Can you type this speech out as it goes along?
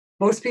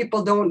most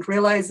people don't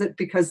realize it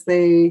because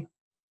they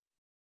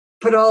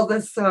put all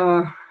this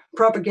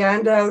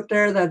propaganda out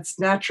there that's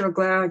natural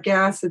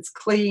gas, it's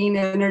clean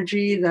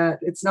energy, that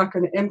it's not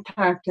going to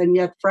impact, and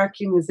yet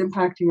fracking is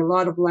impacting a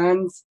lot of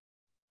lands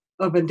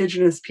of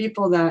Indigenous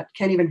people that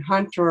can't even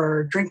hunt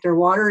or drink their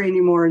water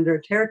anymore in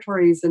their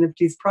territories. And if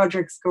these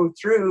projects go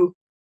through,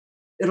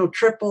 it'll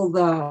triple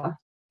the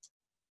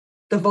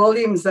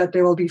volumes that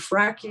they will be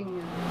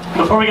fracking.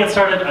 Before we get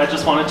started, I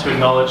just wanted to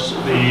acknowledge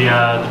the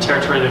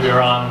territory that we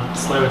are on,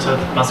 Tsleil-Waututh,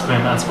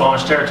 Musqueam, and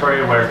Squamish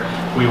territory, where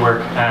we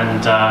work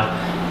and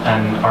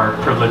are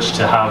privileged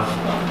to have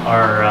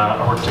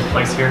our work take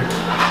place here.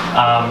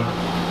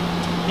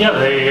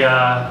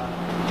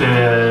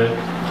 The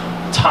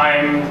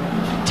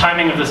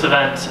timing of this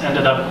event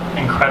ended up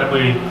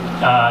incredibly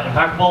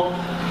impactful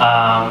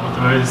with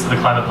the release of the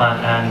climate plan,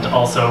 and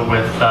also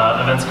with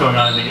events going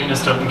on in the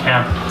Unist'ot'en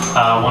Camp.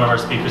 One of our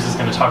speakers is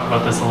going to talk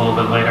about this a little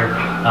bit later,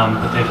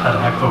 but they've had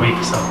a heck of a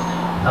week, so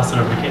pass it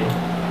over to Caitlin.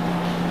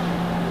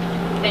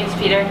 Thanks,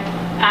 Peter.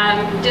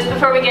 Just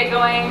before we get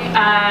going,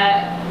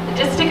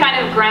 just to kind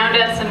of ground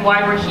us and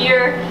why we're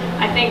here,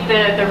 I think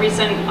the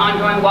recent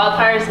ongoing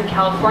wildfires in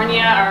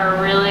California are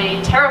a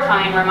really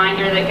terrifying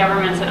reminder that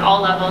governments at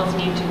all levels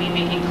need to be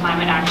making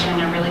climate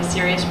action a really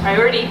serious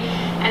priority.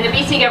 And the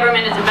BC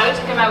government is about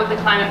to come out with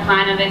a climate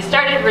plan, and they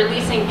started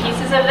releasing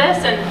pieces of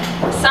this, and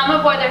some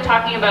of what they're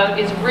talking about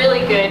is really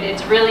good,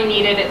 it's really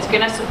needed, it's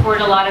going to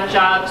support a lot of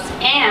jobs,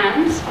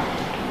 and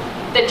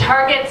the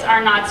targets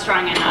are not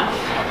strong enough.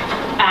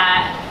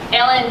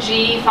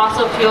 LNG,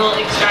 fossil fuel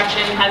extraction,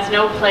 has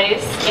no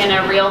place in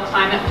a real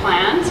climate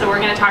plan, so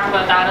we're going to talk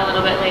about that a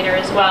little bit later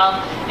as well.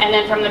 And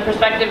then from the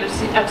perspective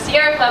of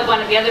Sierra Club,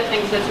 one of the other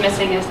things that's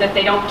missing is that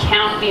they don't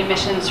count the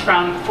emissions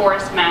from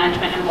forest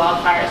management and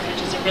wildfires, which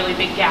is a really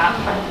big gap.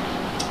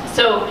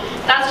 So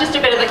that's just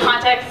a bit of the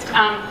context.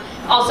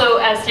 Also,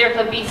 as Sierra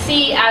Club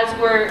BC, as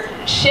we're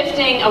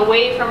shifting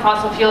away from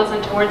fossil fuels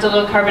and towards a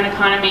low-carbon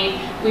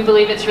economy, we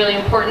believe it's really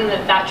important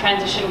that that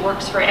transition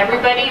works for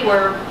everybody.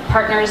 We're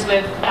partners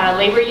with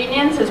labor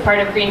unions as part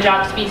of Green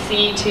Jobs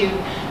BC to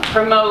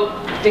promote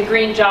the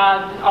green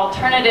job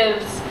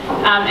alternatives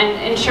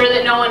and ensure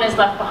that no one is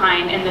left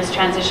behind in this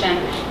transition.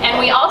 And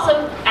we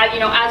also,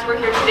 as we're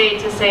here today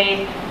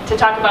to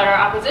talk about our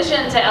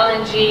opposition to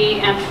LNG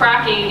and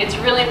fracking, it's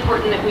really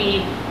important that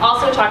we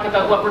also talk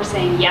about what we're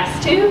saying yes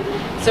to.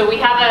 So we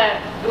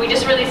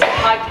just released a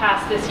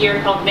podcast this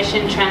year called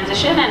Mission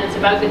Transition, and it's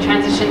about the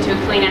transition to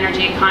a clean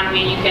energy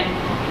economy. You can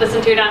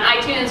listen to it on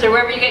iTunes or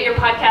wherever you get your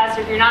podcasts.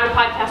 If you're not a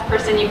podcast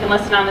person, you can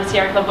listen on the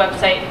Sierra Club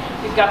website.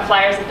 We've got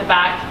flyers at the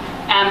back.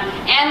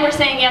 And we're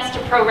saying yes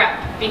to pro-rep,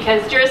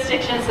 because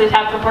jurisdictions that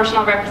have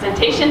proportional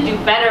representation do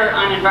better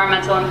on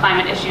environmental and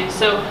climate issues.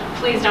 So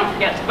please don't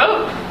forget to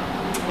vote.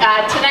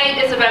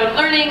 Tonight is about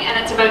learning, and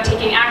it's about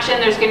taking action.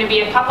 There's going to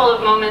be a couple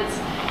of moments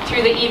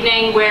through the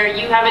evening where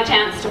you have a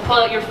chance to pull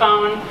out your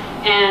phone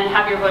and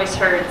have your voice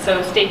heard,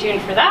 so stay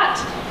tuned for that.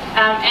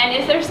 And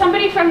is there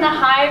somebody from the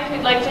Hive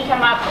who'd like to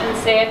come up and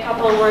say a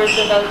couple of words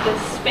about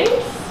this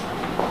space?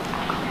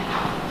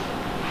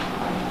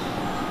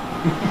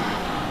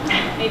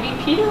 Maybe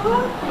Peter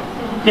will?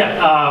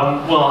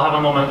 Yeah, we'll have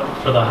a moment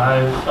for the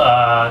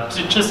Hive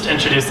to just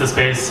introduce the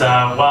space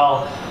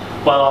while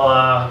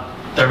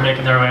they're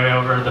making their way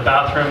over. The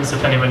bathrooms,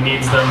 if anyone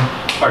needs them,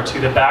 are to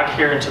the back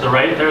here and to the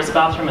right. There's a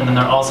bathroom, and then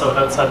they're also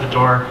outside the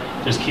door.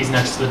 There's keys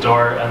next to the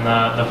door, and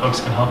the folks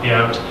can help you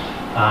out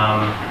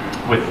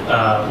with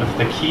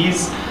the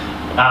keys.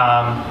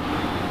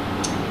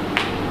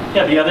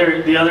 Yeah, the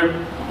other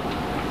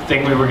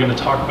thing we were going to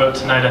talk about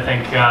tonight, I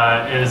think,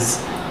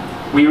 is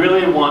we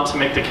really want to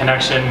make the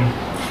connection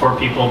for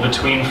people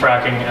between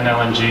fracking and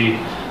LNG.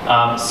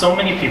 So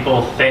many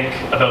people think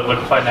about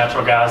liquefied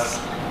natural gas,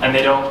 and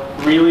they don't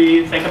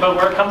really think about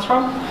where it comes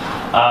from.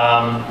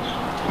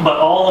 But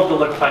all of the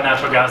liquefied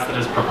natural gas that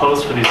is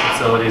proposed for these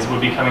facilities would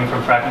be coming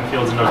from fracking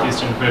fields in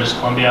northeastern British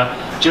Columbia.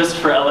 Just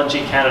for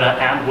LNG Canada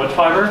and wood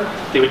fiber,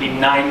 they would need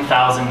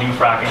 9,000 new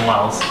fracking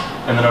wells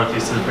in the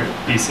northeast of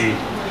BC.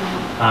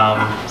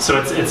 So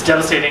it's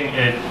devastating.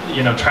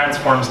 It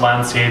transforms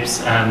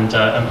landscapes and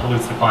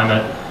pollutes the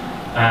climate.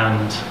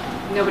 And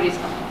Nobody's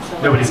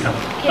coming. Nobody's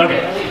coming.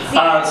 Okay.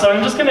 So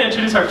I'm just going to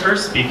introduce our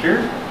first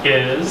speaker.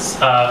 Is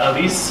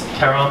Élyse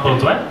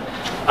Caron-Beaudoin.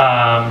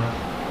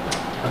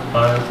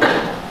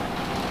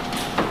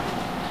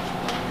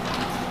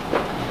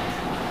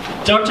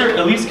 Dr.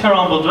 Élyse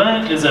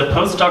Caron-Beaudoin is a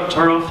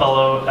postdoctoral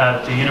fellow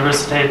at the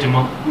Université de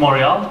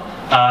Montréal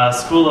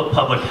School of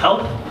Public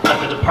Health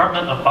at the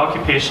Department of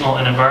Occupational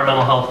and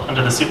Environmental Health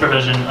under the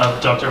supervision of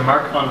Dr.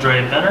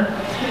 Marc-André Benner.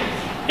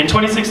 In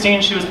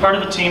 2016, she was part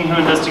of a team who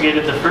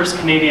investigated the first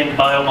Canadian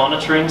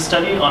biomonitoring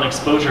study on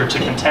exposure to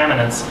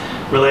contaminants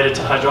related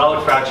to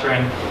hydraulic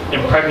fracturing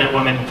in pregnant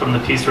women from the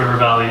Peace River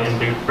Valley in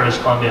British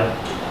Columbia.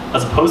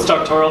 As a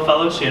postdoctoral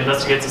fellow, she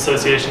investigates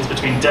associations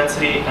between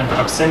density and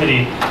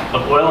proximity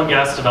of oil and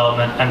gas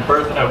development and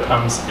birth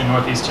outcomes in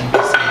northeastern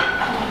BC.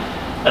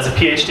 As a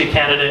PhD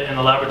candidate in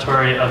the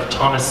laboratory of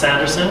Thomas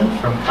Sanderson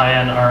from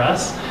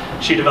INRS,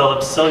 she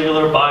developed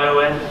cellular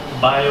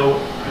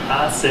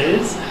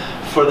assays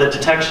for the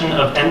detection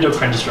of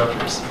endocrine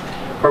disruptors.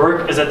 Her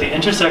work is at the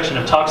intersection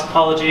of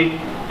toxicology,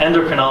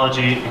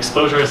 endocrinology,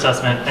 exposure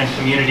assessment, and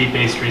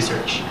community-based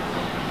research.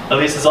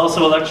 Élyse is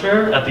also a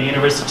lecturer at the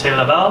Université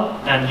Laval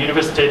and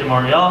Université de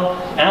Montréal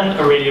and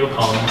a radio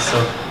columnist.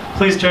 So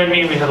please join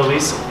me. We have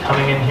Élyse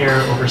coming in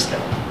here over Skype.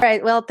 All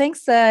right. Well,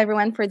 thanks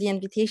everyone for the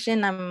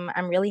invitation.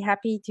 I'm really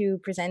happy to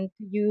present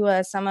you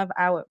some of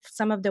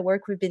the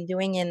work we've been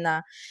doing in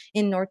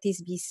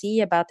Northeast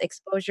BC about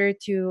exposure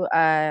to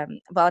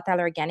volatile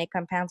organic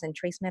compounds and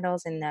trace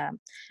metals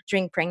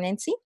during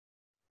pregnancy.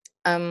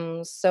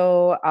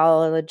 So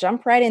I'll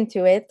jump right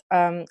into it.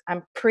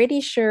 I'm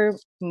pretty sure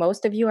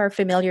most of you are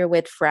familiar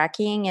with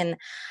fracking and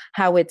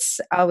how it's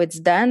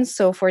done.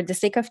 So for the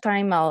sake of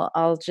time,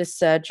 I'll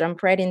just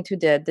jump right into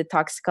the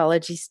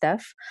toxicology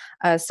stuff.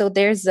 So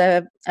there's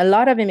a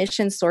lot of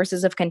emission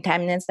sources of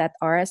contaminants that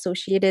are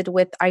associated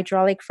with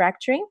hydraulic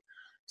fracturing.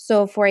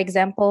 So, for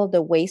example,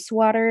 the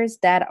wastewaters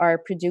that are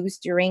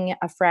produced during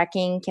a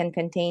fracking can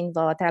contain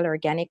volatile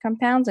organic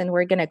compounds, and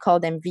we're going to call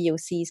them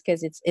VOCs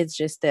because it's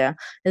just a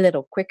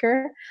little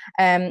quicker.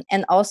 And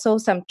also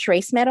some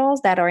trace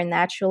metals that are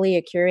naturally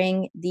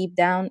occurring deep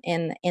down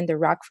in the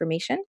rock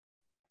formation.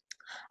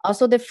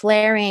 Also, the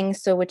flaring,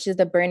 which is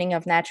the burning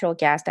of natural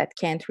gas that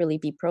can't really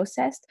be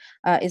processed,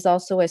 is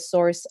also a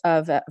source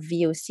of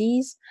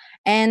VOCs.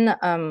 And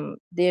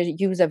the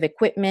use of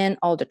equipment,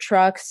 all the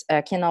trucks,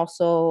 can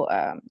also,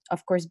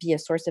 of course, be a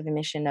source of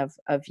emission of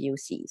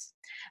VOCs.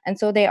 And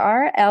so there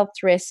are health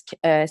risks,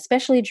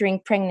 especially during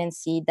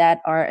pregnancy, that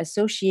are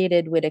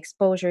associated with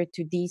exposure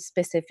to these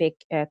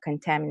specific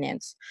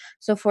contaminants.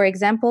 So, for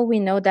example, we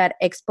know that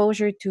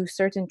exposure to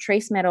certain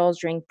trace metals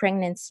during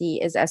pregnancy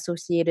is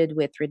associated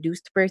with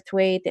reduced birth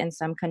weight and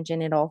some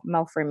congenital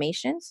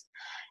malformations.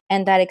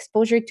 And that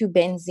exposure to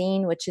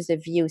benzene, which is a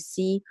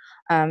VOC,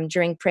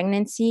 during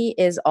pregnancy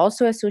is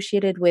also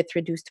associated with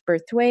reduced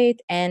birth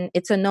weight, and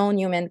it's a known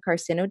human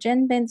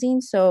carcinogen,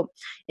 benzene. So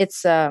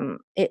its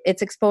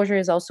exposure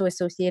is also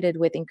associated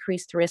with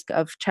increased risk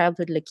of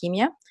childhood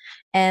leukemia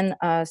and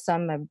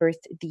some birth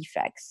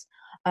defects.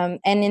 And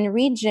in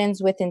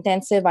regions with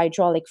intensive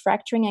hydraulic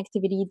fracturing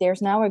activity,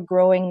 there's now a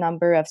growing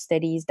number of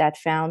studies that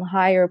found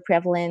higher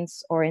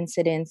prevalence or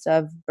incidence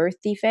of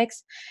birth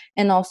defects,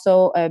 and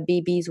also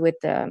babies with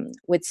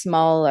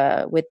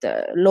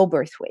low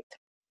birth weight.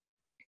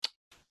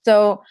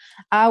 So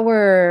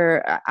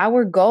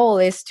our goal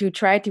is to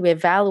try to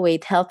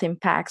evaluate health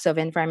impacts of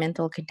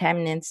environmental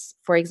contaminants,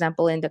 for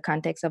example, in the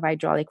context of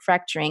hydraulic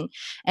fracturing.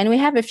 And we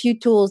have a few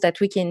tools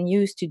that we can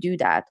use to do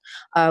that.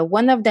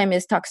 One of them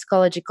is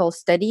toxicological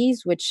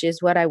studies, which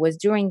is what I was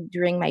doing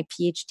during my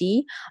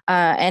PhD.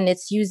 And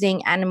it's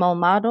using animal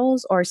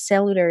models or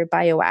cellular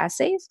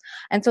bioassays.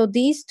 And so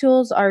these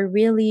tools are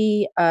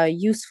really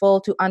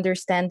useful to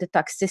understand the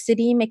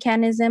toxicity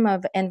mechanism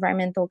of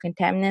environmental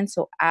contaminants,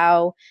 so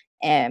how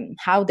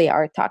they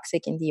are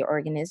toxic in the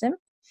organism.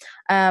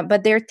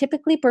 But they're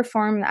typically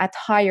performed at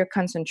higher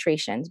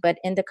concentrations. But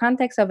in the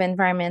context of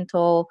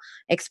environmental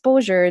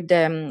exposure,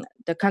 the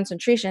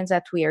concentrations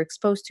that we are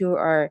exposed to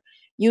are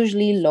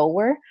usually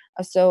lower.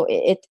 So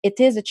it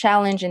is a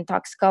challenge in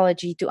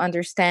toxicology to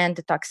understand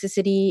the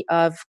toxicity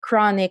of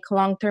chronic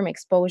long-term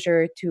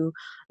exposure to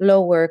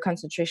lower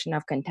concentration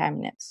of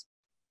contaminants.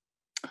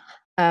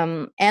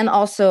 And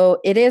also,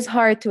 it is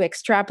hard to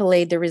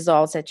extrapolate the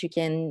results that you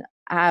can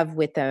have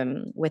with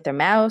a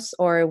mouse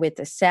or with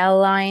a cell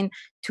line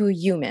to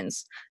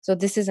humans. So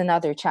this is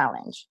another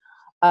challenge.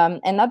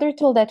 Another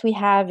tool that we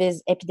have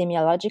is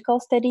epidemiological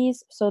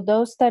studies. So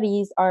those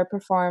studies are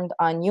performed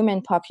on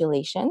human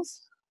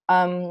populations,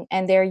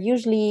 and they're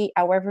usually,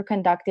 however,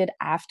 conducted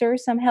after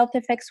some health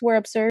effects were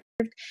observed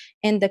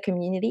in the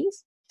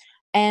communities.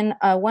 And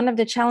one of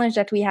the challenges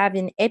that we have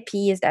in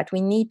EPI is that we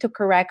need to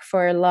correct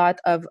for a lot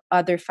of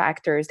other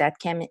factors that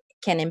can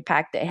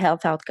impact the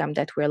health outcome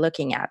that we're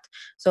looking at.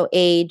 So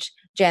age,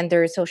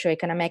 gender,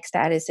 socioeconomic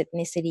status,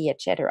 ethnicity,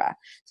 etc.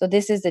 So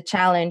this is the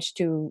challenge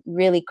to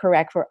really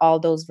correct for all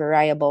those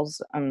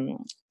variables in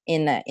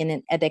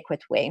an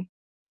adequate way.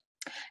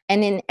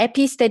 And in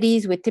EPI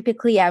studies, we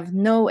typically have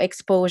no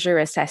exposure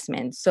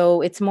assessment.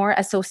 So it's more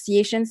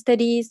association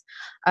studies,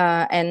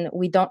 and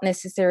we don't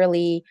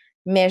necessarily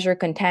measure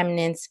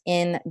contaminants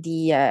in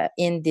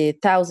the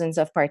thousands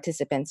of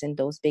participants in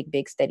those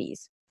big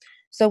studies.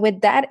 So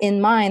with that in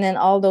mind and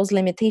all those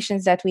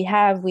limitations that we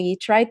have, we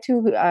try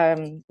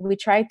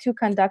to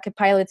conduct a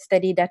pilot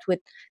study that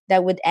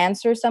would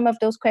answer some of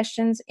those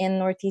questions in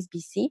Northeast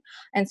BC.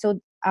 And so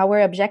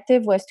our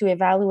objective was to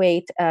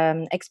evaluate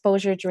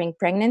exposure during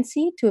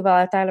pregnancy to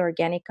volatile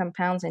organic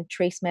compounds and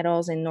trace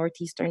metals in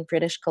northeastern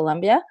British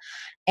Columbia.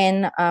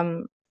 And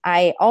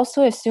I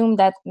also assume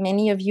that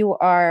many of you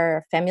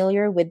are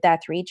familiar with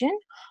that region,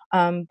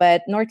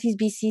 but Northeast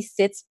BC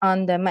sits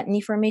on the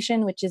Montney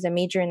Formation, which is a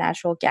major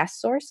natural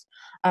gas source.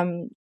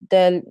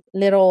 The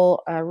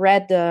little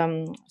red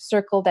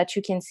circle that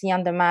you can see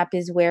on the map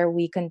is where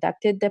we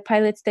conducted the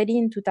pilot study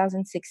in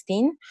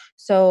 2016.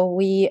 So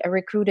we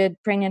recruited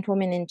pregnant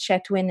women in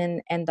Chetwynd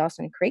and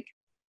Dawson Creek.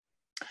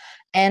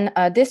 And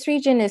this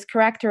region is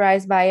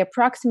characterized by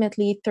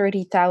approximately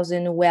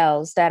 30,000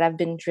 wells that have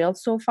been drilled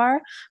so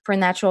far for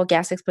natural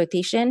gas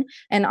exploitation.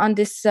 And on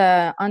this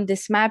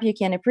map, you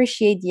can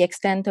appreciate the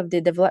extent of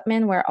the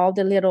development, where all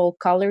the little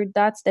colored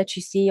dots that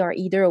you see are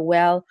either a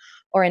well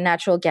or a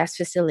natural gas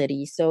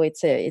facility. So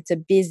it's a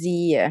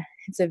busy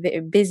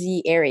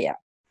area.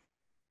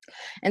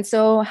 And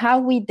so how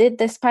we did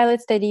this pilot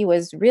study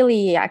was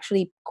really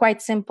actually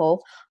quite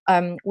simple.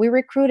 We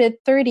recruited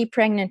 30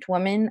 pregnant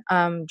women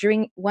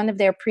during one of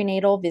their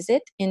prenatal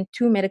visits in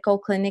 2 medical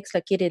clinics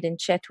located in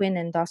Chetwynd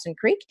and Dawson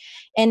Creek.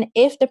 And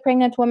if the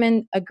pregnant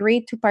woman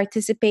agreed to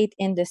participate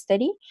in the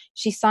study,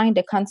 she signed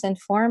a consent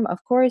form, of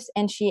course,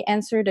 and she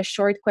answered a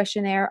short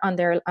questionnaire on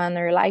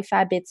her life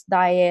habits,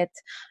 diet,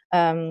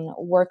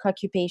 work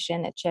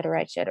occupation,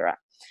 etc., etc.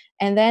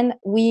 And then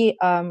we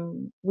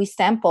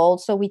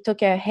sampled. So we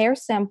took a hair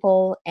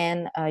sample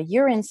and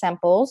urine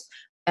samples,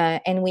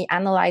 and we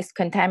analyzed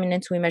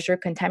contaminants. We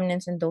measured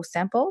contaminants in those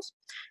samples.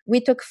 We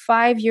took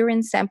 5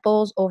 urine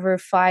samples over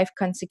 5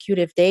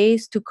 consecutive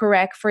days to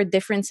correct for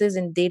differences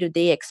in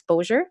day-to-day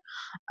exposure.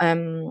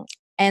 And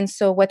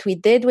so what we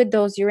did with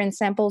those urine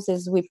samples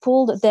is we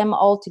pulled them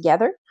all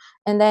together,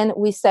 and then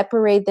we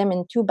separate them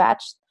in 2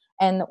 batches.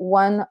 And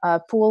one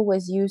pool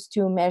was used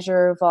to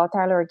measure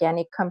volatile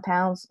organic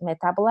compounds,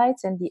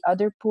 metabolites, and the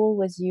other pool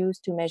was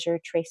used to measure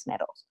trace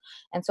metals.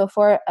 And so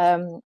for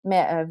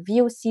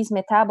VOC's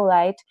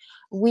metabolite,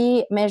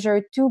 we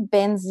measured 2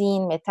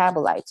 benzene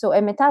metabolites. So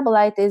a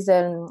metabolite is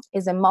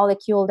a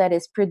molecule that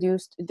is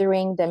produced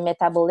during the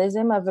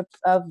metabolism of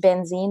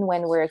benzene.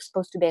 When we're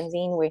exposed to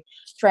benzene, we're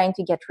trying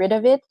to get rid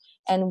of it,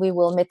 and we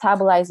will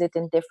metabolize it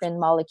in different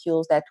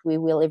molecules that we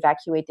will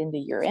evacuate in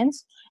the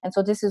urines. And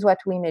so this is what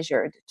we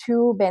measured: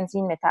 2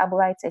 benzene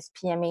metabolites,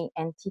 SPMA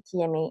and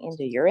TTMA, in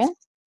the urine.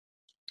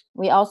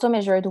 We also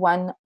measured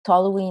 1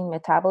 toluene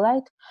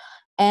metabolite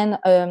and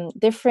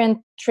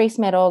different trace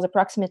metals,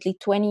 approximately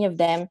 20 of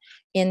them,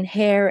 in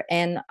hair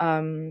and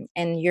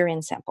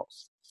urine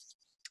samples.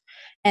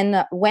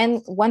 And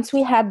once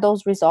we had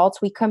those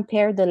results, we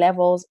compared the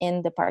levels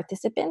in the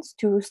participants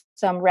to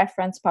some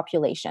reference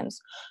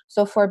populations.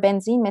 So for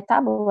benzene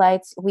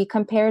metabolites, we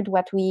compared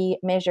what we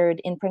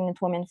measured in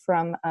pregnant women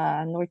from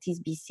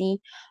Northeast BC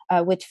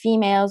with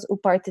females who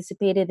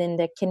participated in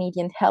the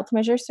Canadian Health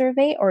Measure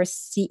Survey, or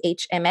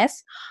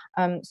CHMS.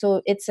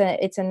 So it's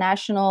a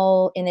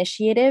national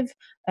initiative,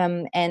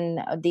 and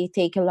they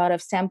take a lot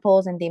of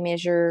samples and they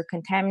measure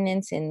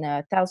contaminants in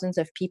thousands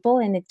of people,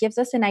 and it gives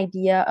us an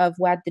idea of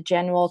what the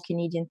general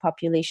Canadian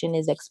population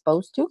is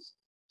exposed to.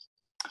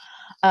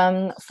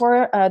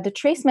 For the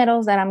trace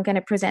metals that I'm going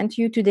to present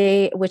to you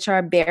today, which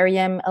are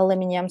barium,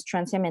 aluminum,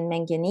 strontium, and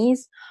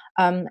manganese,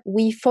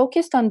 we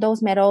focused on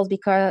those metals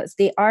because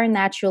they are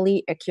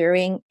naturally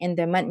occurring in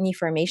the Montney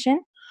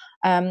Formation.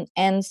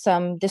 And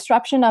some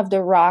disruption of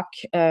the rock,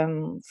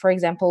 for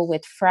example,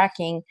 with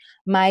fracking,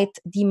 might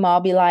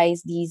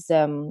demobilize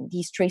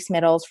these trace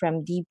metals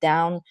from deep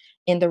down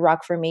in the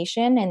rock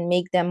formation and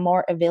make them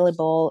more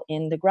available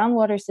in the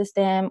groundwater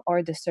system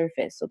or the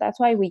surface. So that's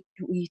why we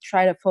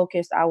try to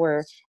focus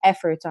our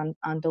efforts on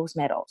those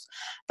metals.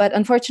 But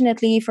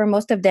unfortunately, for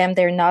most of them,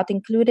 they're not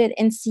included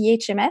in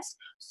CHMS.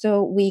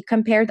 So we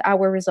compared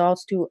our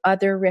results to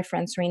other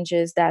reference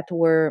ranges that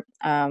were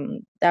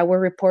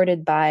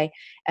reported by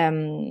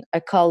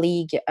a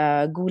colleague,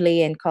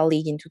 Goulet and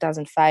colleague, in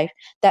 2005,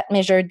 that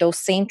measured those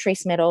same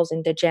trace metals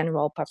in the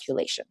general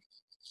population.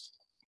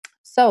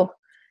 So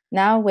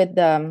now with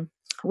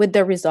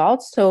the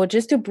results, so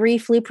just to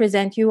briefly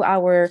present you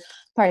our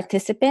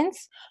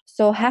participants.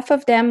 So half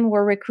of them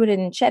were recruited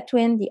in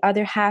Chetwynd, the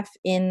other half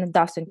in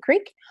Dawson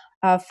Creek.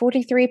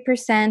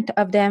 43%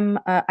 of them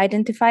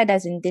identified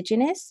as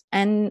Indigenous,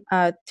 and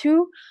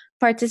 2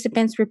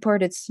 participants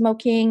reported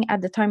smoking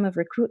at the time of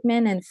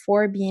recruitment, and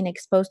 4 being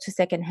exposed to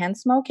secondhand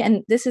smoke.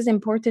 And this is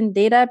important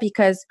data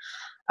because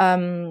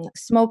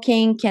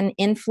smoking can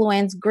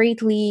influence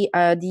greatly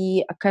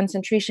the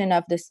concentration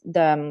of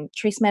the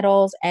trace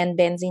metals and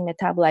benzene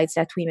metabolites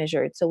that we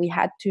measured. So we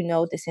had to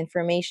know this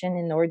information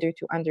in order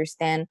to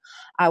understand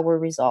our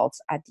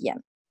results at the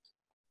end.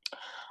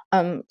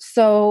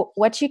 So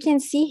what you can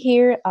see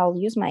here, I'll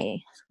use my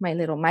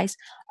little mice.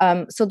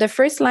 So the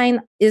first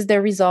line is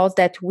the results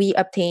that we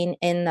obtained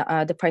in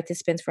the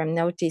participants from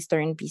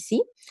northeastern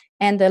BC,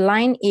 and the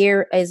line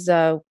here is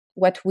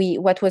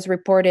what was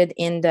reported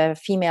in the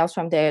females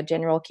from the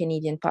general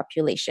Canadian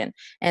population,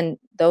 and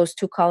those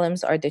 2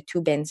 columns are the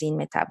 2 benzene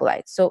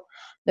metabolites. So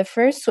the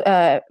first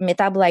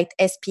metabolite,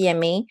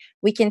 SPMA,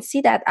 we can see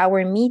that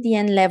our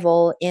median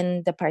level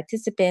in the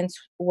participants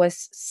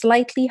was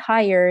slightly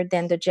higher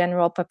than the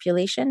general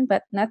population,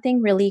 but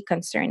nothing really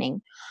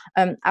concerning.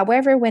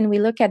 However, when we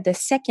look at the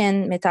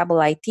second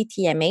metabolite,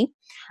 TTMA,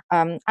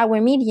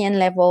 our median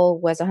level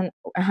was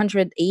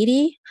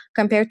 180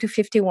 compared to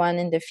 51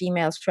 in the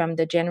females from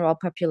the general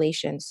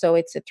population. So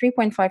it's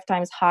 3.5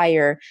 times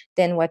higher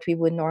than what we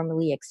would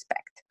normally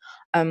expect.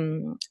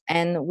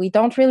 And we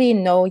don't really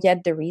know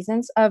yet the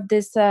reasons of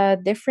this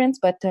difference,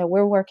 but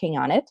we're working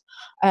on it.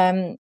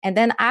 And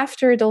then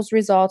after those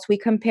results, we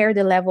compare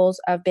the levels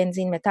of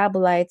benzene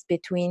metabolites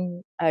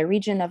between a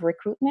region of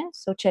recruitment,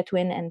 so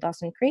Chetwynd and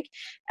Dawson Creek,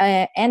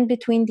 and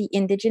between the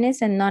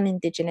Indigenous and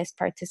non-Indigenous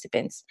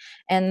participants.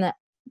 And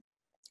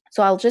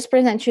so I'll just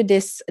present you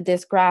this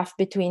graph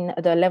between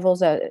the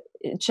levels of,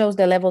 it shows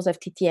the levels of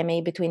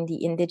TTMA between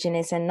the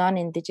Indigenous and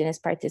non-Indigenous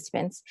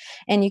participants.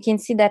 And you can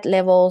see that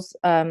levels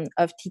of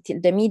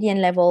the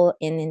median level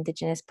in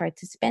Indigenous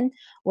participant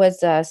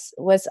was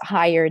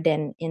higher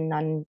than in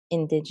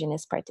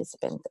non-Indigenous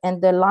participant.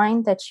 And the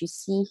line that you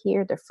see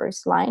here, the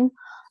first line,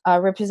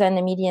 represent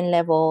the median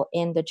level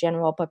in the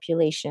general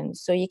population.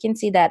 So you can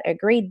see that a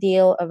great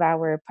deal of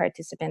our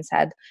participants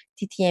had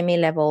TTMA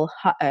level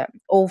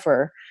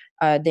over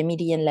the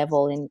median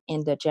level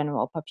in the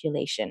general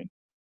population.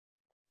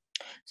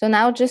 So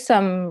now just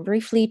some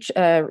briefly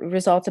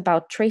results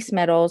about trace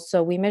metals.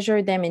 So we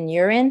measured them in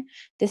urine.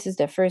 This is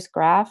the first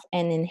graph.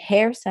 And in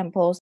hair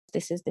samples,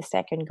 this is the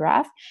second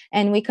graph.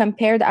 And we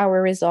compared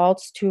our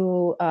results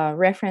to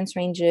reference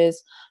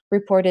ranges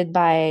reported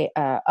by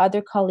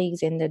other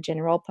colleagues in the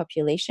general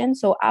population.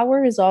 So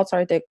our results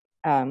are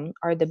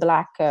the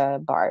black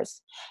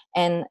bars.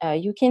 And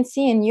you can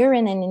see in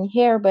urine and in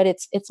hair, but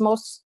it's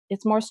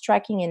more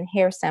striking in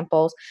hair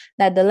samples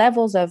that the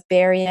levels of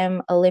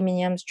barium,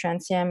 aluminum,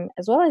 strontium,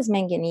 as well as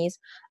manganese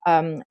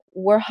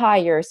were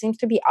higher, seems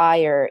to be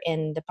higher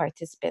in the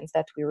participants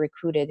that we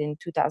recruited in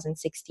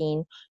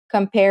 2016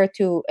 compared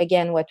to,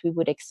 again, what we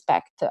would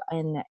expect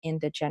in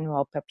the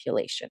general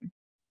population.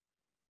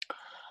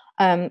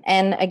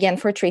 And again,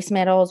 for trace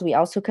metals, we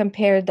also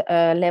compared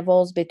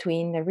levels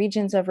between the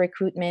regions of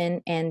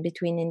recruitment and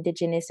between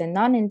Indigenous and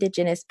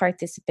non-Indigenous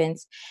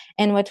participants.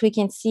 And what we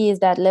can see is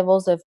that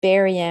levels of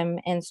barium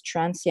and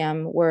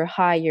strontium were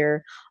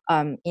higher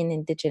in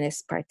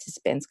Indigenous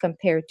participants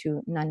compared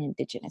to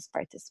non-Indigenous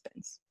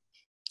participants.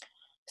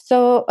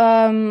 So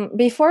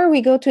before we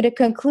go to the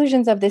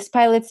conclusions of this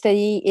pilot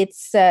study,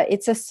 it's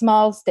a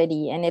small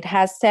study and it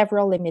has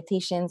several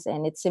limitations,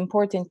 and it's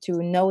important to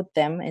note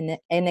them and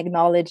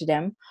acknowledge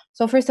them.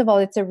 So first of all,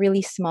 it's a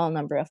really small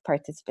number of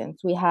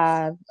participants. We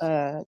have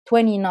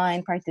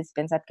 29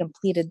 participants that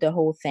completed the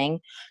whole thing.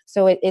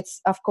 So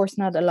it's of course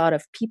not a lot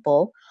of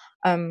people.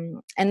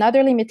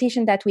 Another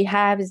limitation that we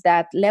have is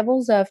that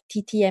levels of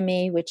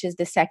TTMA, which is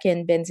the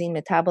second benzene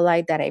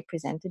metabolite that I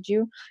presented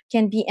you,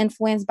 can be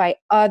influenced by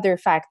other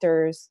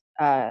factors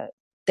than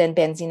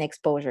benzene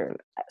exposure.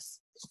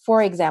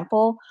 For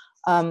example,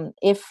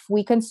 if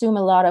we consume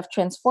a lot of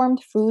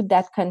transformed food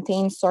that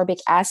contains sorbic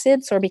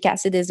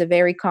acid is a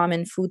very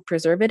common food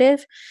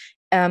preservative.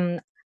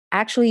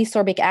 Actually,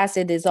 sorbic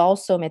acid is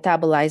also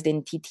metabolized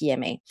in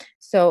TTMA.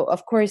 So,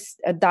 of course,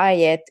 a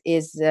diet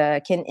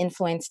can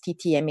influence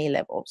TTMA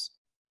levels,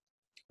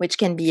 which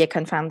can be a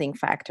confounding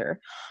factor.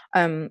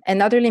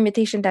 Another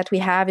limitation that we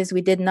have is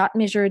we did not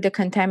measure the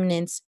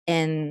contaminants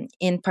in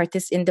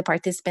the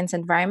participants'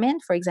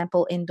 environment, for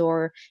example,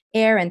 indoor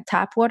air and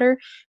tap water,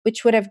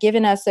 which would have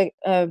given us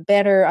a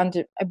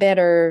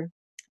better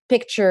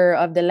picture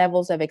of the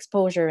levels of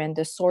exposure and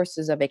the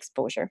sources of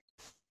exposure.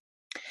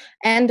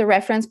 And the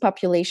reference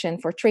population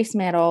for trace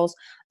metals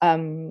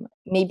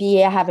maybe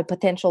have a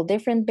potential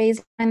different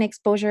baseline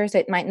exposures.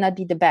 It might not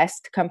be the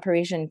best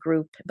comparison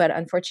group, but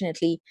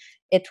unfortunately,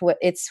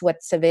 it's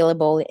what's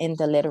available in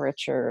the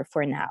literature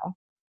for now.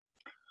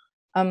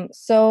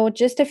 So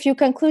just a few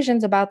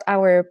conclusions about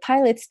our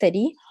pilot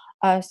study.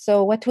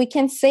 So what we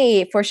can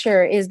say for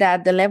sure is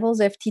that the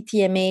levels of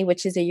TTMA,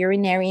 which is a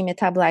urinary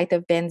metabolite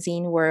of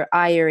benzene, were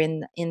higher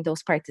in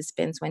those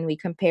participants when we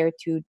compare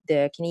to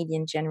the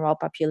Canadian general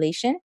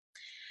population.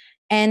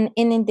 And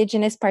in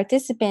Indigenous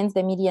participants,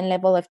 the median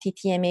level of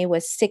TTMA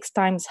was 6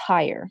 times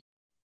higher.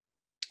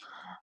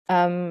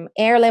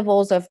 Air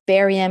levels of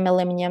barium,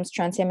 aluminum,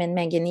 strontium, and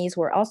manganese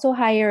were also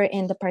higher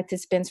in the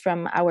participants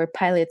from our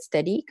pilot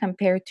study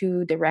compared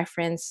to the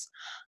reference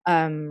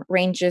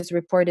ranges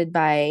reported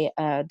by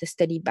the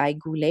study by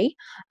Goulet.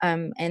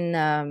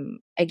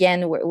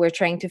 Again, we're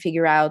trying to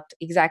figure out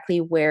exactly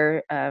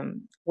where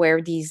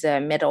these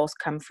metals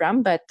come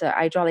from, but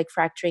hydraulic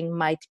fracturing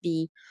might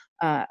be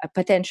a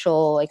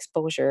potential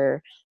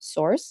exposure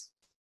source.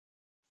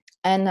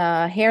 And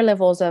hair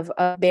levels of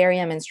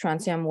barium and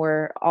strontium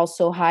were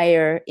also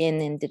higher in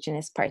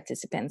Indigenous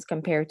participants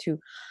compared to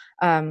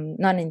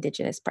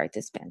non-Indigenous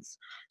participants.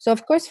 So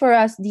of course, for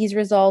us, these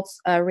results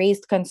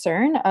raised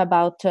concern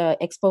about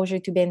exposure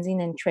to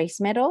benzene and trace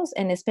metals,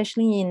 and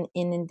especially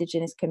in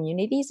Indigenous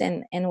communities.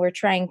 And we're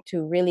trying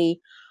to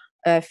really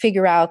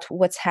figure out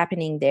what's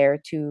happening there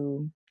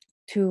to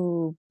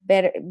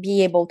better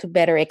be able to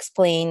better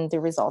explain the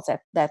results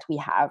that we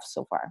have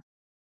so far.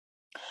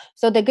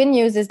 So the good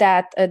news is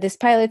that this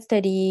pilot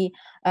study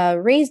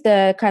raised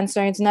the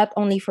concerns not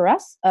only for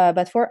us,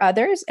 but for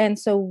others. And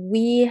so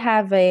we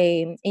have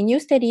a new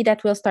study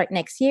that will start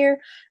next year,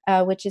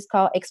 which is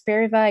called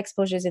Experiva,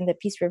 Exposures in the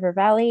Peace River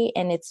Valley.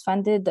 And it's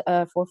funded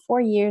for 4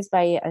 years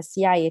by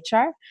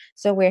CIHR.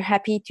 So we're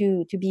happy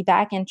to be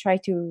back and try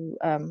to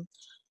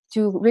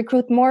to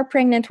recruit more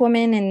pregnant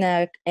women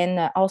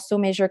and also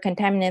measure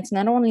contaminants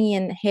not only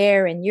in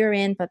hair and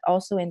urine, but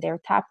also in their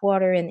tap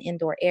water and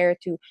indoor air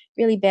to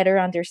really better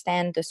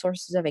understand the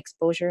sources of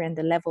exposure and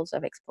the levels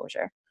of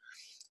exposure.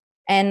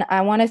 And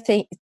I want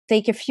to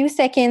take a few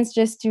seconds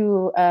just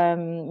to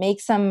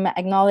make some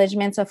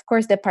acknowledgements. Of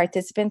course, the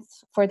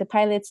participants for the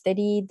pilot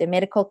study, the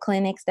medical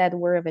clinics that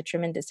were of a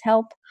tremendous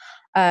help,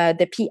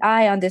 the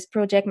PI on this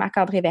project,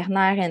 Marc-André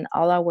Werner, and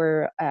all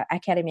our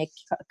academic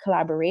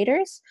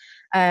collaborators,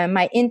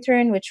 my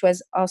intern, which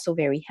was also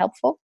very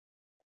helpful.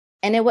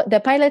 And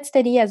the pilot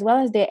study, as well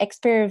as the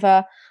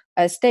Experva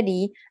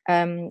study,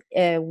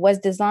 was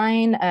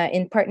designed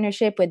in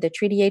partnership with the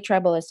Treaty 8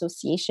 Tribal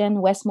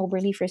Association, West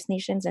Moberly First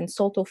Nations, and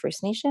Saulteaux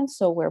First Nations.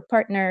 So we're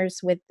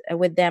partners with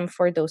them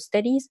for those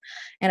studies.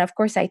 And of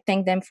course, I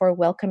thank them for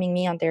welcoming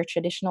me on their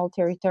traditional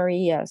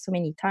territory so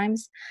many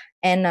times.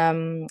 And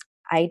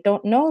I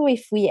don't know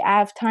if we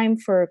have time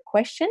for a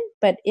question,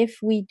 but if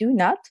we do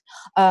not,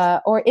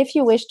 or if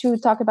you wish to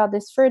talk about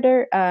this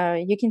further,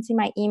 you can see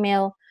my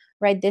email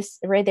right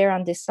there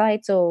on this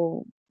slide.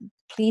 So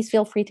please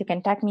feel free to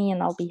contact me,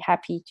 and I'll be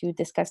happy to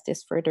discuss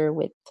this further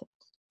with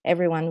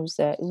everyone who's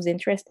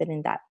interested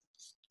in that.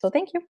 So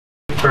thank you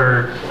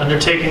for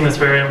undertaking this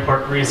very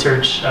important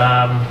research.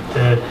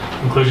 The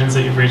conclusions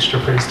that you've reached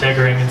are pretty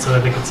staggering, and so I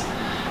think it's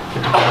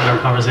good to end our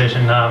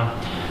conversation.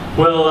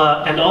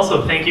 And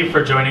also thank you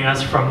for joining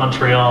us from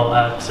Montreal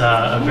at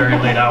a very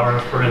late hour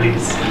for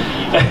Élyse.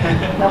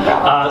 No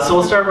problem. So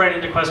we'll start right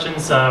into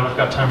questions. We've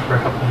got time for a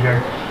couple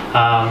here.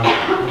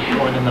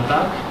 Going in the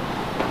back.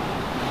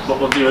 What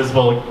we'll do is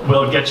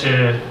we'll get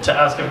you to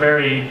ask a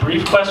very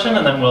brief question,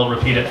 and then we'll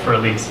repeat it for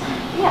Élyse.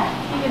 Yeah,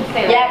 you can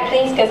say that. Yeah,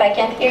 please, because I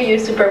can't hear you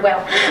super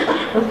well.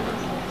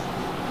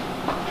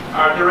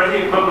 Are there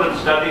any equivalent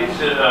studies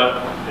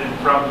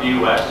from the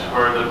U.S.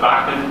 for the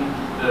Bakken,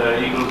 the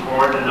Eagle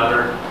Ford, and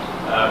other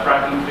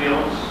fracking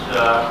fields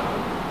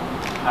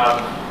have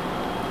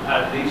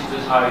at least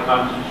as high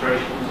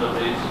concentrations of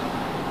these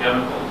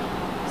chemicals?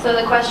 So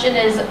the question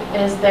is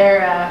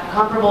there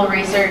comparable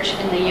research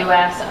in the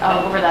U.S.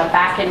 Over the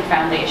Bakken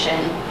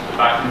Foundation? The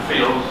Bakken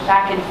fields.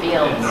 Bakken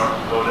fields. In North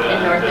Dakota.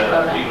 In North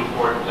Dakota. Eagle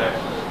Ford,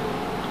 Texas.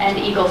 And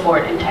Eagle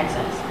Ford in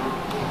Texas.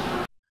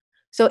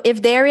 So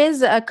if there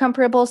is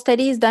comparable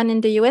studies done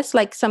in the U.S.,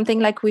 like something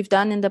like we've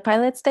done in the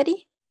pilot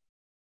study?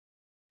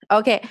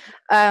 Okay,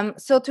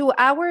 so to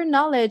our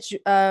knowledge,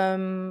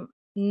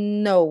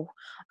 no.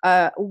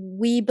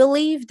 We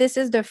believe this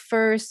is the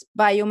first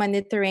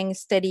biomonitoring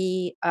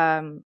study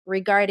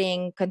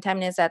regarding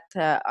contaminants that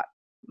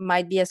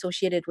might be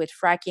associated with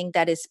fracking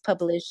that is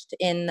published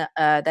in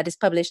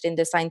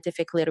the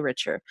scientific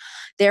literature.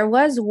 There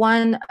was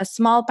a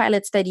small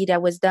pilot study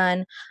that was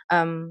done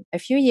a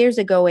few years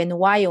ago in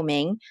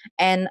Wyoming,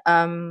 and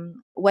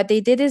what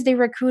they did is they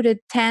recruited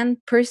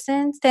 10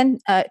 participants,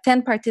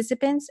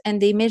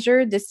 and they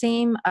measured the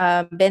same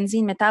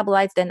benzene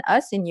metabolites than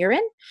us in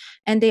urine,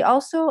 and they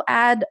also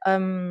had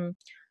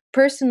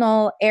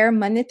personal air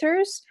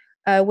monitors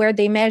where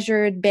they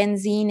measured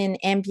benzene in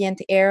ambient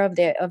air of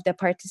the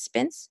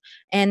participants,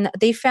 and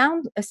they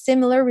found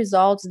similar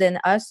results than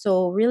us,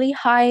 so really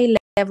high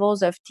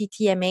levels of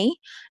TTMA,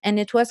 and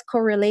it was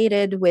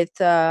correlated with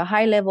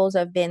high levels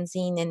of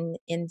benzene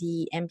in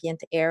the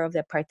ambient air of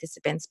the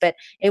participants. But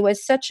it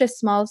was such a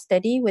small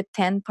study with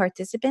 10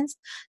 participants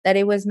that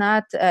it was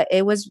not,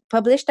 it was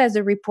published as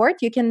a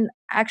report. You can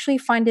actually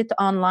find it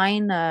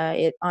online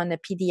on a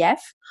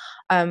PDF.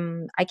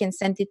 I can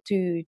send it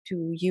to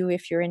you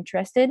if you're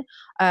interested,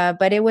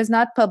 but it was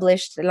not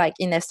published like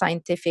in a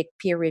scientific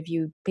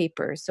peer-reviewed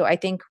paper. So I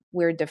think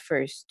we're the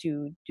first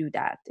to do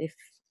that, if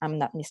I'm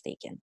not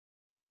mistaken.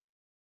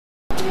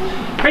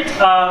 Great.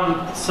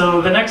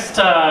 So the next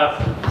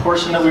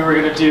portion that we were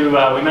going to do,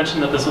 we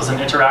mentioned that this was an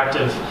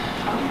interactive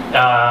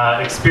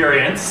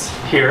experience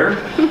here.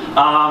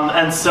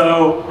 And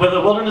so with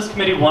the Wilderness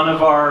Committee, one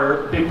of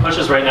our big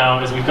pushes right now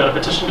is we've got a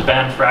petition to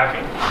ban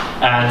fracking.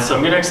 And so I'm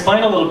going to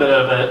explain a little bit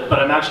of it, but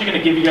I'm actually going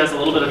to give you guys a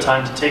little bit of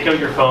time to take out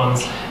your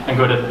phones and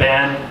go to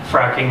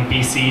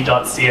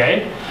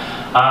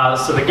banfrackingbc.ca.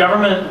 So the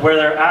government, where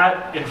they're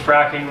at in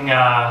fracking,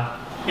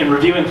 in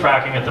reviewing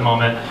fracking at the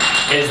moment,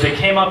 is they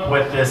came up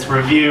with this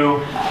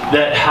review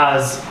that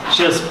has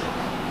just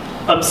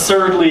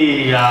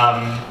absurdly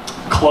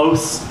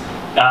close,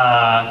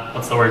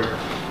 what's the word,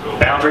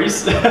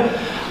 boundaries.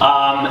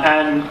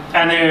 And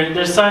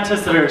there's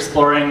scientists that are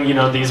exploring, you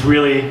know, these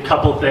really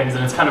couple things,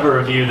 and it's kind of a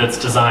review that's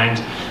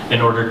designed in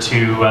order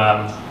to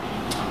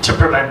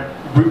prevent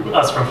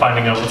us from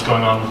finding out what's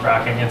going on with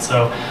fracking. And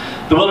so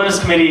the Wilderness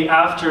Committee,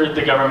 after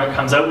the government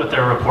comes out with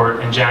their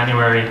report in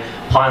January,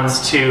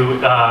 plans to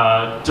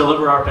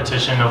deliver our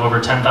petition of over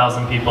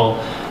 10,000 people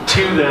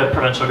to the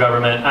provincial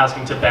government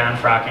asking to ban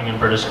fracking in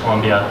British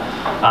Columbia.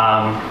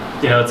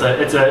 You know,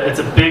 it's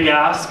a big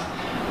ask,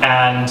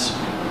 and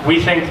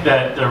we think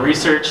that the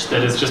research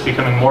that is just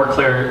becoming more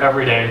clear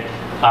every day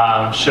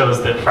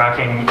shows that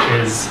fracking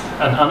is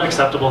an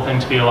unacceptable thing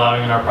to be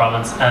allowing in our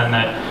province, and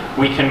that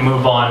we can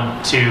move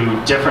on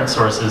to different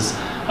sources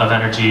of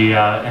energy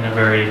in a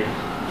very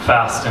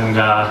fast and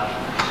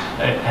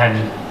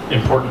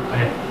important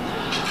way.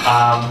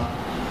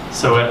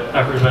 So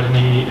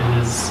everybody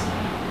is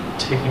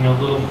taking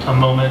a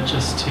moment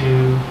just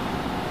to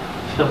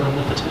fill in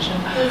the petition.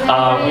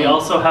 We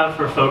also have,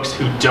 for folks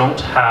who don't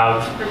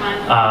have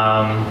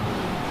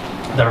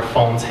their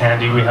phones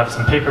handy, we have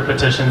some paper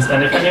petitions,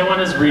 and if anyone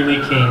is really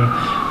keen,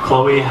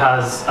 Chloe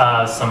has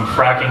some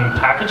fracking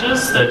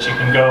packages that you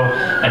can go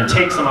and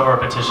take some of our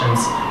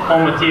petitions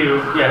home with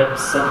you,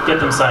 get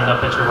them signed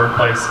up at your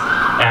workplace,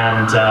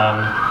 and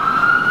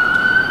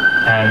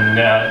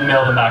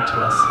mail them back to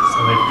us.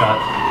 So they've got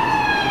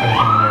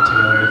everything in there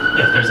together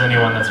if there's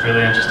anyone that's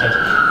really interested.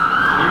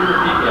 Can you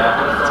repeat the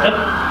address? That's good.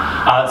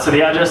 So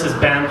the address is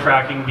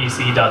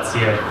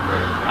banfrackingbc.ca.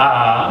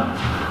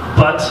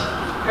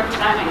 Perfect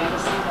timing, I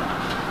just think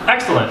that.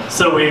 Excellent.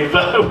 So we've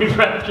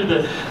read through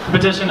the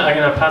petition. I'm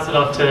going to pass it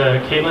off to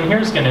Caitlin here,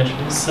 who's going to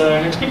introduce our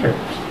next speaker.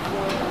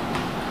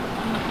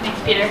 Thanks,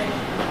 Peter.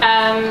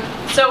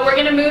 So we're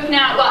going to move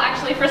now. Well,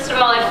 actually, first of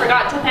all, I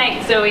forgot to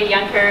thank Zoe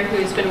Juncker,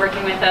 who's been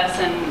working with us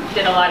and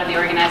did a lot of the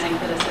organizing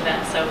for this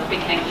event. So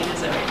big thank you to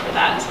Zoe for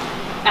that.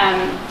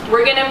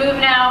 We're going to move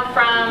now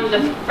from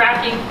the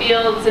fracking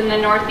fields in the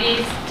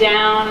northeast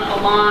down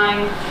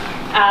along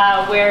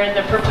where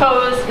the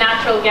proposed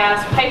natural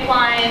gas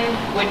pipeline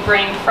would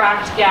bring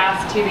fracked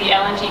gas to the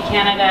LNG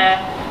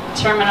Canada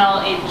terminal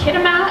in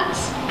Kitimat.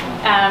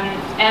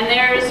 And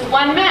there's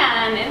one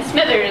man in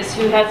Smithers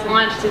who has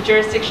launched a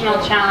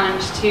jurisdictional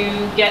challenge to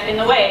get in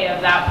the way of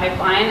that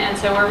pipeline. And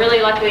so we're really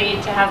lucky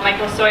to have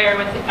Michael Sawyer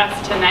with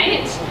us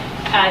tonight,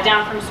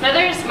 down from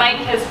Smithers.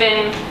 Mike has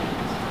been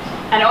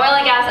an oil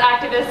and gas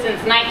activist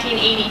since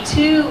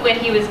 1982 when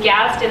he was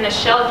gassed in the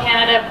Shell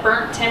Canada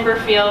burnt timber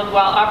field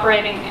while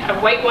operating a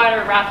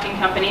whitewater rafting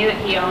company that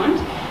he owned.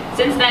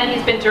 Since then,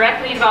 he's been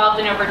directly involved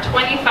in over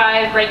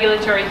 25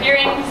 regulatory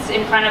hearings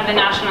in front of the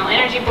National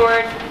Energy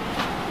Board,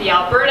 the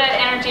Alberta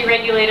Energy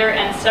Regulator,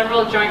 and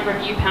several joint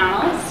review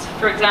panels.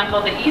 For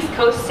example, the East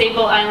Coast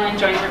Sable Island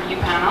Joint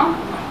Review Panel,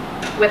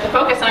 with a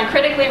focus on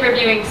critically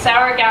reviewing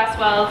sour gas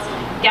wells,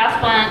 gas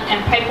plant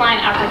and pipeline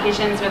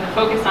applications with a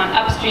focus on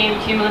upstream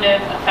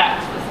cumulative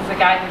effects. This is a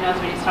guy who knows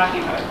what he's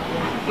talking about.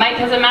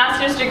 Mike has a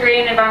master's degree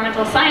in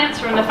environmental science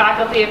from the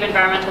Faculty of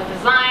Environmental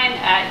Design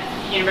at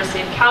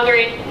University of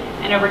Calgary,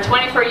 and over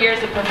 24 years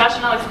of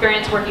professional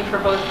experience working for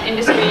both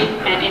industry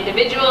and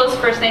individuals,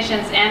 First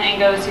Nations and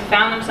Angos who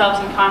found themselves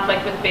in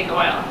conflict with big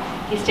oil.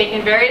 He's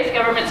taken various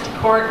governments to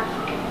court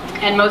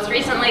and most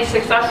recently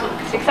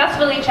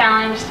successfully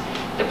challenged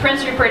the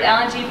Prince Rupert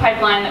LNG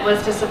pipeline that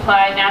was to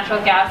supply natural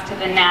gas to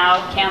the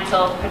now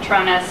cancelled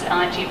Petronas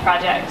LNG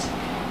project.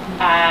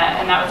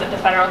 And that was at the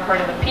Federal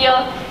Court of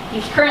Appeal.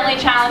 He's currently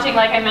challenging,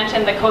 like I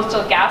mentioned, the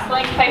Coastal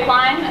GasLink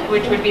pipeline,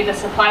 which would be the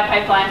supply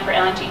pipeline for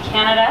LNG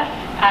Canada.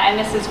 And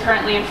this is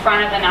currently in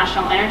front of the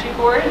National Energy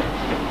Board.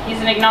 He's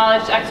an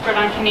acknowledged expert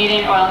on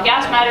Canadian oil and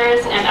gas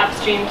matters and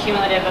upstream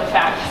cumulative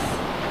effects.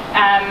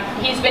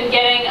 He's been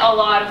getting a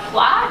lot of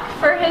flack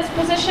for his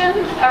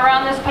position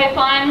around this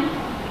pipeline.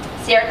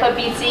 Sierra Club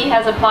BC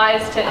has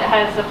applied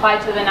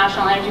to the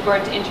National Energy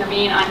Board to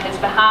intervene on his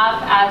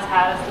behalf, as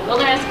has the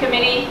Wilderness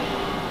Committee.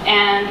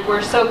 And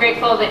we're so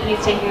grateful that he's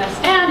taking the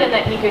stand and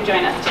that he could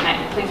join us tonight.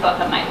 Please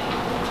welcome Mike.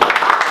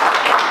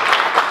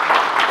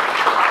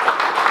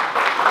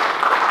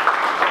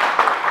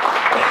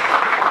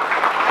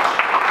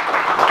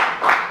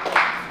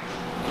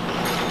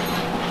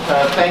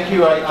 Thank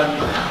you.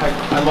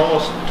 I'm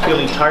almost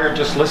feeling tired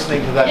just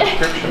listening to that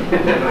description.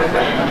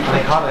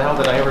 Like, how the hell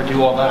did I ever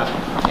do all that?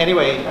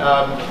 Anyway,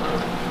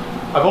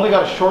 I've only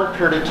got a short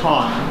period of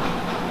time,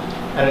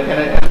 and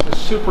it's a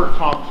super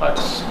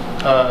complex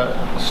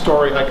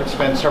story. I could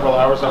spend several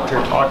hours up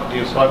here talking to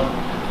you, so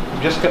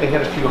I'm just going to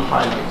hit a few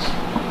highlights.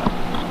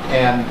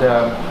 And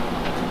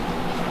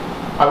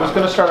I was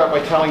going to start out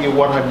by telling you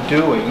what I'm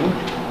doing,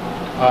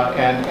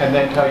 and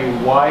then tell you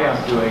why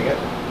I'm doing it.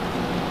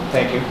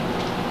 Thank you.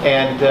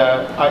 And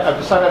I've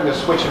decided I'm going to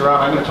switch it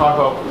around. I'm going to talk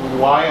about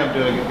why I'm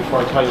doing it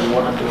before I tell you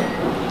what I'm doing.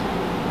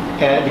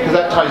 And because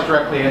that ties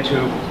directly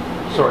into,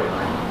 sorry.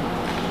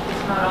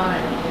 It's not on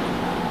it.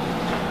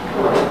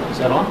 Is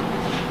that on?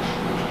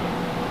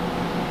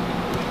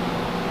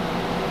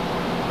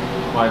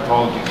 My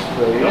apologies.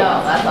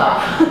 No, that's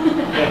off.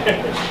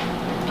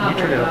 Can you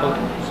turn it up?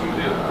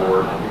 Somebody at the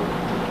board.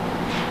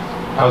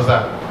 How's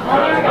that? Oh,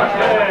 there we go.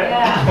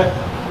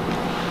 Yeah.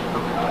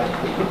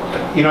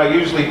 You know, I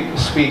usually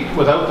speak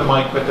without the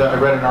mic, but I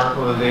read an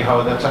article the other day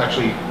how that's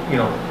actually, you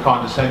know,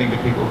 condescending to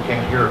people who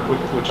can't hear,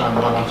 which I'm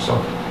one of. So,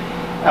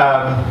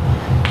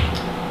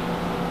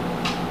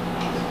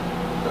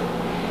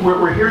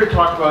 we're here to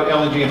talk about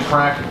LNG and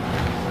fracking,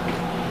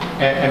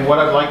 and what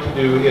I'd like to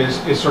do is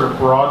sort of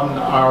broaden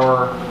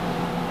our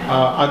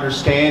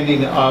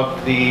understanding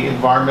of the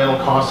environmental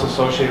costs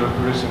associated with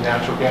producing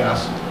natural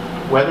gas,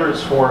 whether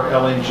it's for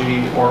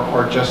LNG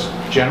or just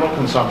general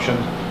consumption.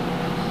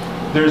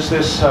 There's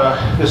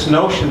this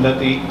notion that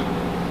the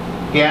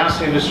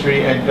gas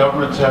industry and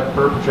governments have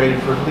perpetrated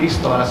for at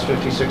least the last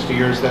 50, 60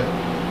 years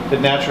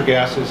that natural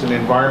gas is an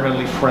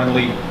environmentally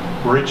friendly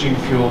bridging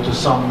fuel to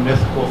some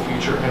mythical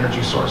future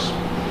energy source.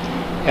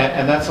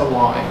 And that's a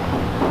lie.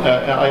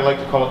 I like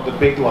to call it the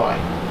big lie.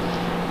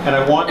 And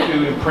I want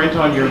to imprint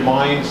on your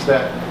minds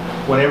that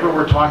whenever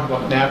we're talking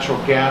about natural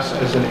gas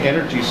as an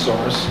energy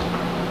source,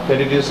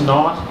 that it is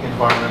not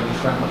environmentally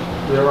friendly.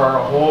 There are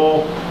a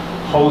whole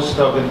host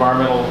of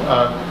environmental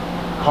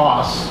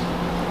costs.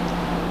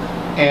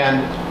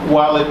 And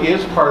while it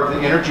is part of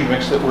the energy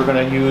mix that we're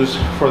going to use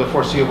for the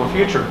foreseeable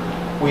future,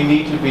 we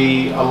need to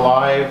be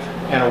alive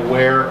and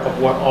aware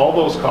of what all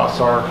those costs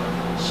are,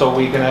 so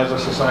we can, as a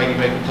society,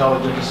 make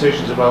intelligent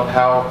decisions about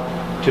how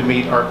to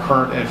meet our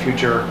current and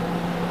future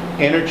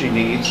energy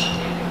needs,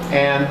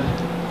 and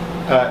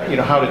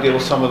how to deal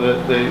with some of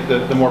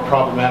the more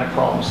problematic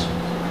problems.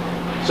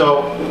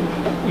 So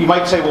you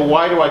might say, well,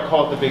 why do I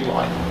call it the big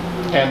lie?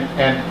 And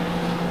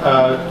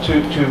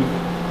to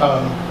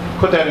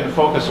put that into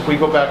focus, if we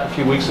go back a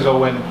few weeks ago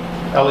when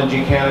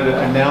LNG Canada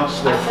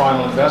announced their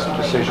final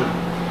investment decision,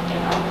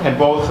 and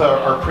both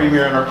our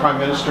Premier and our Prime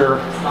Minister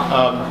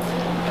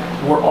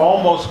were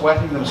almost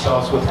wetting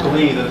themselves with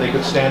glee that they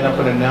could stand up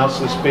and announce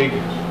this big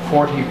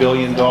 $40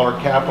 billion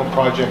capital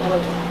project.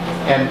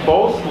 And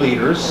both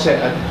leaders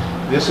said,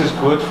 this is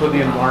good for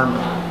the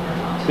environment.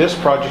 This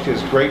project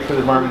is great for the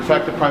environment. In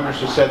fact, the Prime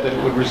Minister said that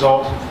it would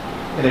result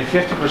in a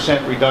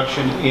 50%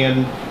 reduction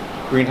in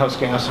greenhouse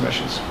gas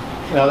emissions.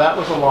 Now that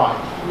was a lie,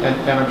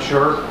 and I'm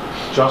sure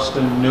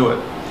Justin knew it.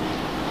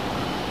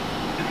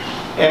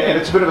 And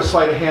it's a bit of a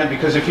sleight of hand,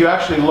 because if you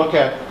actually look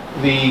at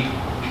the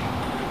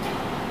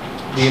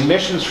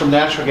emissions from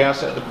natural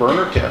gas at the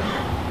burner tip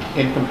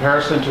in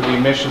comparison to the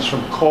emissions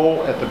from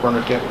coal at the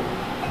burner tip,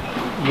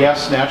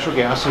 yes, natural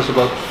gas is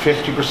about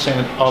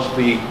 50% of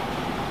the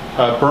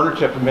burner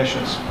tip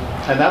emissions.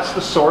 And that's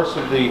the source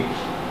of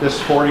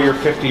this 40 or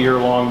 50 year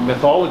long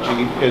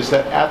mythology, is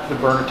that at the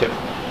burner tip.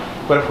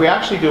 But if we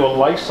actually do a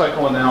life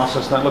cycle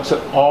analysis that looks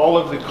at all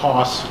of the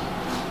costs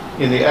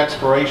in the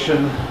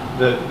exploration,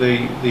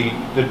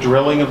 the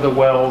drilling of the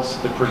wells,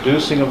 the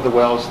producing of the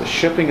wells, the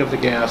shipping of the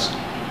gas,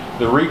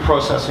 the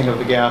reprocessing of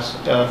the gas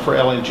for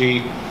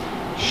LNG,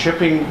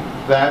 shipping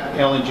that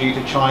LNG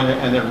to China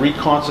and then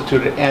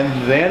reconstitute it and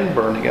then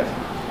burning it,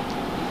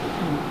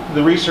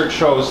 the research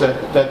shows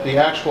that the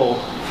actual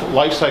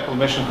life cycle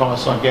emission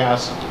costs on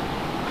gas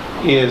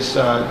is,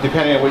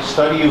 depending on which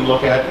study you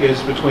look at,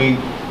 is between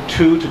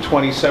 2 to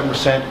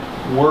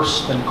 27%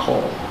 worse than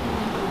coal.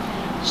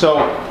 So,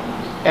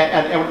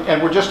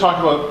 and we're just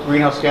talking about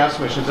greenhouse gas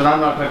emissions, and I'm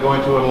not going to go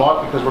into it a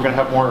lot because we're going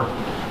to have more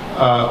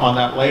on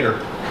that later.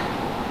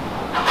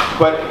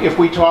 But if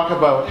we talk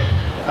about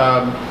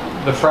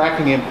the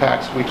fracking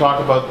impacts, we talk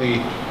about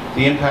the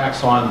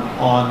impacts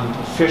on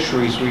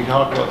fisheries, we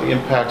talk about the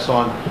impacts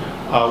on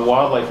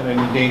wildlife and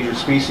endangered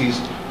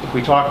species, if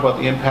we talk about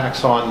the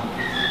impacts on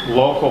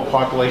local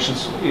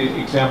populations,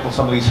 example,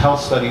 some of these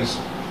health studies,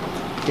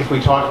 if we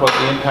talk about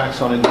the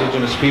impacts on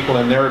Indigenous people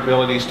and their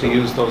abilities to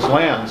use those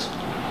lands,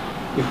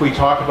 if we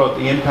talk about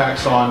the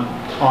impacts on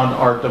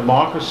our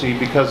democracy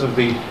because of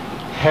the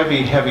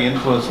heavy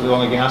influence that the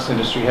oil and gas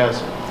industry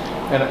has.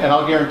 And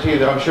I'll guarantee you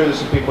that I'm sure there's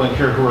some people in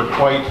here who are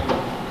quite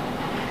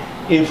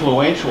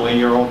influential in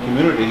your own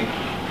community,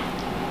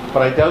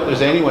 but I doubt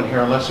there's anyone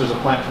here, unless there's a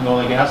plant from the oil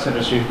and gas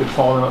industry, who could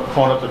phone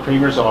up the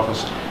Premier's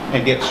office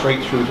and get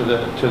straight through to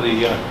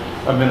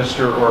a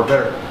minister or a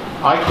better.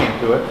 I can't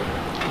do it,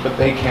 but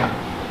they can.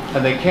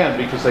 And they can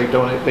because they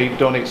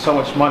donate so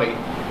much money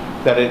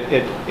that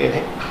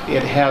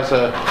it has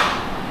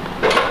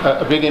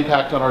a big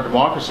impact on our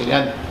democracy.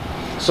 And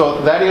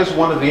so that is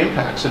one of the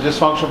impacts. A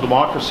dysfunctional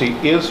democracy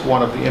is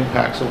one of the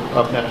impacts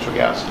of natural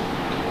gas.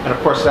 And of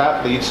course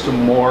that leads to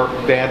more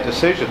bad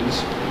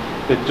decisions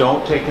that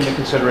don't take into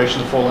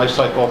consideration the full life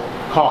cycle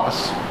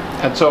costs.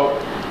 And so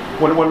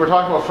when we're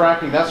talking about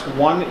fracking, that's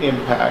one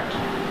impact.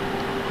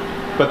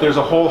 But there's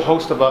a whole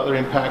host of other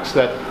impacts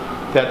that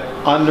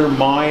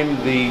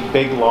undermine the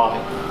big lie.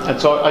 And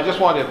so I just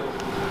want to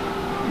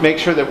make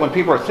sure that when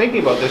people are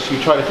thinking about this, you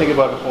try to think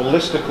about it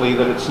holistically,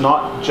 that it's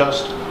not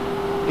just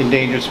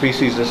endangered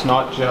species, it's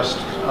not just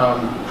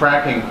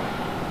fracking,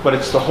 but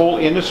it's the whole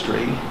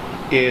industry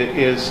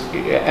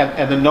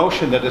and the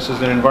notion that this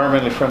is an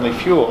environmentally friendly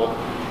fuel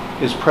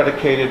is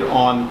predicated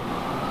on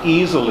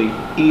easily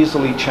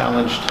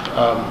challenged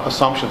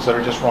assumptions that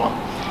are just wrong.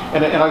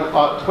 And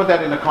to put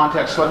that into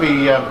context, I'll give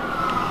you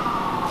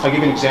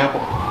an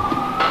example.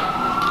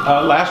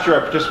 Last year I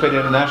participated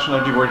in a National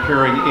Energy Board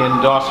hearing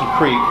in Dawson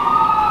Creek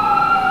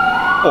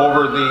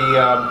over the,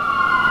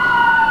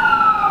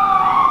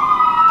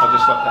 I'll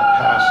just let that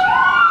pass.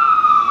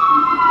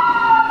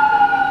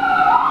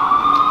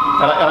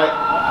 And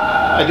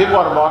I did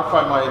want to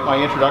modify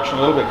my introduction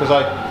a little bit, because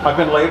I've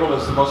been labeled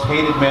as the most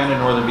hated man in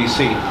northern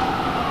BC.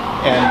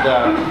 And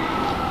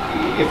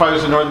if I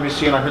was in northern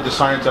BC and I heard the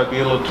sirens, I'd be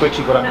a little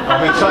twitchy, but I'm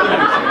in southern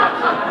BC.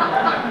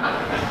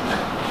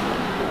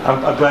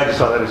 I'm glad you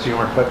saw that as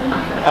humor. But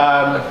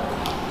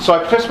so I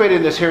participated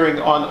in this hearing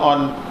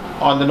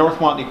on the North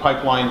Montney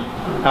pipeline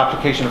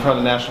application in front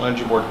of the National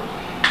Energy Board.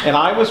 And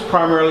I was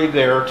primarily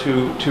there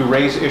to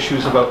raise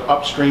issues about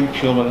upstream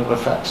cumulative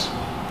effects.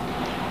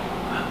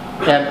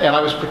 And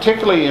I was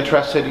particularly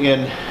interested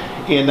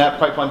in that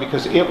pipeline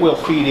because it will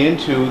feed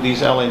into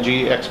these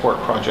LNG export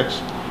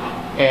projects.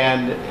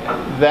 And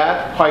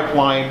that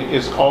pipeline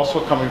is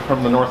also coming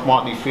from the North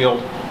Montney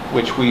field,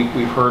 which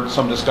we've heard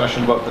some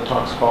discussion about the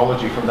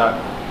toxicology from that.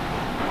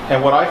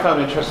 And what I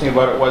found interesting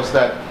about it was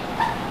that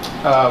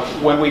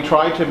when we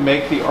tried to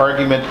make the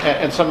argument,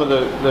 and some of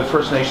the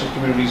First Nations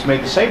communities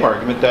made the same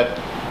argument, that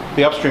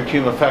the upstream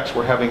cumulative effects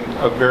were having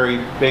a very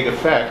big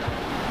effect,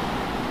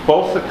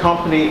 both the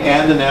company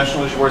and the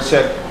National Issue Board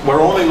said,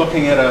 we're only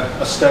looking at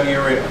a study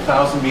area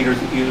 1,000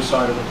 meters either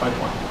side of the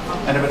pipeline.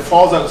 And if it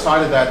falls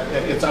outside of that,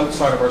 it's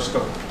outside of our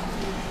scope.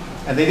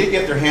 And they did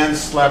get their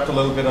hands slapped a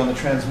little bit on the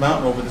Trans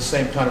Mountain over the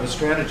same kind of a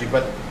strategy.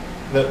 But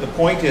the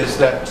point is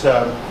that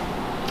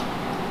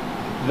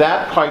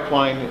that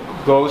pipeline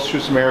goes through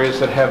some areas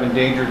that have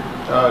endangered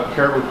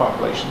caribou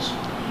populations.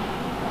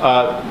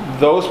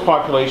 Those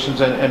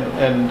populations,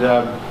 and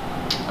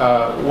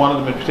one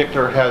of them in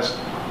particular has,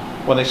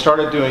 when they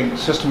started doing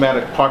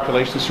systematic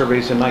population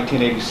surveys in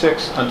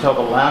 1986 until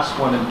the last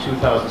one in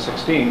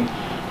 2016,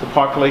 the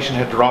population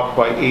had dropped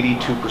by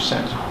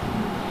 82%.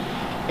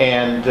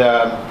 And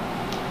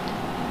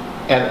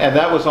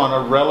that was on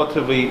a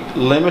relatively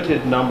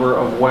limited number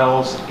of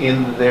wells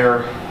in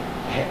their,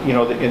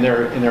 in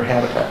their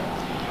habitat.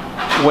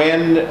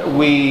 When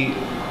we,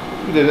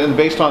 and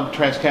based on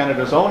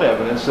TransCanada's own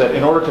evidence, that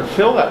in order to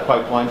fill that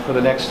pipeline for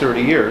the next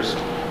 30 years,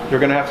 you're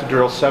going to have to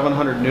drill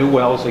 700 new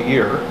wells a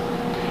year,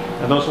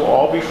 and those will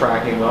all be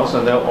fracking wells,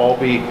 and they'll all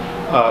be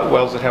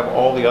wells that have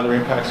all the other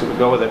impacts that would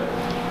go with it.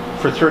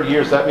 For 30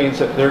 years, that means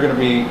that they're going to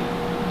be,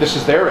 this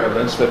is their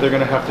evidence, that they're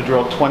going to have to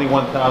drill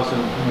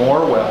 21,000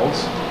 more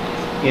wells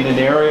in an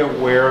area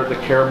where the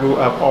caribou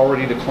have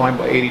already declined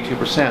by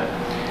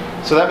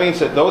 82%. So that means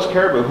that those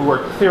caribou who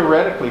are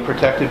theoretically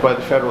protected by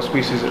the Federal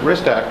Species at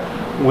Risk Act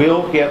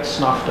will get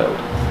snuffed out.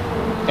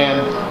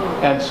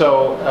 And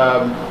so,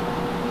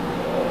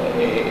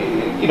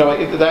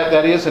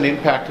 that is an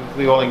impact of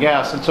the oil and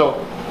gas. And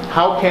so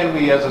how can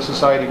we as a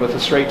society with a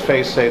straight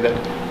face say that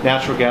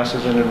natural gas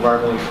is an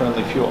environmentally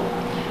friendly fuel?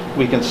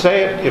 We can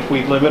say it if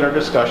we limit our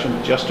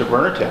discussion just to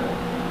burner tip.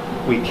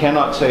 We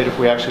cannot say it if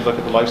we actually look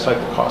at the life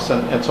cycle costs.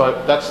 And so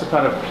that's the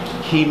kind of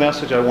key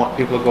message I want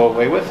people to go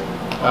away with.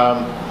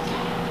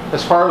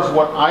 As far as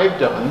what I've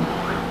done,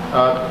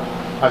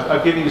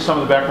 I've given you some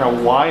of the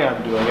background why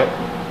I'm doing it.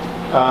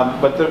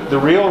 But the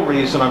real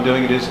reason I'm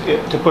doing it is,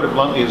 to put it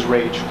bluntly, is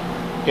rage.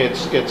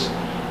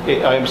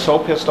 I am so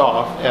pissed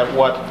off at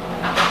what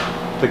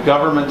the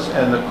governments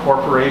and the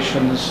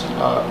corporations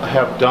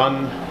have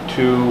done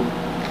to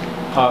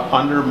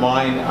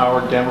undermine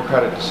our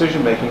democratic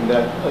decision making,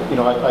 that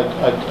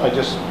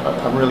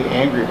I'm really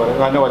angry about it.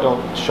 And I know I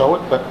don't show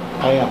it, but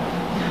I am.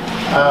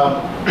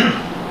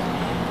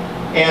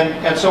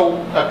 And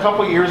so a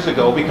couple years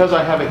ago, because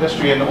I have a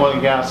history in oil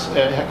and gas,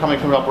 coming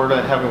from Alberta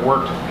and having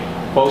worked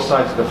both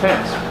sides of the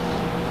fence,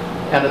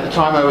 and at the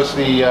time I was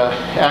the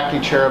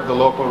acting chair of the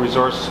local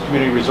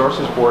community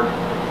resources board,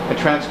 and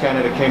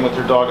TransCanada came with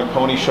their dog and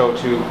pony show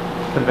to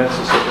convince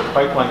us that the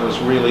pipeline was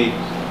really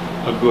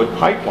a good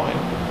pipeline.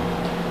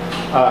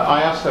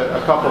 I asked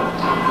a couple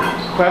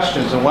of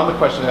questions, and one of the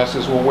questions I asked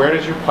is, well, where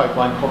does your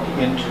pipeline hook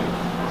into?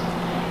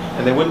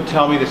 And they wouldn't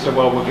tell me. They said,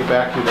 well, we'll get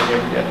back to you. They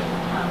never did.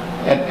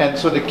 And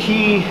so the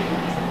key,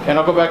 and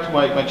I'll go back to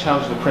my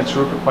challenge of the Prince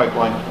Rupert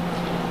pipeline.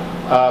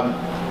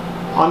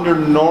 Under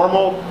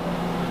normal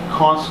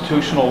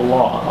constitutional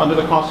law, under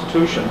the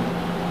Constitution,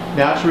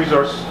 natural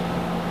resource,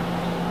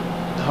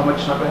 how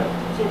much not bad?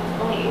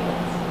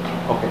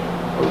 Okay,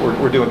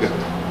 we're doing good.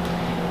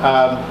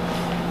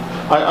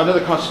 Under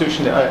the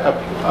Constitution,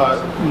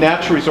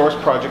 natural resource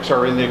projects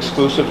are in the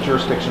exclusive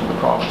jurisdiction of the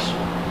province.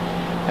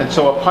 And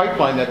so a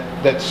pipeline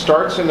that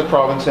starts in the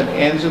province and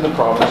ends in the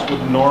province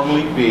would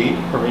normally be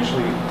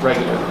provincially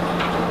regulated.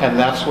 And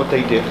that's what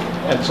they did.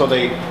 And so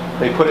they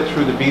put it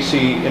through the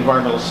BC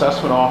Environmental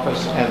Assessment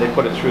Office, and they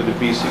put it through the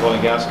BC Oil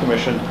and Gas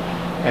Commission,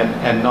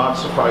 and not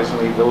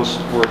surprisingly, those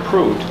were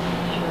approved.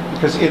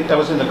 Because that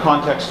was in the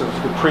context of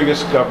the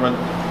previous government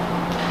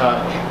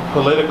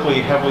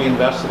politically heavily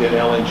invested in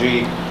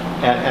LNG,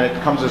 and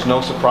it comes as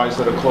no surprise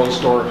that a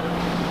closed-door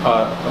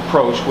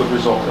approach would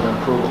result in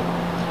approval.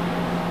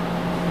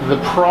 The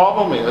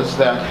problem is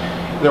that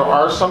there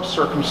are some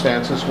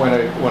circumstances when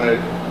a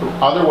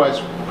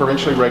otherwise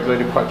provincially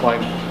regulated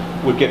pipeline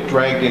would get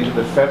dragged into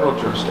the federal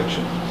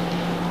jurisdiction.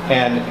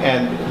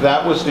 And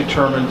that was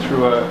determined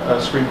through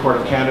a Supreme Court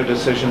of Canada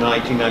decision in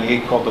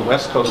 1998 called the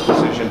West Coast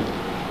decision.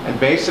 And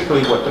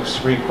basically what the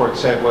Supreme Court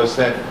said was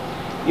that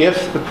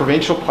if the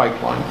provincial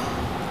pipeline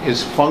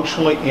is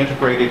functionally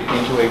integrated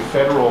into a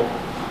federal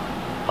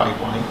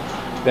pipeline,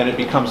 then it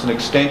becomes an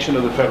extension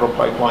of the federal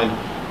pipeline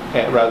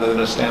rather than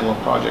a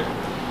standalone project.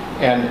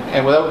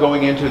 And without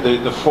going into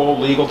the full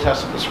legal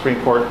test that the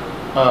Supreme Court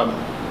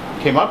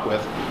came up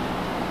with,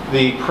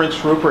 the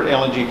Prince Rupert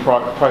LNG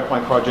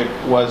pipeline project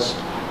was,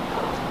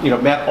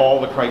 met all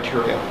the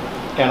criteria.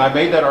 And I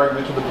made that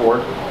argument to the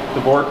board.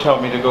 The board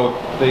told me to go,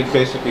 they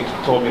basically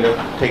told me to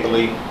take a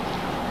lead.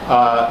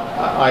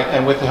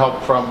 and with the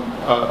help from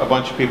a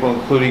bunch of people,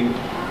 including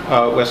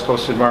West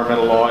Coast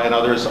Environmental Law and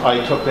others,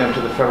 I took them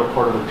to the Federal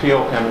Court of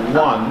Appeal and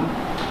won.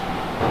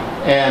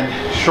 And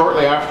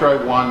shortly after I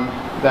won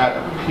that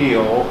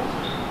appeal,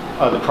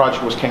 the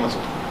project was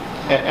canceled.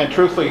 And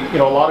truthfully, you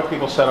know, a lot of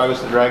people said I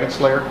was the dragon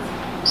slayer.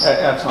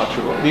 That's not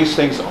true. These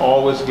things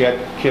always get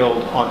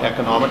killed on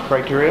economic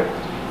criteria.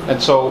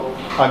 And so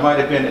I might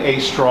have been a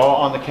straw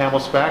on the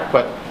camel's back,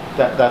 but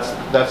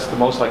that's the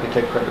most I can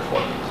take credit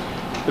for.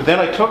 But then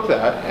I took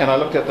that and I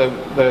looked at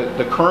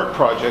the current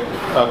project,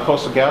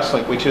 Coastal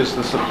GasLink, which is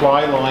the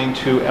supply line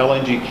to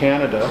LNG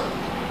Canada,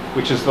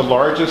 which is the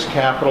largest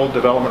capital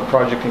development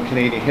project in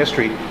Canadian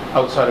history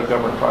outside of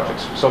government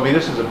projects. So I mean,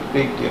 this is a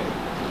big deal,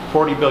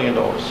 $40 billion.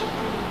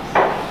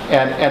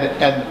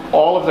 And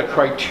all of the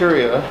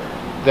criteria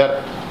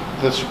that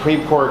the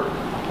Supreme Court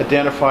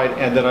identified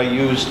and that I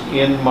used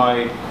in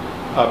my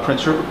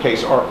Prince Rupert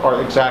case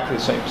are exactly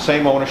the same.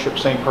 Same ownership,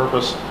 same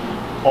purpose,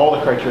 all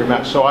the criteria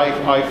match. So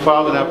I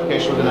filed an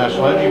application with the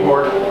National Energy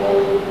Board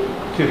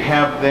to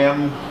have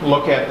them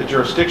look at the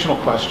jurisdictional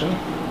question.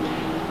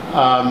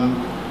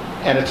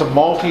 And it's a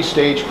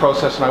multi-stage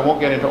process, and I won't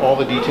get into all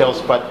the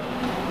details, but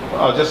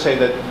I'll just say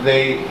that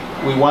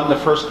we won the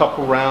first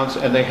couple rounds,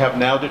 and they have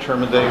now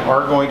determined they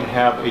are going to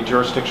have a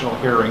jurisdictional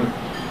hearing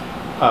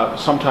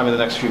sometime in the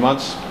next few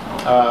months.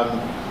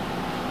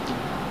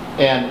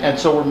 And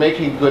so we're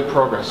making good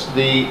progress.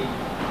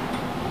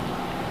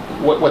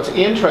 What's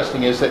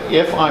interesting is that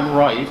if I'm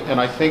right, and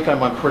I think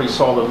I'm on pretty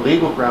solid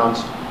legal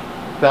grounds,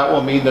 that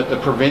will mean that the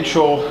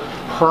provincial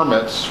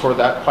permits for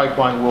that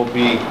pipeline will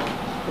be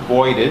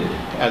voided,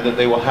 and that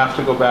they will have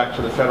to go back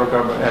to the federal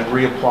government and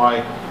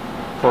reapply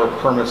for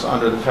permits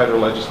under the federal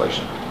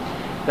legislation.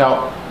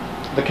 Now,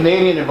 the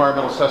Canadian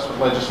environmental assessment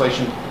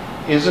legislation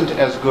isn't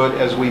as good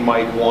as we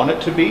might want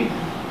it to be,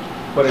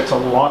 but it's a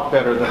lot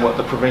better than what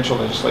the provincial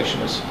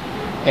legislation is.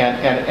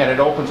 And it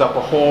opens up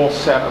a whole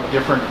set of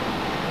different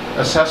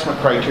assessment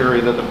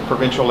criteria that the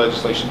provincial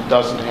legislation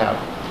doesn't have.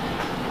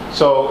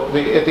 So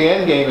at the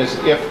end game is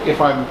if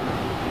I'm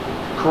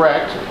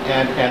correct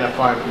and if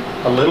I'm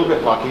a little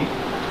bit lucky,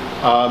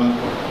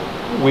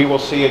 we will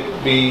see it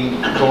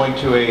going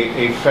to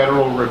a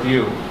federal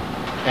review.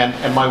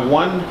 And my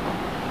one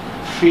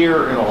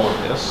fear in all of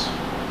this,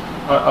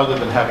 other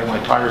than having my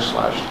tires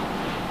slashed,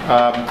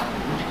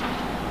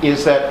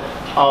 is that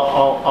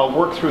I'll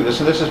work through this,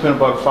 and this has been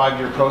about a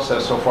 5-year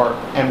process so far,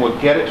 and we'll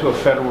get it to a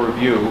federal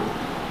review,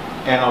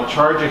 and I'll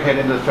charge ahead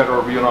into the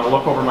federal review, and I'll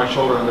look over my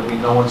shoulder, and there'll be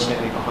no one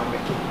standing behind me.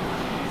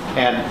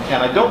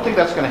 And I don't think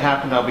that's going to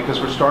happen now, because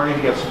we're starting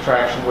to get some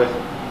traction with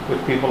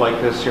people like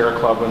the Sierra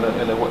Club and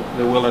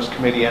the Wilderness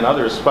Committee and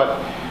others. But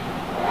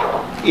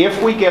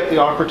if we get the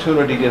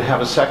opportunity to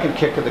have a second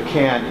kick of the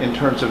can in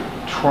terms of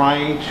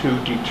trying to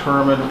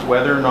determine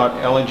whether or not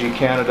LNG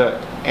Canada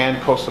and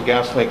Coastal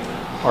GasLink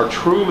are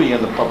truly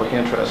in the public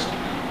interest,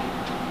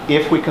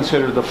 if we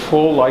consider the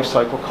full life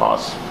cycle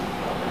costs,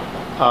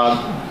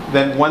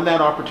 then when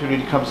that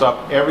opportunity comes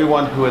up,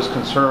 everyone who is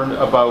concerned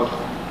about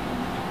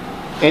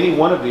any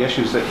one of the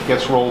issues that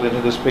gets rolled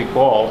into this big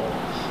ball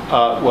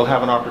will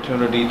have an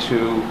opportunity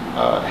to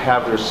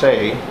have their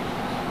say,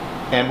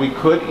 and we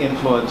could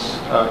influence,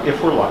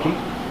 if we're lucky,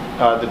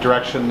 the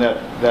direction that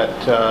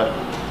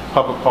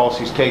public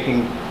policy is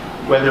taking,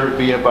 whether it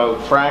be about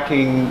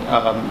fracking,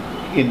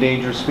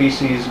 endangered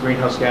species,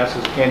 greenhouse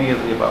gases, any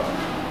of the above.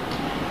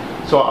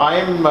 So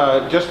I'm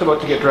just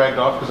about to get dragged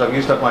off because I've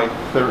used up my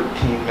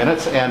 13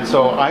 minutes, and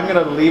so I'm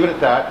going to leave it at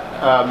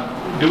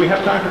that. Do we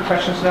have time for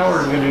questions now, or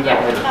are we going to do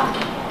that later?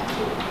 No.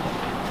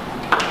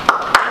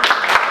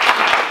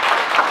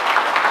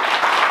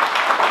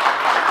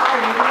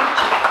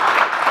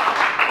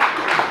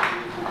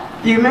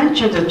 You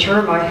mentioned a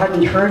term I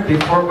hadn't heard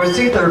before. It was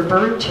either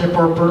burn tip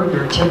or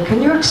burner tip.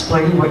 Can you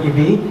explain what you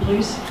mean,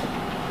 please?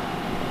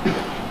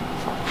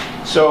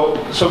 So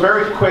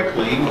very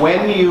quickly,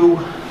 when you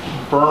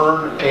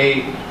burn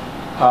a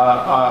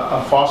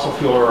fossil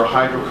fuel or a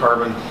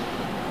hydrocarbon,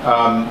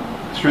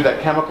 through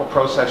that chemical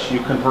process, you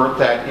convert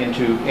that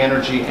into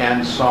energy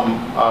and some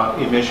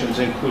emissions,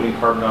 including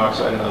carbon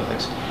dioxide and other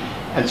things.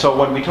 And so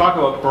when we talk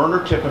about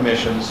burner tip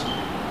emissions,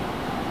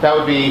 that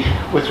would be,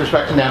 with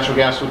respect to natural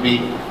gas, would be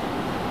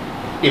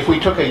if we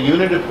took a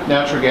unit of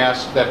natural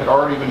gas that had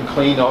already been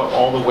cleaned out,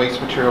 all the waste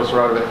materials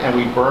are out of it, and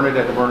we burn it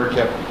at the burner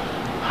tip,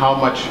 how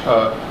much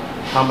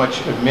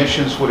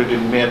emissions would it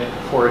emit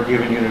for a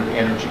given unit of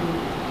energy?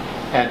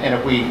 And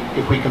if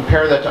we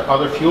compare that to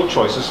other fuel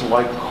choices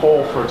like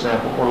coal, for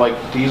example, or like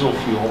diesel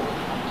fuel,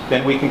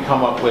 then we can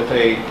come up with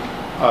a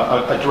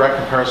direct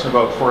comparison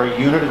about, for a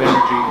unit of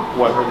energy,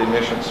 what are the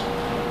emissions.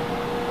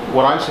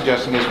 What I'm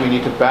suggesting is we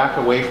need to back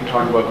away from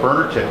talking about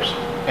burner tips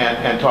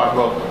and talk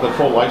about the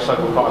full life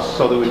cycle costs,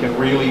 so that we can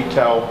really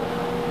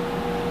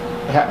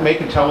make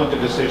intelligent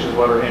decisions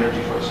about our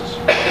energy choices.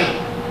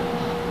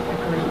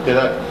 Did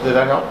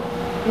that help?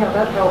 Yeah,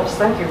 that helps.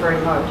 Thank you very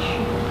much.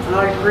 And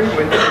I agree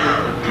with you.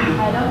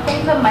 I don't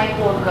think the mic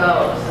will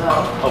go, so.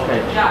 Okay.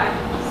 Yeah.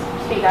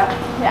 Speak up.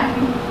 Yeah.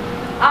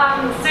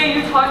 So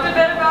you talked a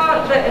bit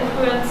about the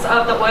influence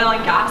of the oil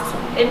and gas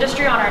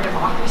industry on our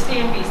democracy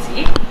in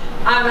BC.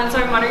 And so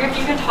I'm wondering if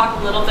you can talk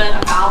a little bit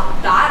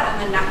about that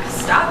and the next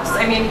steps.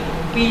 I mean,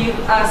 we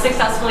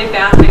successfully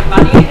banned big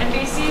money in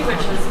BC,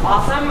 which is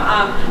awesome.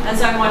 And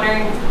so I'm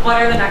wondering,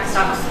 what are the next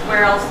steps?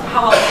 Where else,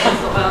 how else does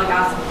the oil and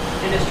gas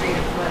industry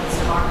influence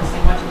democracy?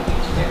 What do we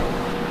need to do?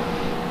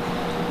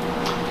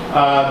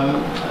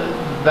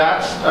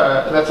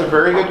 That's a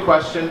very good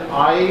question.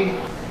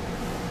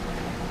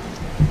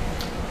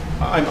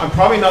 I'm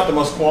probably not the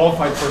most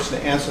qualified person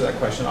to answer that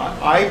question.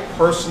 I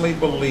personally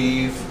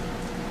believe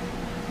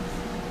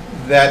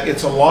that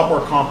it's a lot more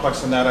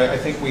complex than that. I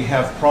think we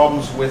have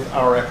problems with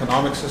our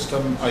economic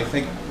system. I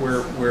think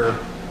we're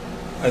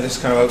this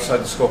is kind of outside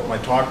the scope of my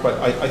talk, but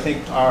I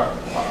think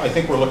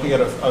we're looking at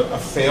a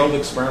failed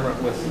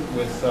experiment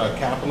with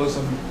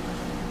capitalism.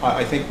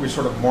 I think we're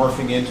sort of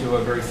morphing into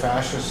a very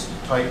fascist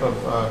type of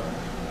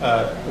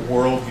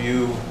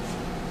worldview,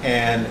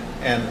 and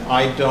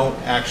I don't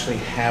actually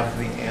have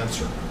the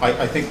answer.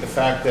 I think the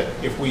fact that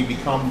if we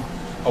become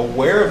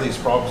aware of these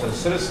problems as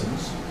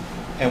citizens,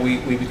 and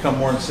we become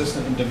more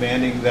insistent in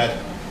demanding that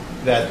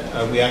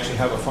we actually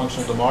have a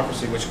functional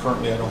democracy, which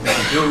currently I don't think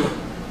we do,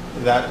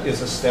 that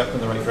is a step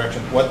in the right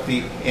direction. What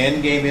the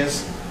end game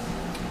is,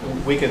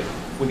 we could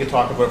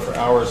talk about it for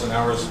hours and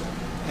hours,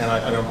 and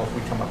I don't know if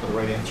we come up with the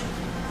right answer.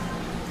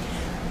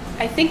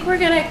 I think we're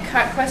going to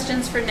cut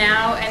questions for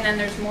now, and then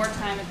there's more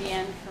time at the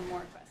end for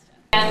more questions.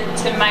 And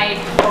to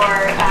Mike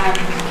for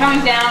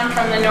coming down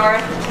from the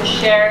north to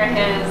share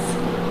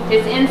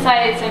his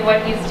insights and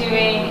what he's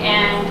doing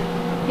and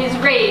his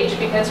rage,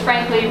 because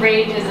frankly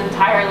rage is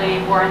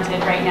entirely warranted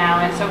right now,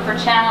 and so for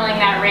channeling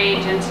that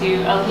rage into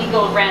a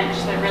legal wrench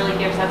that really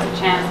gives us a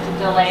chance to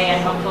delay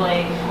and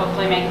hopefully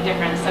make a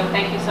difference. So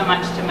thank you so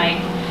much to Mike.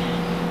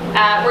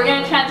 We're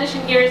going to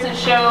transition gears and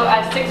show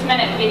a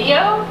 6-minute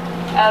video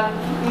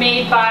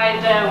made by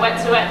the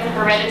Wet'suwet'en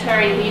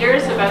hereditary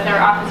leaders about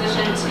their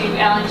opposition to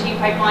LNG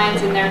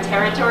pipelines in their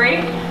territory.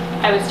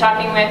 I was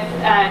talking with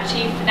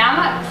Chief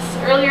Namax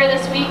earlier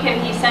this week, and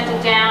he sent it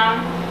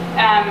down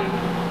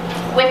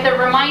with a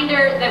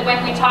reminder that when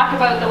we talk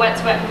about the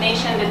Wet'suwet'en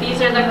Nation, that these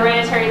are the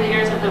hereditary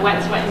leaders of the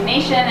Wet'suwet'en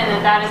Nation,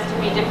 and that is to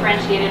be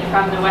differentiated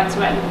from the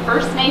Wet'suwet'en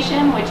First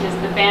Nation, which is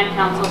the band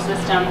council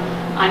system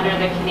under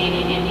the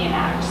Canadian Indian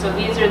Act. So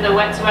these are the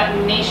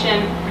Wet'suwet'en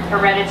Nation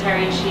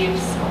hereditary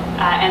chiefs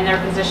and their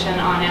position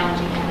on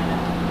LNG Canada.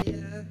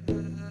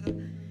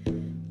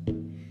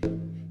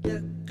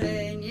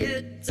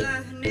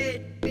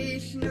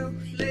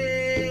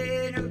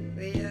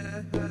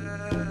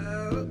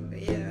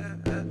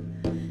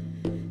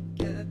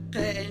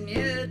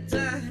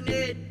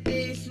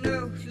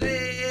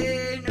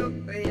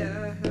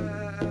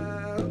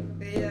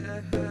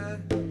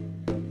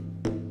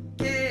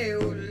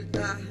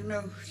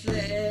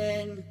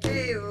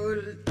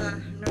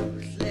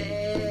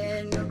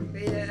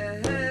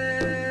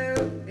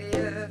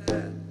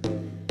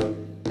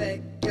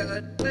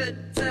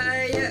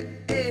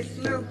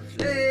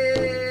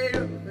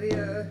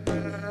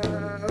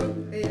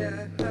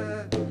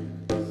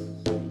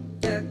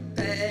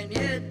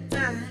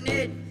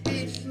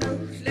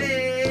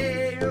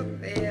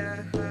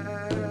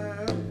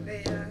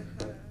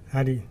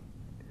 Hadi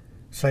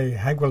say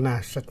hagwalna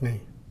satni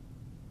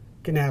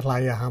kina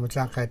laya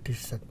hamzaka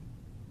tisat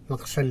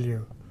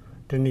naqsalyu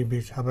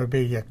denibis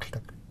hababe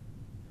yaktak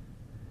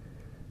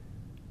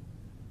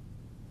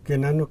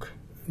kinanuk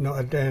no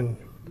aden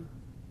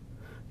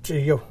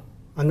tiyo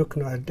anuk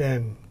no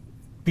aden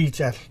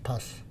bijal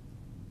tas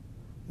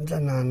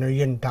jana no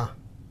yenta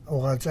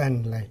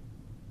orazan lay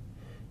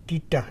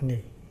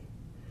titahni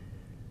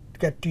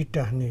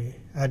katitahni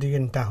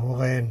adiyenta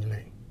horen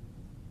lay.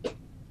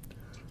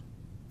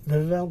 The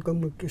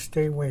Lalgamuk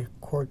Stay-Away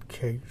court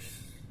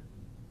case,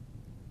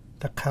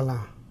 the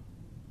Kala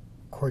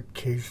court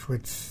case,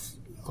 which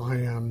I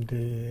am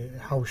the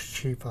house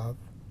chief of,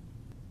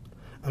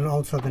 and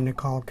also the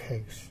Nicole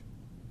case.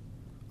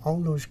 All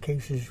those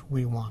cases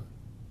we won.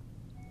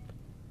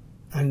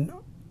 And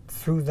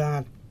through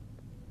that,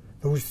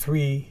 those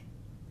three,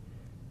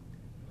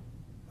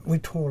 we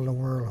told the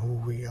world who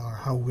we are,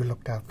 how we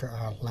looked after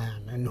our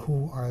land, and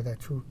who are the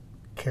true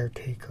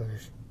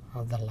caretakers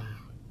of the land.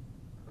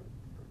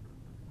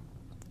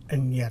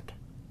 And yet,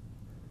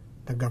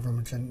 the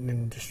governments and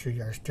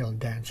industry are still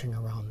dancing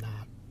around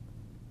that.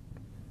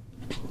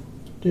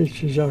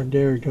 This is our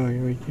territory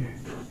right there.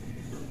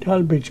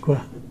 Talbot's.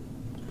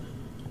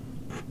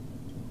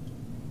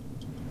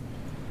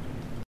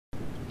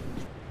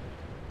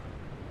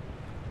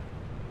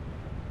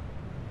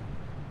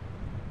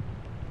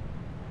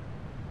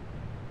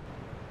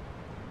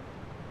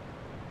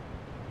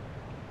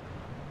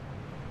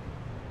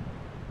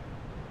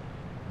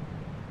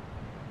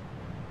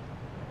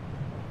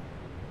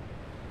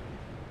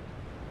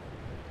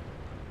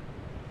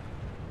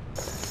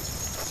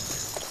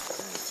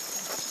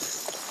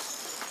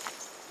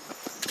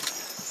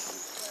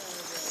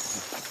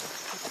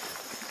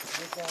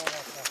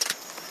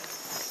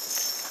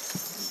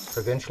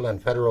 Provincial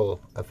and federal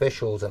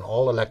officials and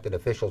all elected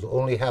officials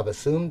only have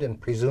assumed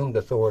and presumed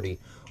authority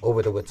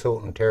over the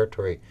Wet'suwet'en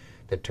territory.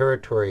 the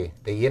territory,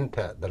 the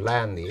Yinta, the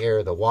land, the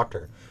air, the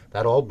water,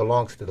 that all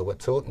belongs to the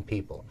Wet'suwet'en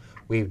people.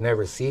 We've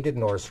never ceded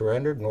nor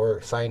surrendered nor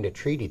signed a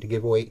treaty to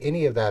give away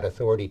any of that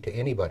authority to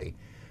anybody.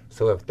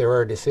 So if there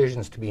are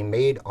decisions to be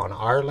made on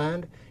our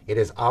land, it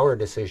is our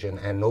decision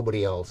and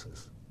nobody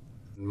else's.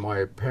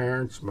 My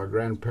parents, my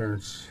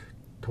grandparents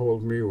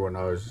told me when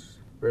I was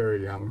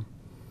very young,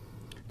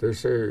 they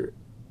say,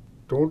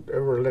 don't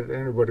ever let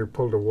anybody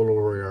pull the wool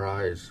over your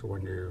eyes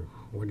when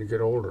you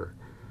get older.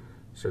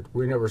 Said,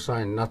 we never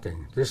signed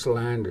nothing. This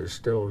land is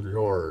still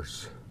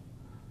yours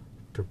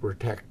to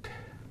protect.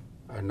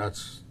 And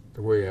that's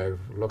the way I've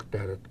looked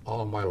at it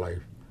all my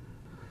life.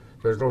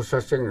 There's no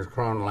such thing as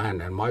crown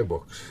land in my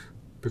books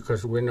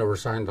because we never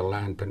signed the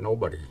land to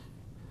nobody.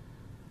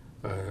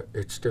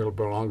 It still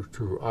belongs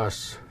to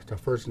us, the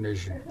First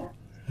Nation.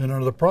 You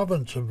know, the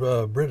province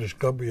of British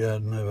Columbia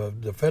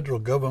and the federal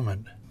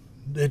government,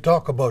 they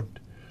talk about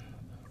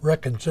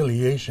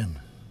reconciliation.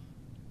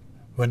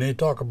 When they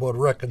talk about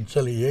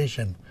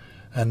reconciliation,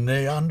 and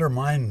they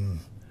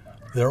undermine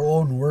their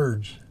own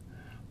words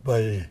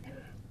by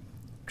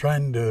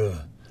trying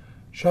to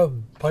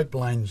shove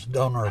pipelines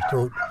down our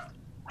throat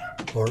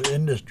or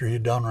industry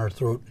down our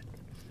throat,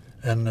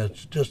 and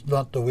it's just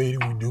not the way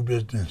we do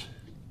business.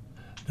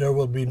 There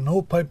will be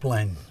no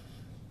pipeline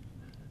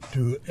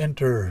to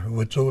enter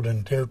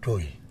Wet'suwet'en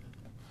territory.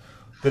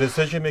 The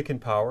decision-making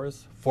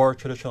powers for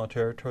traditional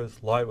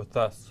territories lie with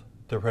us,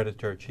 the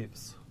hereditary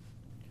chiefs.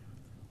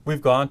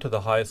 We've gone to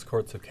the highest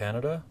courts of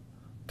Canada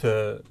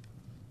to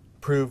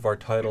prove our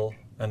title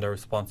and our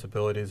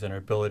responsibilities and our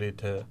ability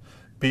to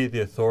be the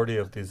authority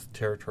of these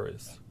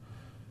territories.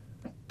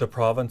 The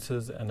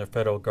provinces and the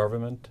federal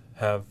government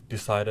have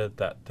decided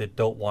that they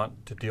don't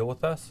want to deal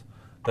with us,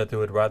 that they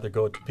would rather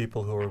go to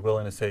people who are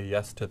willing to say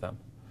yes to them.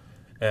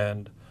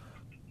 And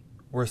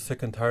we're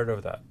sick and tired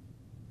of that.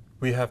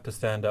 We have to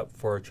stand up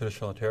for our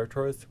traditional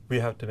territories. We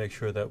have to make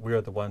sure that we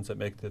are the ones that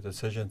make the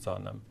decisions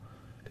on them.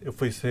 If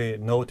we say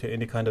no to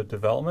any kind of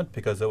development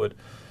because it would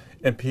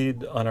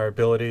impede on our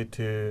ability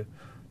to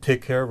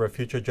take care of our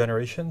future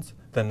generations,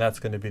 then that's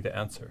going to be the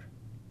answer.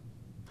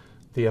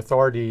 The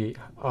authority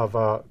of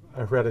a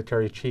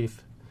hereditary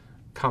chief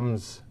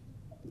comes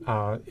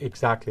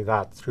exactly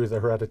that, through the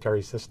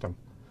hereditary system.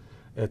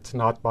 It's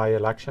not by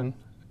election,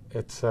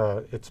 it's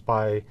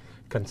by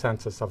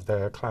consensus of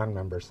the clan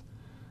members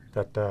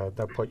that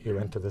put you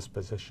into this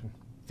position.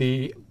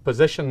 The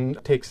position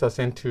takes us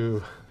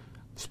into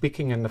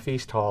speaking in the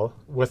feast hall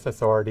with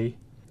authority,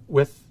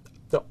 with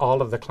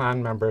all of the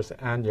clan members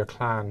and your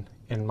clan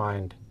in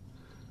mind,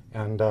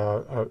 and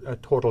a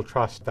total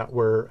trust that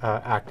we're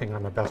acting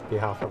on the best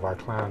behalf of our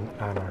clan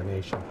and our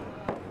nation.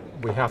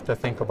 We have to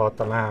think about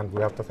the land,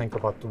 we have to think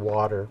about the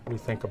water, we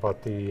think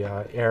about the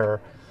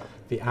air,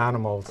 the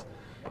animals,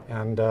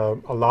 and a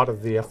lot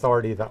of the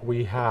authority that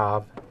we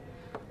have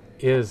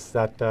is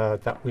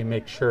that we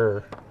make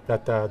sure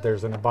that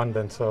there's an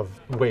abundance of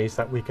ways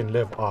that we can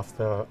live off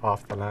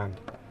the land.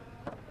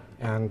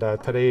 And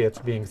today it's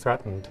being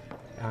threatened,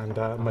 and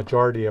a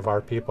majority of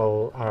our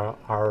people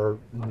are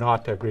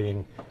not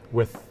agreeing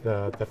with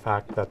the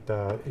fact that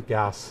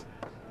gas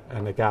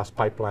and the gas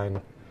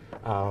pipeline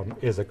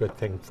is a good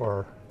thing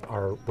for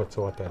our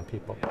Wet'suwet'en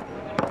people.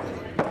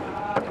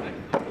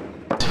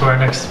 To our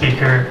next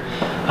speaker,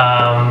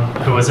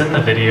 who was in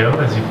the video,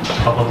 as you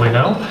probably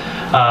know,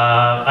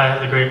 I have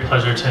the great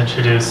pleasure to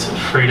introduce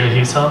Freda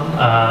Huson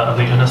of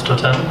the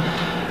Unist'ot'en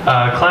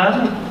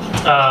clan.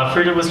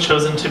 Freda was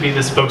chosen to be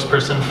the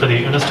spokesperson for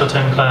the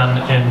Unist'ot'en clan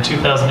in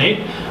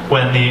 2008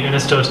 when the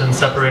Unist'ot'en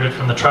separated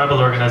from the tribal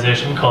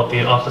organization called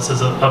the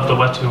Offices of the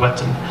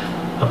Wet'suwet'en.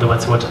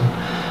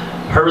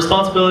 Her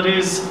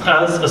responsibilities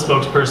as a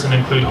spokesperson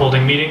include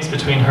holding meetings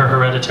between her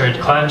hereditary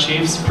clan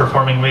chiefs,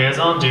 performing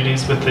liaison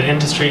duties with the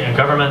industry and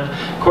government,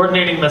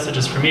 coordinating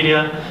messages for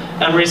media,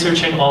 and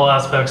researching all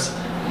aspects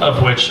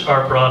of which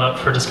are brought up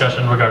for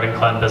discussion regarding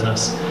clan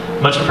business.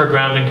 Much of her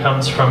grounding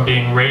comes from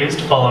being raised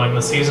following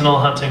the seasonal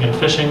hunting and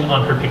fishing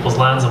on her people's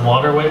lands and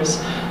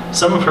waterways.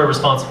 Some of her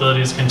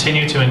responsibilities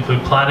continue to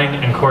include planning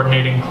and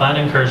coordinating clan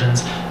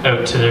incursions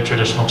out to their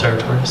traditional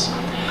territories.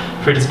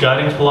 Freda's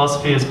guiding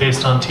philosophy is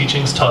based on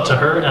teachings taught to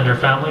her and her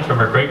family from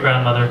her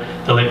great-grandmother,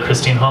 the late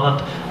Christine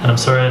Holland. And I'm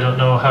sorry I don't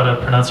know how to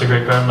pronounce your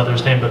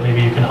great-grandmother's name, but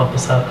maybe you can help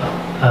us out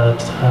at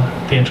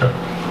the intro.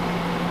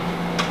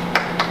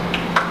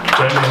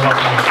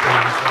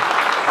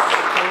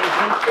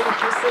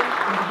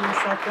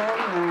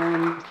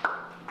 And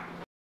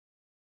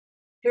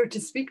here to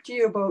speak to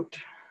you about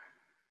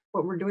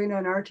what we're doing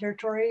on our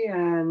territory.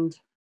 And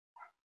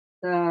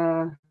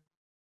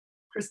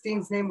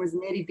Christine's name was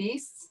Nettie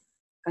Beast,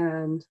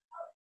 and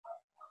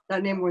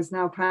that name was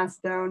now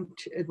passed down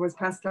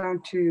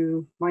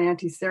to my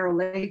auntie Sarah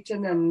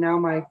Layton, and now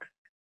my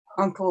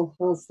uncle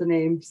holds the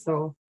name,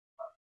 so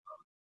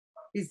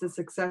he's the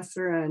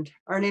successor, and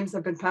our names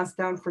have been passed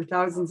down for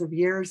thousands of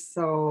years.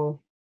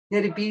 So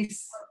Nettie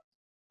Beast,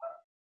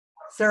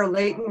 Sarah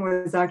Layton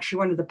was actually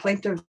one of the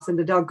plaintiffs in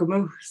the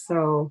Delgamu,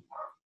 so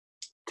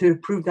to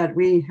prove that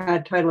we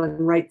had title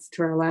and rights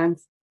to our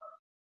lands.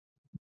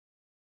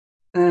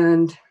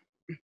 And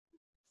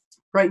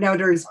right now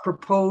there's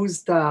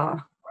proposed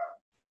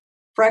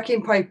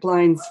fracking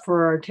pipelines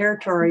for our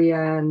territory,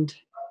 and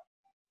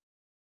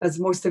as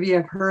most of you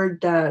have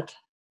heard, that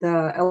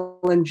the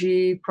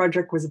LNG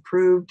project was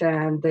approved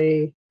and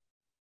they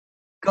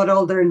got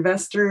all their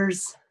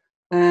investors.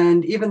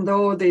 And even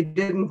though they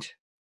didn't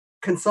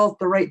consult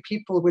the right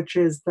people, which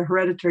is the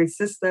hereditary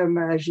system,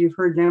 as you've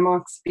heard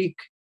Namok speak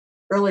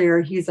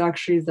earlier, he's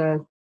actually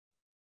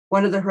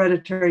one of the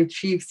hereditary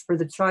chiefs for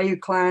the Sawyer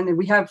clan. And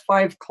we have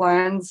 5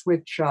 clans,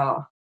 which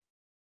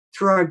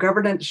through our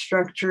governance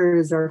structure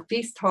is our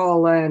feast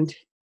hall, and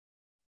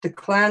the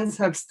clans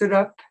have stood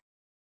up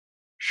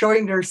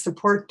showing their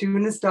support to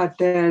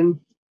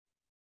Unist'ot'en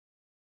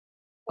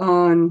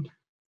on,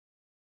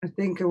 I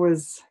think it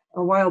was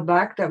a while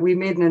back, that we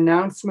made an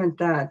announcement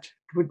that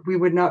we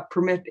would not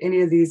permit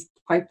any of these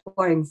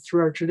pipelines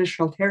through our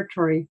traditional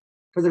territory,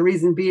 for the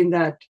reason being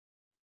that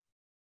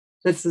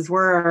this is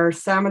where our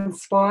salmon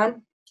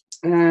spawn,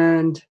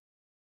 and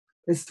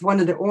it's one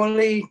of the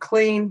only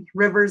clean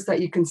rivers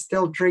that you can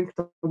still drink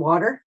the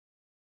water.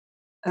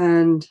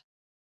 And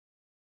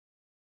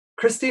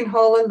Christine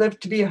Holland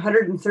lived to be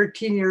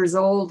 113 years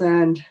old,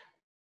 and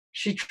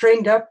she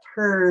trained up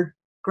her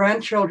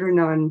grandchildren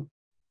on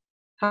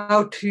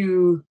how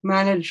to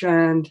manage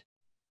and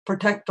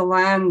protect the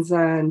lands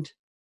and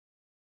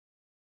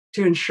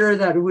to ensure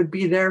that it would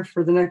be there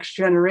for the next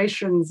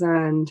generations.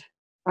 And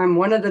I'm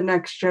one of the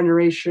next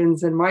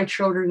generations, and my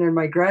children and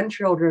my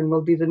grandchildren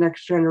will be the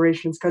next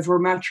generations, because we're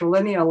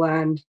matrilineal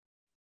and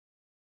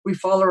we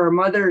follow our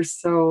mothers.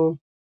 So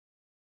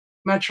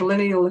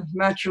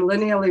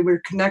matrilineally,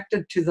 we're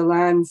connected to the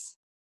lands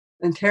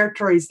and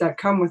territories that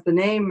come with the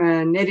name.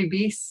 And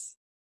Nedibis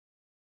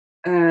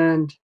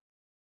and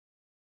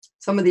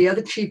some of the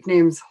other chief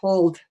names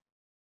hold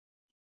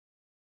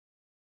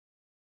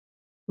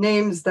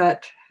names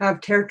that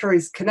have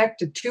territories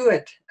connected to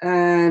it.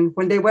 And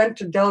when they went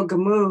to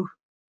Delgamu,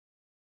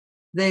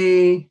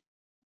 they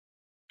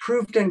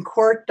proved in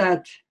court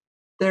that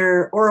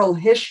their oral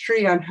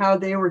history on how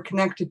they were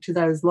connected to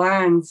those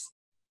lands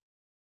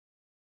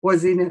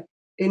was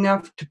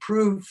enough to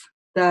prove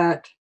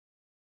that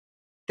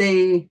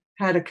they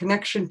had a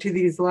connection to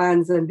these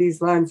lands and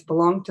these lands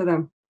belonged to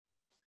them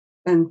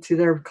and to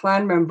their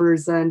clan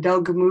members. And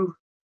Delgamu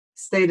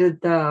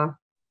stated the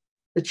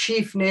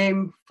chief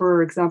name,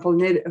 for example,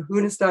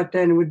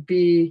 Unist'ot'en would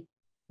be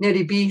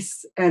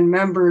Nedibis, and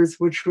members,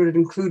 which would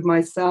include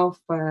myself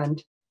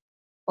and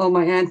all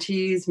my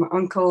aunties, my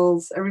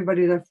uncles,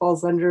 everybody that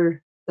falls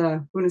under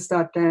the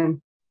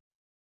Unist'ot'en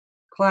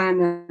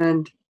clan.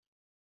 And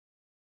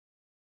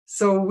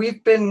so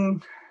we've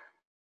been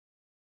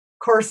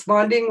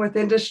corresponding with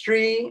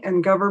industry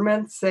and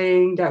government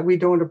saying that we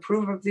don't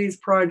approve of these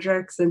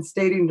projects and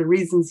stating the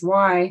reasons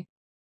why.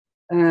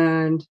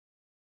 And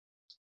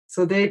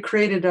so they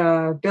created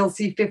a Bill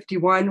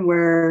C-51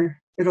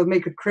 where it'll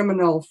make it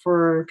criminal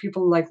for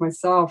people like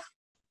myself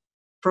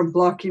from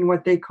blocking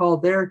what they call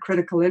their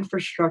critical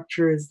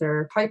infrastructures,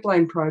 their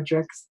pipeline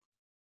projects,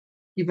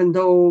 even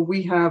though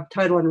we have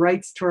title and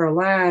rights to our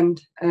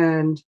land,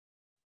 and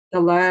the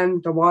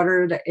land, the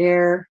water, the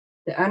air,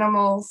 the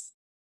animals,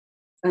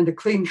 and the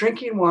clean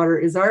drinking water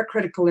is our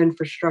critical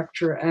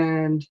infrastructure.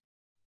 And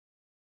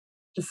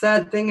the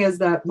sad thing is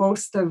that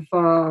most of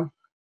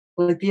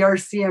like the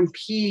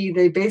RCMP,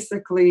 they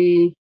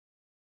basically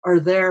are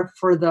there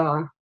for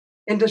the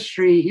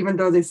industry, even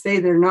though they say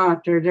they're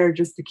not. They're there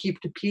just to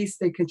keep the peace,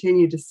 they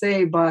continue to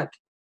say. But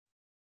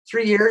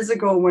 3 years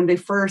ago, when they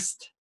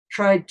first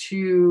tried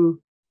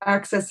to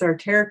access our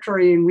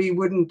territory, and we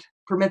wouldn't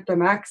permit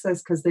them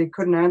access because they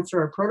couldn't answer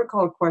our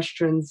protocol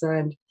questions,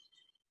 and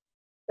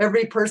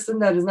every person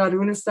that is not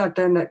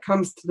Unist'ot'en that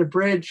comes to the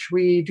bridge,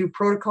 we do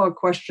protocol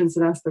questions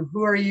and ask them,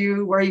 who are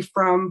you? Where are you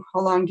from?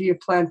 How long do you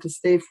plan to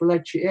stay if we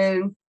let you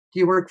in? Do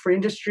you work for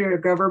industry or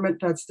government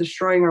that's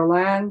destroying our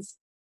lands?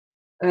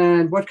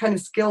 And what kind of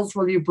skills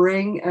will you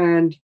bring?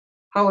 And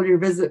how will your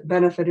visit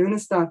benefit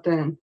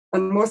Unist'ot'en?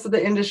 And most of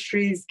the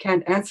industries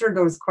can't answer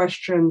those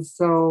questions,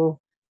 so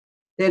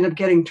they end up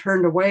getting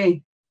turned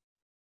away.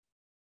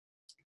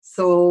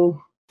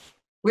 So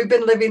we've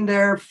been living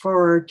there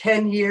for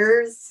 10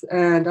 years,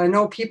 and I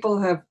know people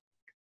have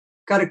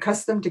got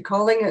accustomed to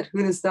calling it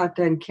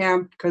Unist'ot'en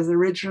Camp, because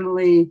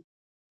originally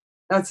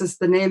that's just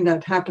the name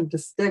that happened to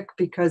stick,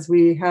 because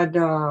we had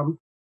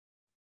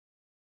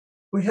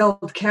we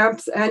held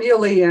camps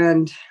annually,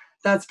 and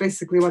that's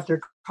basically what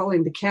they're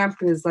calling the camp.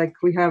 Is like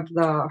we have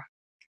the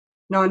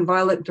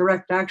nonviolent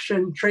direct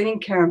action training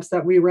camps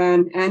that we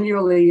ran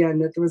annually,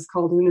 and it was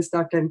called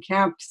Unist'ot'en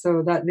Camp,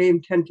 so that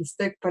name tend to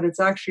stick. But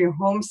it's actually a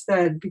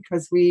homestead,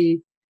 because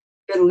we've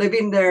been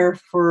living there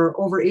for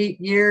over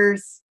 8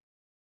 years,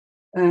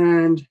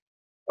 and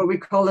what we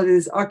call it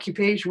is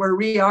occupation. We're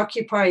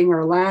reoccupying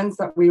our lands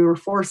that we were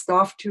forced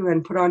off to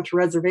and put onto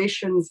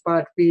reservations,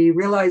 but we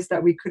realized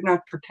that we could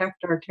not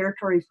protect our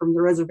territory from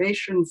the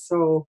reservations.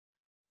 So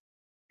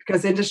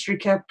because industry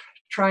kept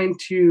trying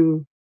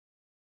to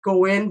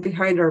go in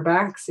behind our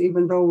backs,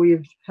 even though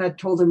we've had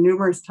told them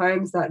numerous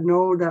times that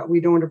no, that we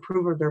don't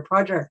approve of their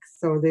projects.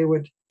 So they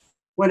would,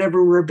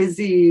 whenever we're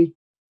busy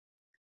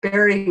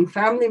burying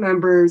family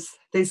members,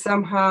 they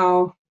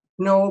somehow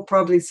know,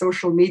 probably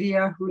social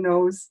media, who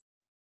knows,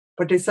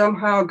 but they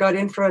somehow got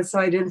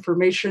inside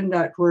information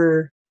that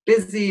we're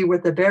busy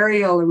with the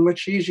burial, and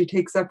which usually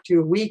takes up to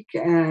a week.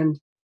 And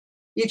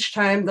each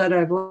time that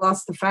I've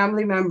lost a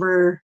family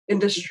member,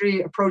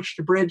 industry approached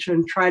the bridge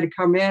and tried to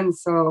come in.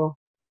 So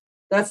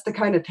that's the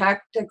kind of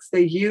tactics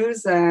they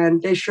use.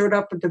 And they showed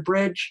up at the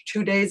bridge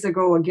 2 days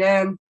ago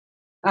again,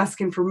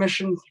 asking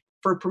permission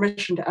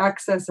to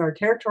access our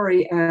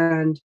territory.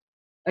 And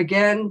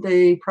again,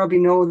 they probably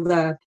know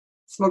that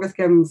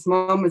Smogethgem's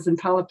mom was in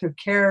palliative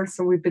care,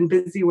 so we've been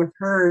busy with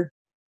her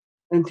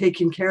and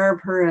taking care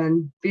of her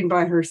and being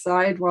by her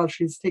side while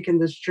she's taken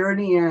this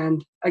journey.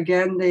 And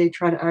again, they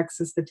try to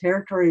access the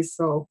territory.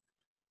 So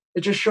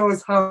it just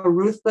shows how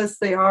ruthless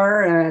they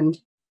are, and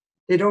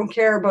they don't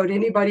care about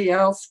anybody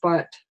else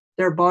but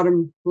their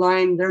bottom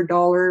line, their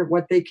dollar,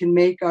 what they can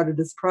make out of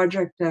this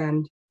project.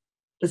 And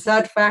the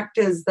sad fact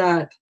is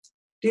that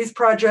these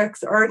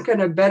projects aren't going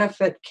to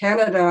benefit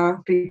Canada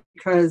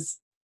because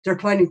they're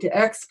planning to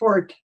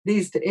export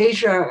these to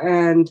Asia,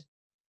 and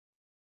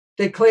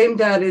they claim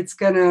that it's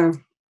going to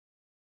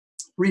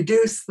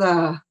reduce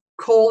the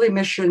coal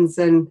emissions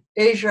in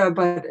Asia,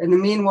 but in the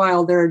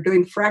meanwhile, they're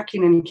doing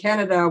fracking in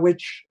Canada,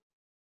 which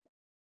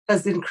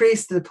has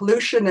increased the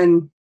pollution,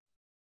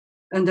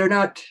 and they're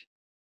not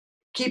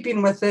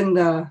keeping within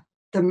the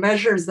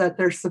measures that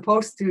they're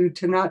supposed to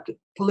not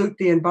pollute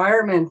the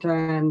environment.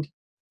 And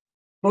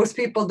most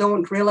people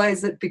don't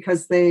realize it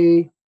because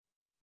they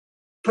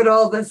put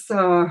all this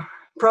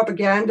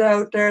propaganda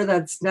out there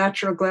that's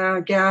natural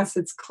gas,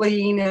 it's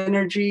clean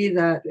energy,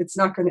 that it's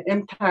not going to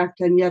impact.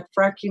 And yet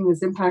fracking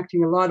is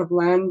impacting a lot of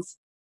lands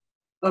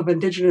of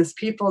Indigenous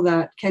people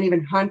that can't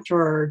even hunt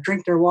or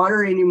drink their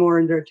water anymore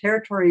in their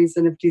territories.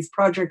 And if these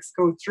projects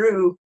go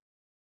through,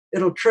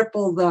 it'll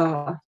triple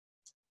the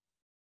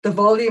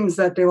volumes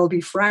that they will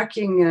be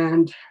fracking.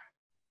 And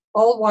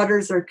all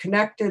waters are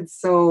connected.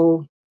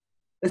 So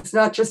it's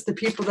not just the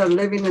people that are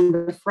living in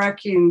the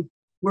fracking,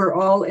 we're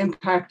all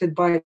impacted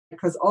by it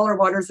because all our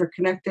waters are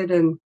connected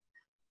and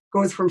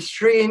goes from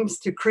streams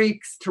to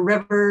creeks to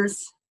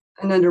rivers,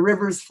 and then the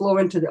rivers flow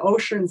into the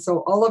ocean.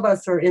 So all of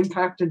us are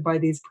impacted by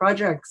these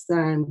projects,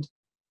 and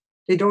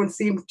they don't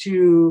seem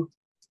to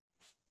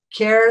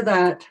care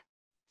that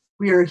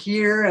we are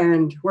here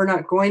and we're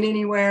not going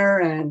anywhere,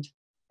 and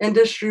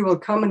industry will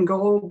come and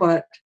go,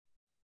 but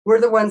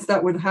we're the ones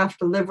that would have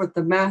to live with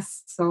the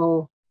mess.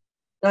 So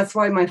that's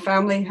why my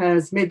family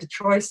has made the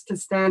choice to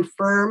stand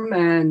firm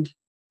and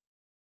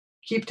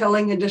keep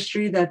telling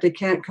industry that they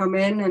can't come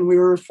in. And we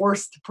were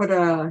forced to put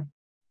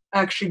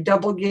actually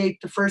double gate.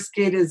 The first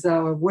gate is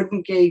a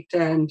wooden gate,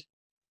 and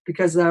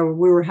because we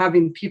were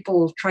having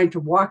people trying to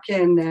walk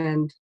in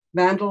and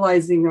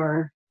vandalizing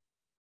our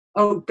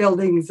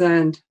outbuildings,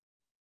 and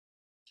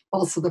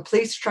also the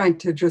police trying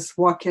to just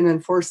walk in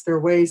and force their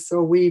way.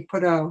 So we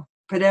put a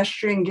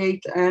pedestrian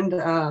gate and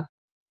a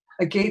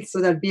gate so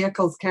that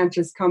vehicles can't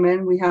just come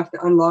in. We have to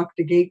unlock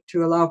the gate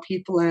to allow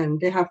people, and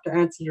they have to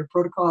answer their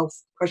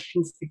protocols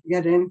questions to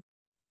get in.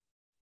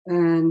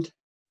 And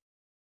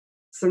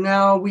so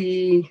now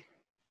we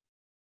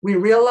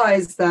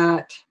realized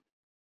that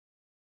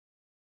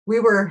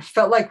we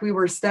felt like we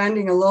were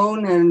standing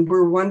alone, and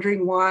we're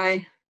wondering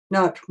why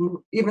not,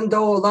 even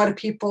though a lot of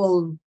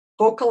people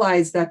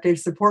vocalize that they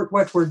support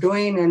what we're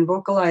doing and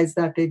vocalize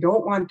that they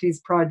don't want these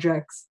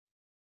projects,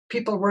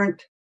 people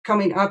weren't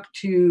coming up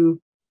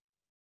to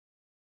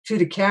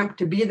the camp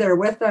to be there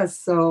with us.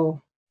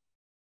 So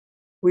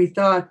we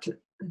thought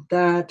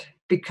that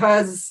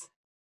because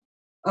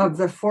of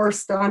the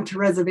forced onto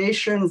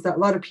reservations, that a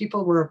lot of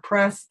people were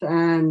oppressed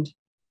and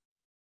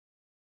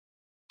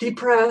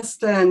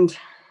depressed, and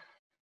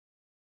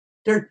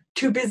they're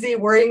too busy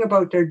worrying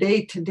about their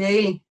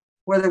day-to-day,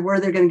 where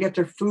they're going to get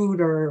their food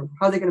or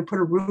how they're going to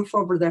put a roof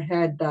over their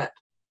head.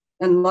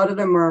 And a lot of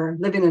them are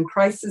living in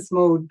crisis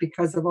mode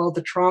because of all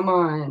the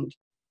trauma and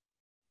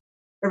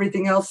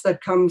everything else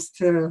that comes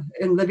to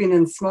in living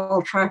in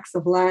small tracts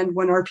of land,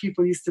 when our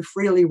people used to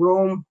freely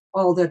roam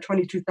all the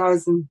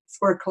 22,000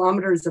 square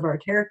kilometers of our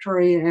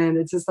territory. And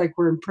it's just like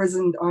we're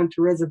imprisoned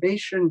onto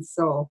reservations.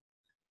 So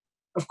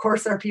of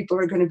course our people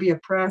are going to be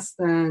oppressed,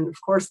 and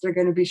of course they're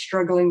going to be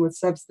struggling with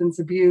substance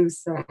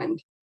abuse,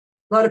 and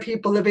a lot of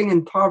people living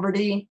in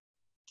poverty.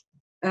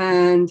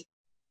 And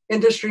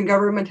industry and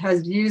government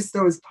has used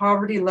those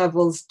poverty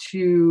levels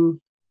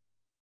to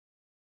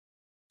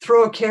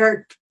throw a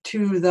carrot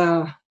to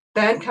the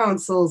band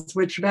councils,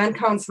 which band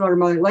councils are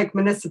like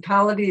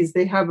municipalities.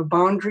 They have a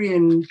boundary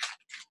in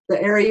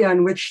the area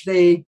in which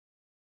they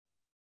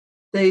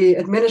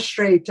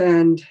administrate,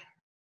 and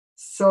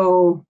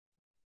so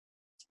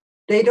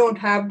they don't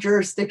have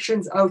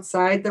jurisdictions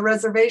outside the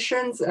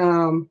reservations.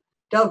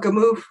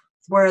 Delgamuth,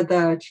 where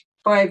the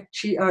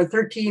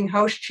 13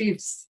 house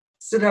chiefs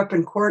stood up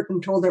in court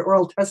and told their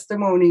oral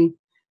testimony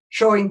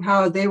showing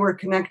how they were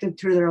connected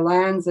to their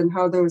lands and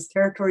how those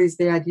territories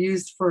they had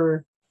used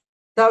for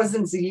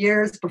thousands of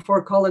years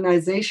before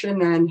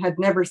colonization and had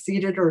never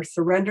ceded or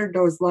surrendered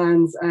those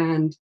lands.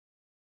 And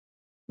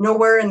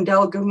nowhere in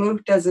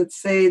Delgamuukw does it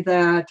say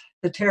that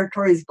the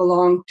territories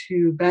belong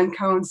to band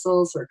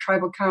councils or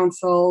tribal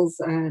councils,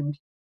 and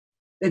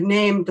it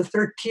named the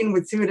 13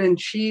 Wet'suwet'en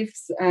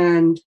chiefs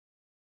and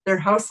their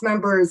house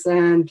members,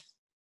 and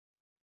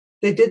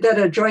they did that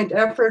a joint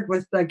effort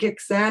with the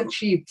Gitxsan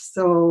chiefs.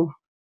 So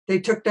they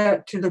took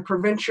that to the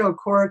provincial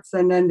courts,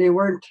 and then they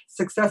weren't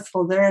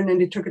successful there, and then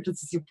they took it to the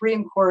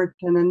Supreme Court,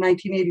 and in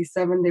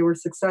 1987 they were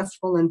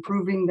successful in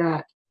proving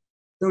that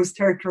those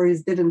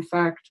territories did in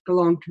fact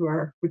belong to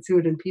our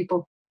Wet'suwet'en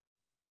people.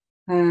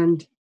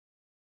 And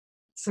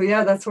so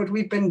yeah, that's what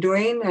we've been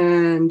doing,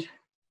 and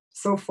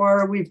so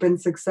far we've been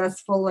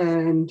successful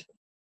in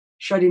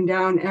shutting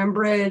down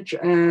Enbridge,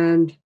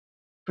 and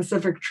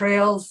Pacific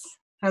Trails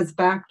has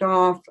backed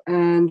off,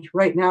 and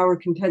right now we're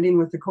contending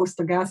with the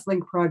Coastal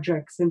GasLink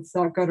project since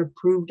that got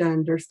approved,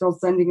 and they're still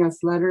sending us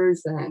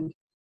letters and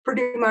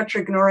pretty much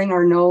ignoring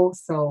our no.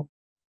 So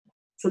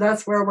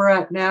that's where we're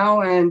at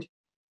now. And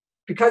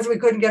because we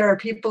couldn't get our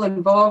people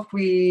involved,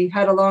 we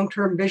had a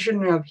long-term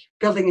vision of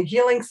building a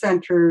healing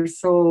center.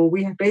 So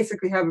we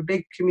basically have a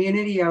big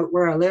community out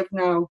where I live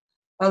now.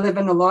 I live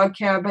in a log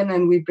cabin,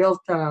 and we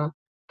built a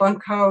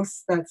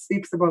bunkhouse that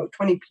sleeps about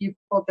 20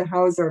 people to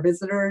house our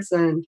visitors.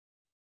 And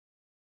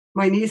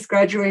my niece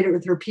graduated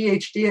with her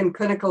PhD in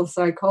clinical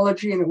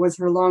psychology, and it was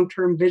her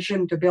long-term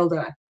vision to build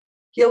a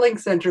healing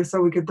center so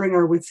we could bring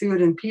our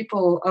Wet'suwet'en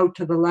people out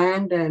to the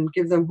land and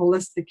give them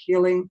holistic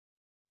healing,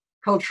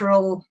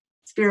 cultural,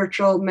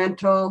 spiritual,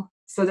 mental,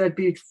 so they'd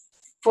be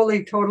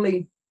fully,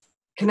 totally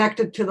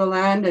connected to the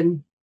land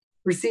and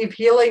receive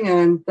healing,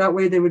 and that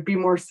way they would be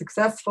more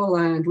successful.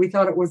 And we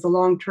thought it was a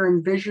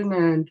long-term vision,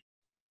 and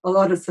a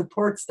lot of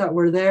supports that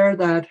were there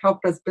that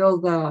helped us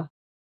build the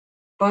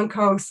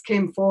bunkhouse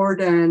came forward,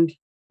 and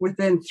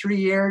within 3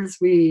 years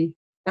we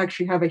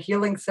actually have a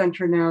healing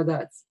center now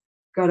that's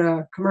got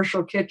a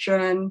commercial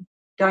kitchen,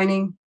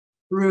 dining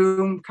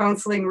room,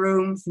 counseling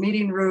rooms,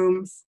 meeting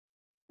rooms,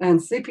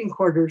 and sleeping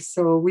quarters.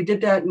 So we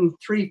did that in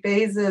 3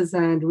 phases,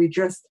 and we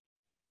just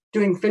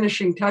doing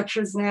finishing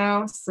touches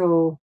now.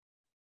 So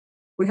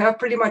we have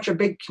pretty much a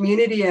big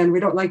community, and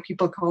we don't like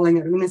people calling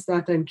it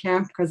Unist'ot'en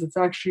Camp because it's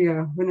actually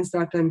a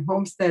Unist'ot'en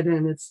homestead,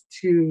 and it's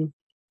to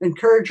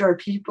encourage our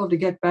people to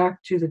get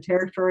back to the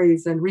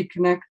territories and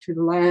reconnect to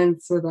the land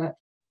so that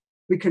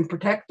we can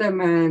protect them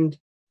and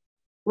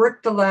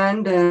work the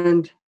land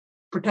and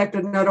protect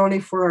it not only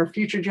for our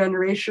future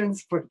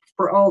generations, but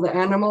for all the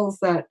animals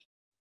that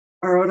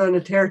are out on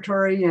the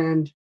territory,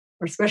 and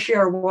especially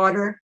our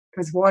water,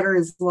 because water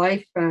is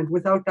life, and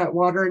without that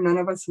water, none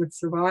of us would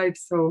survive.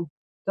 So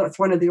that's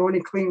one of the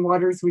only clean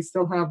waters we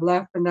still have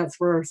left, and that's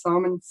where our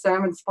salmon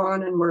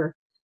spawn, and we're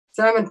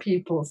salmon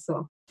people.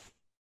 So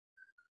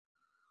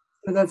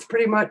that's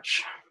pretty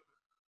much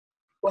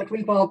what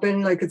we've all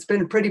been like. It's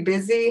been pretty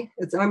busy.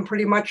 I'm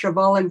pretty much a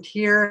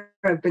volunteer.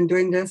 I've been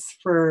doing this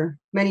for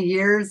many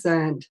years,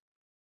 and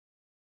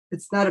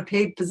it's not a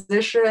paid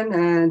position.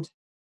 And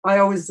I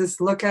always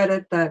just look at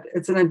it that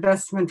it's an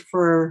investment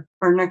for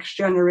our next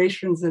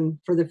generations and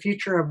for the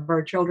future of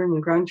our children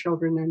and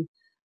grandchildren, and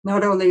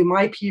not only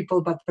my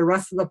people, but the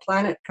rest of the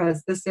planet,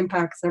 because this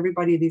impacts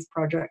everybody, these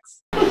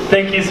projects.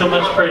 Thank you so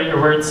much for your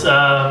words,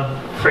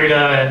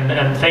 Freda,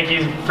 and thank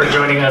you for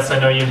joining us. I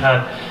know you've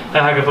had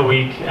a heck of a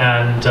week,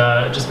 and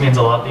it just means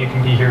a lot that you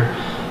can be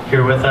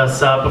here with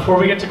us. Before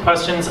we get to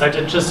questions, I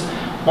did just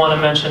want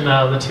to mention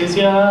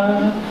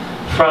Letizia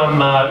from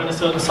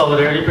Unist'ot'en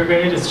Solidarity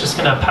Brigade is just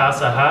going to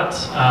pass a hat.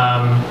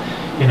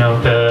 You know,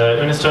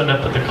 the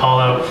Unist'ot'en put the call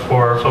out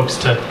for folks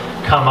to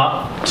come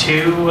up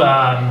to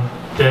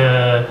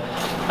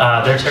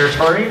their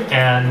territory,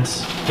 and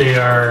they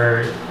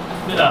are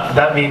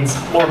that means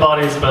more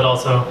bodies, but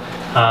also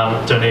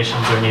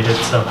donations are needed.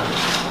 So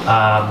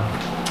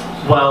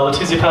while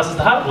Letizia passes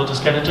the hat, we'll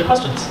just get into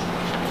questions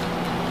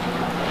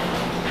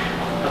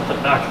at the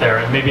back there,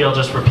 and maybe I'll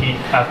just repeat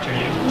after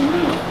you.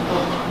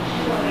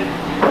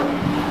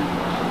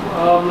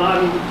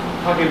 I'm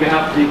talking on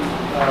behalf of the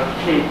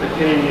CAPE, the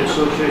Canadian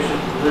Association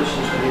of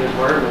Physicians for the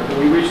Environment.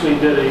 And we recently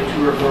did a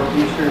tour of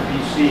northeastern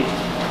BC,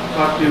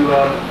 talked to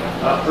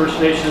First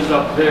Nations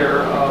up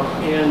there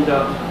and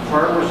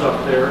farmers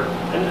up there,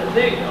 and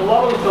a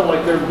lot of them feel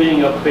like they're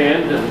being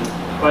abandoned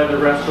by the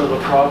rest of the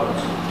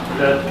province.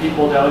 That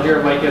people down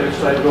here might get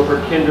excited over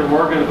Kinder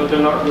Morgan, but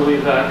they're not really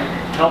that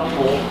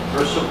helpful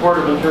or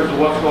supportive in terms of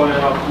what's going on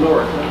up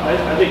north.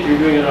 And I think you're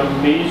doing an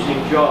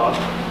amazing job.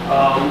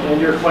 And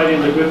you're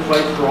fighting the good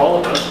fight for all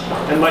of us.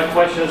 And my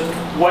question is,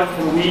 what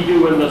can we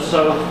do in the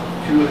South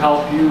to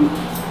help you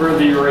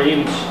further your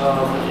aims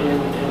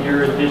in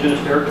your Indigenous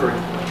territory?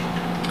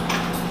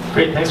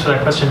 Great, thanks for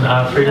that question.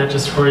 Freda,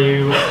 just for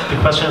you, the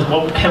question is,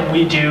 what can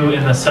we do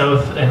in the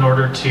South in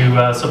order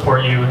to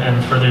support you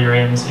and further your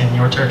aims in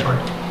your territory?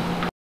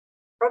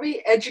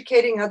 Probably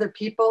educating other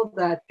people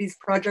that these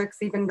projects,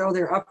 even though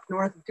they're up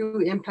north, do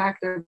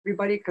impact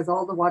everybody because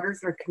all the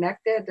waters are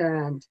connected,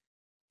 and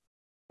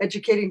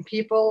educating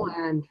people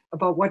and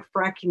about what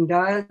fracking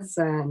does,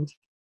 and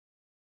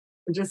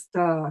just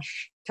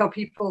tell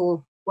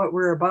people what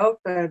we're about.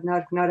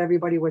 Not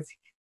everybody was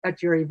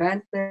at your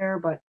event there,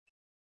 but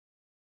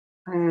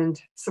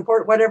and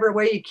support whatever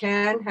way you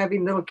can,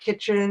 having little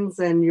kitchens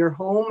in your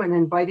home and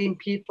inviting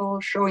people,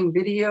 showing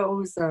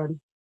videos on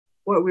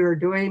what we were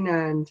doing,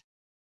 and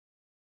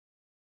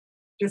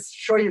just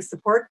show your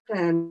support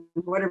in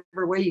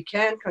whatever way you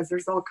can, because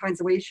there's all kinds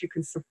of ways you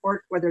can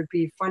support, whether it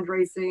be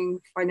fundraising,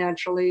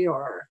 financially,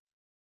 or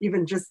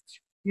even just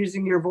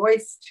using your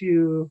voice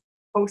to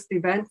host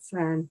events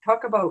and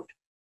talk about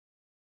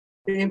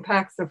the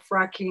impacts of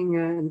fracking,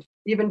 and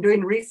even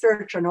doing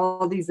research on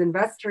all these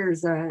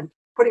investors and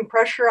putting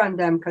pressure on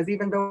them, because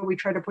even though we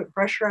try to put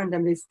pressure on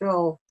them, they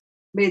still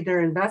made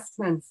their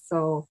investments.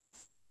 So,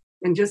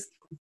 and just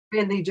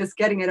mainly just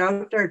getting it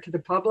out there to the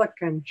public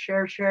and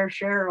share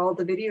all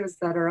the videos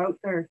that are out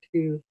there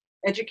to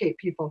educate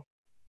people.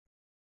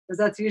 Because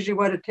that's usually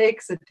what it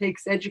takes. It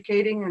takes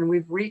educating, and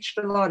we've reached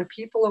a lot of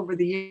people over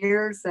the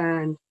years,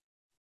 and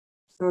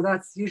so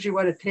that's usually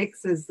what it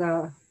takes is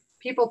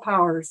people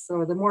power.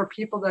 So the more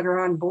people that are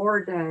on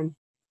board and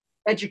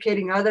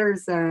educating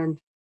others and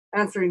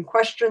answering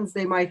questions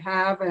they might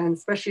have, and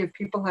especially if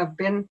people have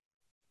been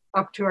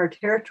up to our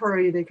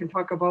territory, they can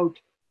talk about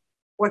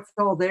what's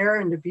all there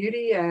and the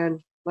beauty.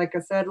 And like I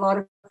said, a lot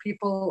of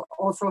people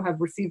also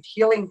have received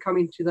healing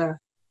coming to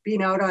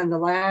being out on the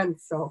land.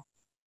 So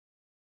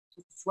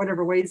it's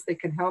whatever ways they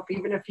can help.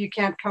 Even if you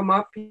can't come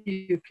up,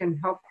 you can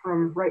help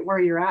from right where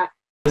you're at.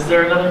 Is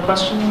there another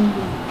question?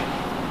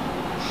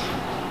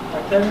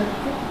 Right there.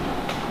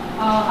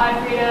 Hi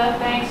Freda,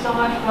 thanks so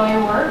much for all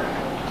your work.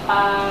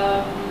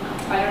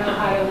 I don't know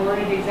how to word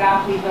it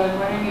exactly, but I'm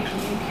wondering if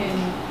you can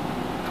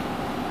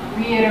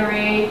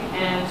reiterate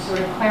and sort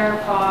of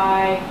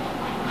clarify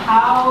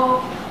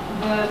how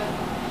the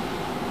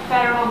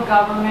federal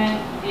government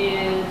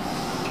is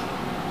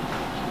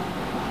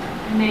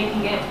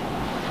making it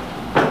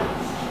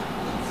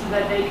so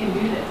that they can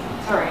do this.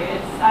 Sorry,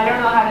 I don't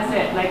know how to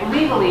say it. Like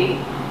legally,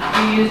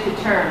 you use the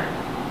term.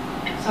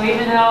 So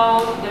even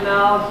though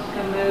Demel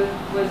Camus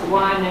was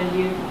one and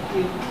you've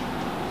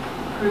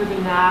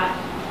proven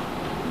that,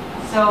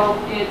 so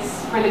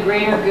it's for the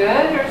greater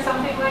good or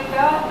something like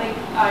that? Like,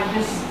 I'm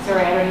just,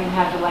 sorry, I don't even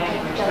have the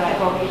language.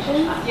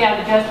 Justifications? Yeah,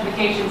 the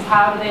justifications.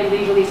 How do they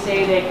legally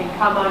say they can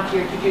come onto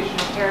your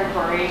traditional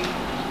territory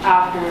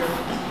after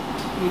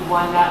you've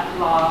won that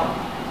law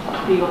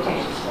legal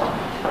case?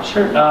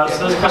 Sure.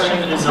 So this question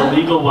is a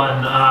legal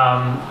one.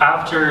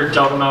 After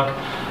Delgamuuk,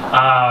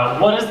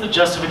 what is the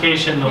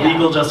justification, the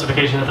legal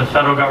justification that the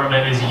federal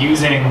government is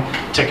using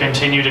to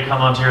continue to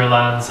come onto your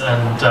lands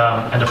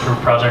and approve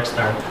projects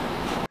there?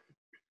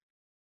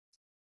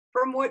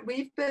 From what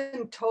we've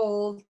been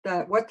told,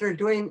 that what they're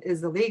doing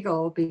is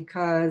illegal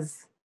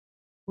because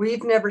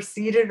we've never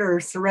ceded or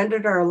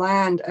surrendered our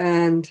land,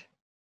 and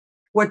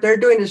what they're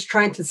doing is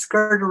trying to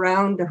skirt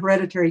around the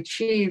hereditary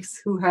chiefs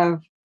who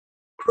have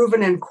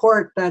proven in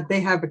court that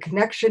they have a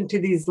connection to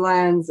these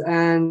lands.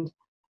 And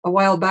a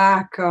while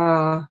back,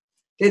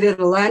 they did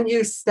a land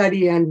use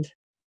study, and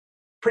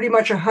pretty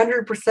much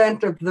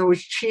 100% of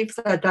those chiefs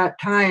at that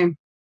time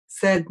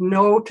said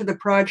no to the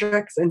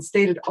projects and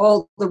stated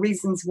all the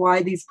reasons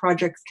why these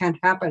projects can't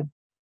happen.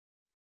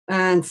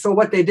 And so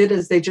what they did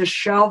is they just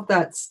shelved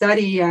that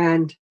study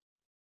and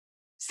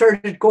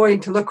started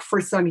going to look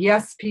for some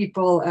yes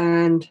people.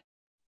 And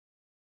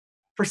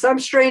for some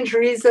strange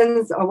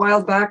reasons, a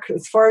while back,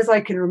 as far as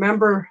I can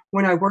remember,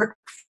 when I worked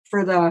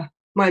for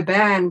my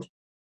band,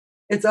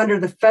 it's under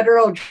the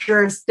federal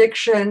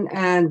jurisdiction,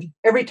 and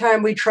every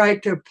time we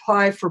tried to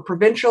apply for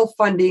provincial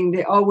funding,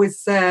 they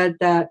always said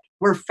that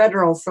we're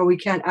federal, so we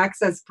can't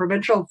access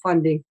provincial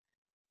funding.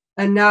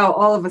 And now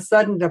all of a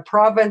sudden, the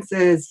province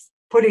is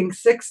putting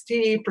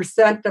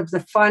 60% of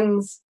the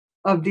funds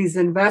of these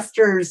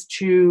investors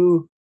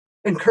to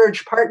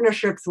encourage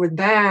partnerships with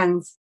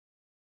bands.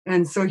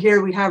 And so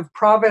here we have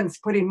province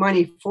putting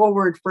money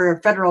forward for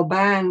federal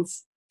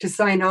bands to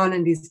sign on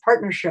in these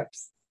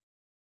partnerships.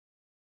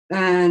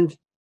 And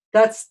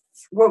that's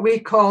what we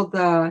call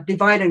the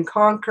divide and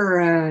conquer.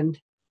 And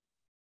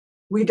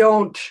we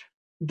don't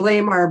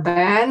blame our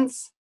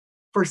bands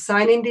for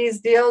signing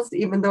these deals,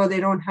 even though they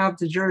don't have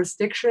the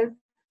jurisdiction.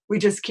 We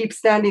just keep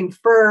standing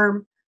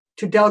firm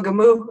to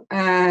Delgamuuk.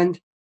 And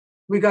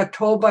we got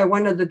told by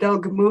one of the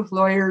Delgamuuk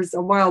lawyers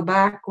a while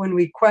back when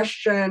we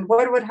questioned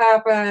what would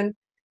happen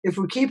if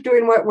we keep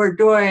doing what we're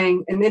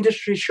doing and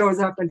industry shows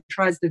up and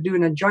tries to do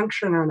an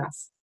injunction on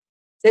us.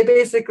 They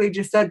basically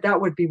just said that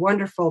would be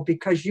wonderful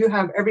because you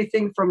have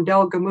everything from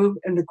Delgamuuk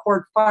in the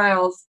court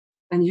files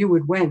and you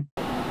would win.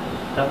 Is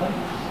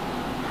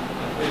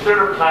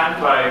there a plan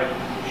by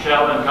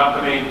Shell and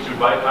company to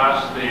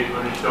bypass the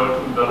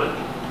Unist'ot'en village?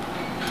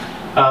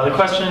 The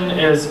question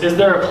is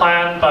there a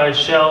plan by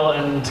Shell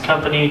and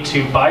company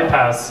to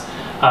bypass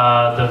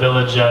the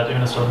village at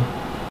Unist'ot'en?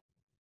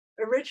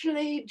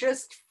 Originally,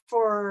 just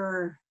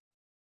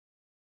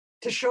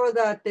to show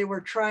that they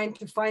were trying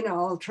to find an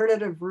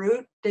alternative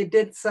route, they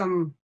did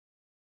some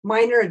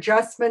minor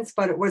adjustments,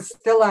 but it was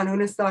still on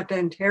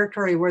Unist'ot'en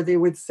territory where they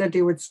said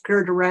they would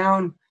skirt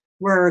around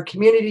where a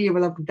community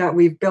that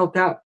we've built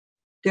up.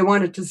 They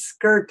wanted to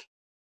skirt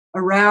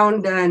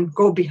around and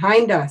go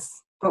behind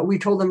us. but we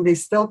told them they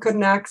still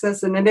couldn't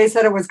access. And then they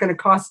said it was going to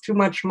cost too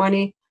much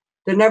money.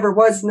 There never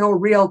was no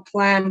real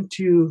plan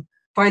to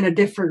find a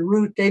different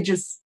route. They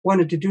just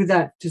wanted to do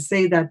that to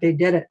say that they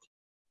did it.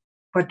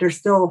 But they're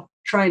still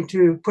trying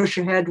to push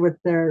ahead with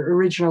their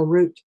original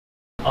route.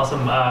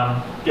 Awesome.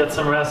 Get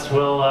some rest.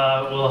 We'll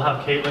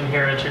have Caitlin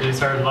here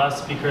introduce our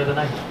last speaker of the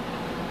night.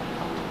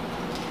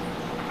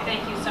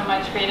 Thank you so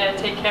much, Freda.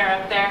 Take care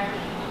up there.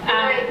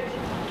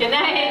 Good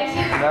night.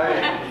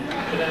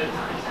 Good night.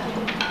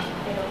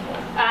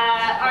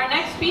 Our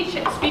next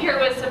speaker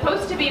was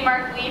supposed to be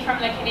Mark Lee from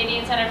the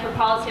Canadian Centre for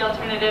Policy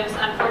Alternatives.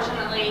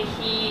 Unfortunately,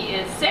 he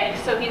is sick,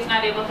 so he's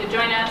not able to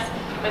join us.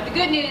 But the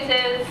good news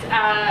is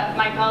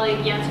my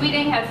colleague Jens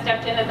Wieding has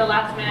stepped in at the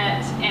last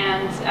minute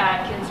and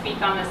can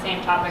speak on the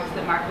same topics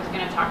that Mark was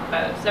going to talk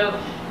about. So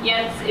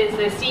Jens is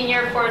the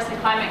Senior Forest and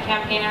Climate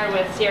Campaigner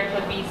with Sierra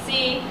Club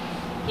BC.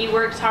 He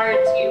works hard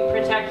to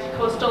protect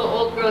coastal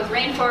old-growth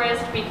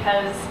rainforest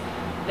because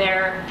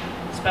they're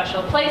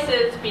special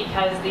places,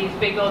 because these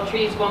big old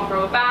trees won't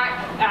grow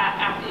back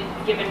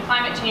given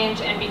climate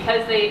change, and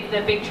because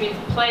the big trees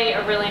play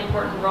a really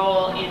important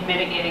role in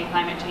mitigating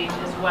climate change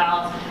as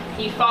well.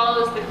 He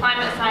follows the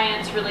climate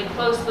science really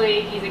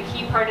closely. He's a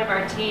key part of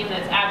our team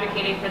that's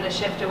advocating for the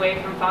shift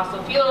away from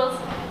fossil fuels.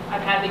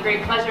 I've had the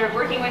great pleasure of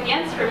working with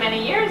Jens for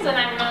many years, and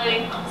I'm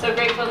really so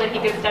grateful that he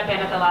could step in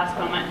at the last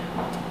moment.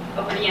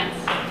 Over to Jens.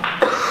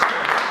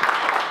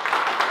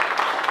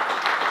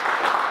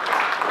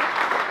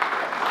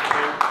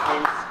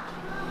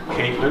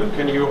 Caitlin,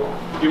 can you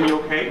hear me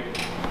okay?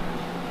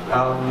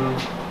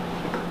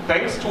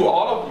 Thanks to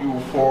all of you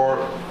for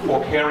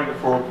caring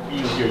for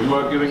being here. You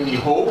are giving me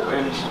hope,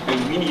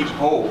 and we need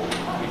hope,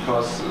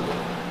 because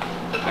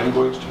I'm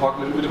going to talk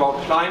a little bit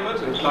about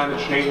climate, and climate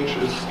change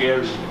is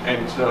scary,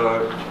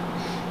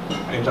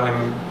 and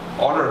I'm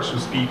honored to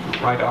speak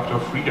right after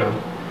Freda.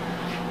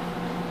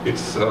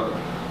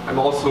 I'm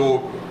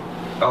also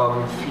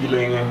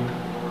feeling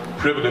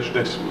privileged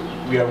that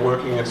we are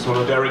working in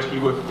solidarity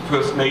with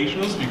First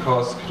Nations,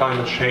 because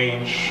climate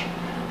change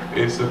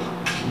is a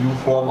new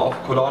form of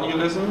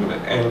colonialism,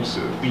 and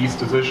these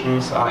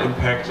decisions are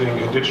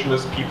impacting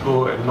Indigenous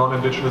people and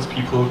non-Indigenous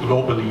people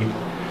globally.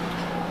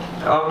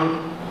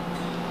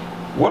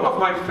 One of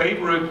my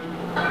favorite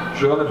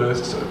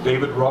journalists,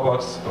 David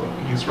Roberts,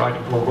 he's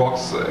writing for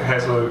Vox,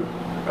 has a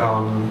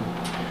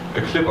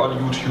clip on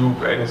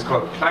YouTube, and it's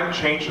called "Climate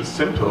Change is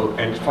Simple,"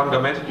 and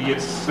fundamentally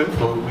it's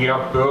simple. We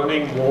are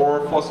burning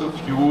more fossil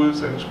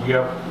fuels, and we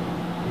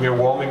are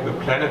warming the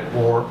planet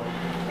more,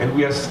 and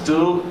we are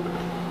still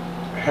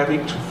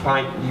having to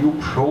find new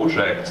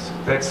projects.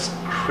 That's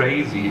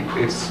crazy.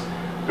 It's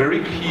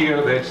very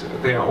clear that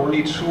there are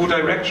only two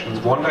directions.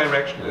 One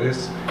direction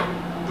is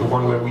the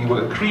one where we will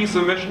increase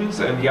emissions,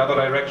 and the other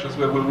direction is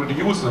where we'll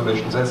reduce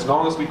emissions. As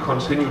long as we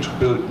continue to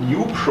build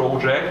new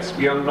projects,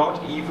 we are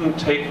not even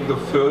taking the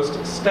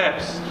first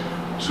steps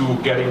to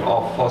getting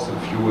off fossil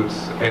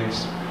fuels, and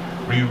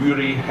we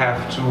really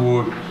have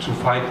to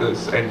fight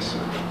this. And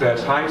there are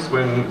times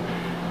when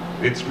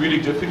it's really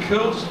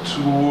difficult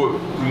to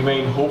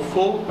remain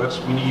hopeful, but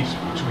we need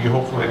to be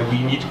hopeful, and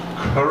we need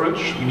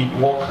courage. We need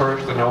more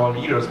courage than our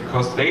leaders,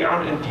 because they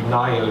are in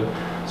denial.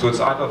 So it's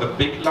either the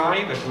big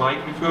lie that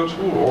Mike referred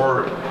to,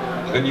 or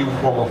a new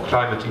form of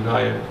climate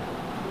denial.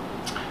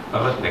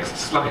 Next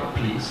slide,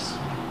 please.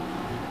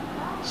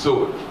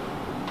 So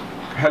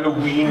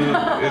Halloween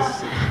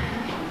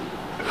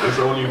is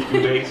only a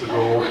few days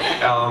ago,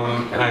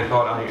 and I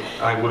thought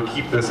I will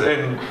keep this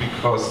in,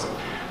 because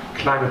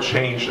climate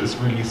change is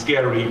really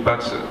scary.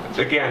 But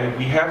again,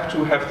 we have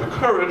to have the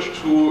courage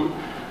to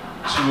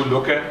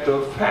look at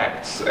the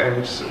facts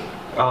and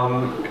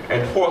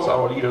force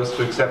our leaders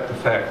to accept the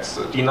facts.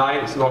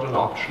 Denial is not an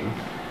option.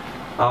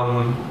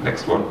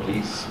 Next one,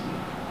 please.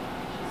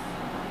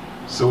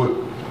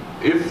 So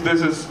if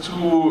this is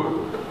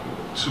too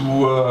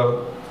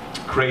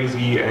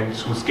crazy and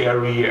too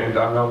scary and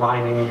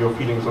undermining your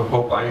feelings of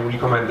hope, I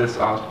recommend this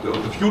article.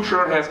 The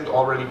future hasn't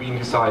already been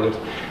decided.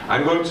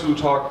 I'm going to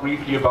talk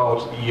briefly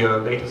about the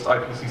latest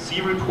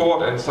IPCC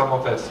report, and some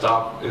of that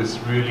stuff is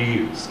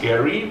really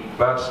scary,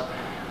 but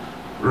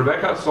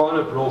Rebecca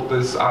Solnit wrote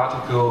this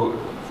article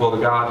for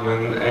The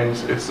Guardian, and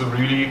it's a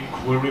really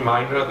cool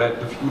reminder that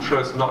the future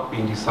is not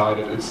being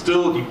decided. It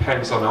still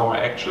depends on our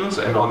actions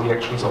and on the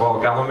actions of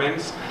our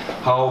governments,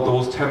 how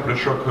those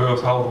temperature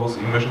curves, how those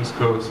emissions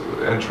curves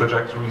and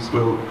trajectories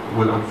will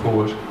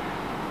unfold.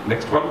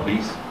 Next one,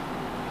 please.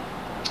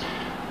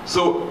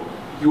 So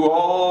you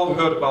all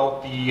heard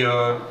about the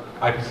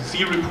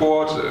IPCC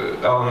report.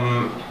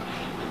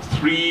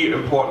 Three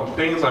important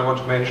things I want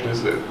to mention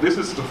is that this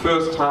is the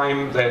first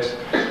time that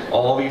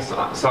all these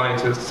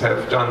scientists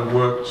have done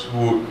work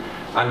to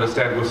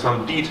understand with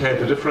some detail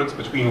the difference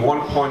between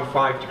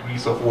 1.5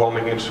 degrees of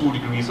warming and 2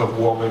 degrees of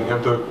warming,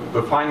 and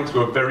the findings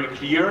were very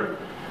clear.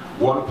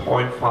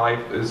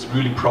 1.5 is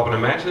really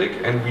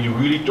problematic, and we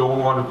really don't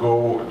want to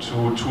go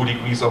to 2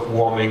 degrees of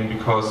warming,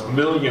 because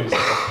millions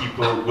of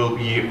people will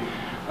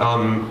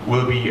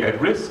be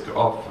at risk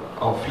of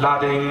of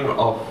flooding,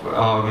 of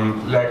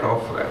lack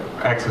of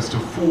access to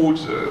food.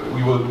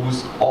 We will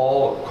lose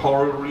all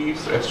coral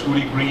reefs at 2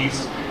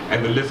 degrees,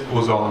 and the list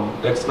goes on.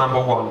 That's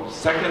number one.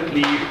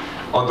 Secondly,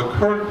 on the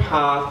current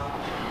path,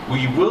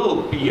 we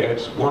will be at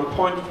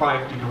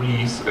 1.5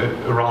 degrees at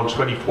around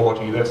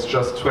 2040. That's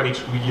just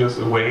 22 years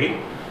away,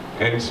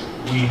 and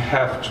we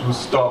have to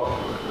stop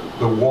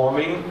the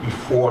warming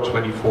before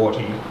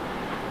 2040.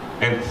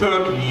 And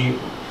thirdly,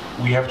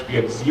 we have to be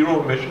at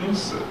zero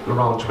emissions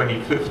around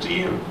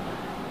 2050.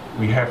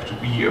 We have to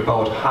be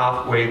about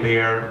halfway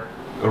there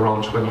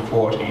around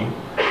 2040.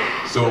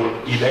 So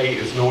delay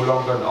is no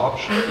longer an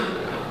option,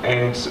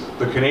 and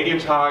the Canadian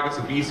targets,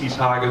 the BC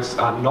targets,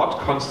 are not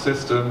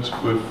consistent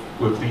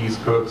with these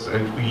curves,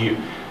 and we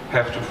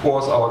have to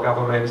force our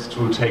governments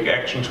to take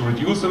action to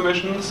reduce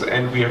emissions,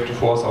 and we have to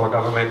force our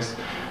governments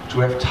to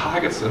have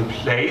targets in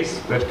place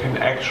that can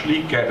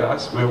actually get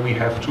us where we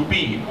have to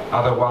be.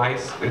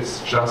 Otherwise,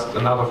 it's just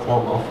another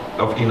form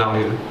of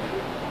denial.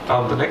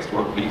 The next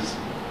one, please.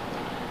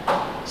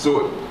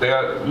 So there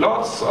are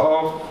lots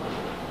of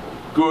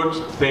good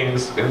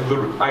things in the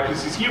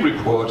IPCC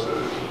report.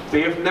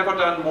 They have never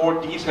done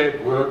more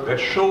detailed work that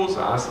shows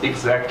us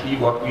exactly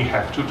what we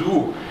have to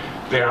do.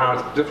 There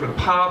are different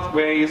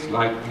pathways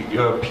like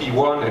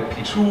P1 and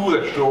P2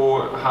 that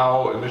show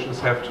how emissions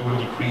have to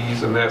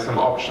decrease, and there are some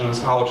options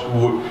how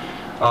to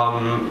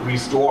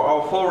restore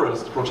our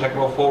forests, protect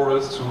our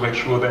forests, to make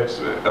sure that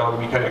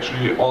we can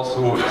actually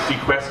also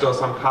sequester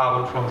some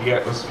carbon from the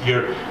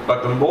atmosphere.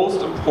 But the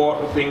most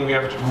important thing we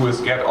have to do is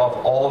get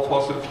off all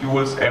fossil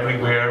fuels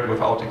everywhere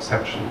without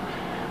exception.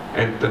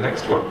 And the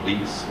next one,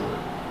 please.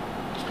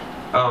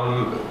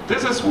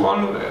 This is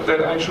one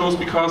that I chose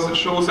because it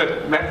shows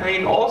that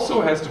methane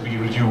also has to be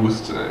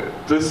reduced.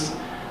 This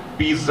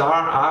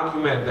bizarre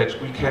argument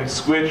that we can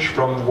switch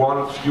from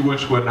one fuel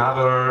to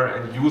another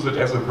and use it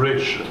as a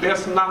bridge,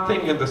 there's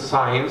nothing in the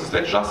science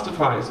that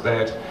justifies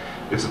that.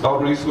 It's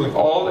about reducing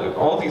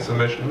all these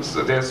emissions.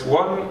 There's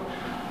one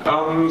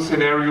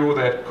scenario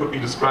that could be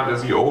described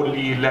as the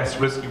only less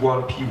risky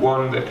one,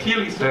 P1, that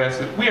clearly says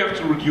that we have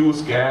to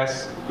reduce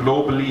gas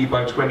globally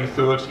by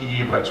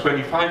 2030 by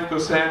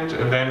 25%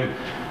 and then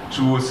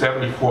to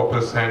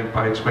 74%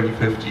 by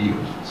 2050.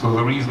 So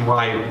the reason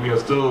why we are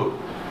still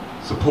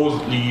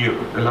supposedly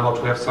allowed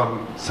to have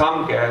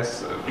some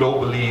gas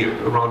globally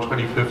around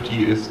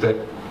 2050 is that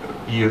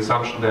the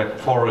assumption that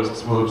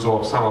forests will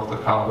absorb some of the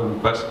carbon.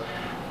 But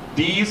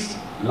these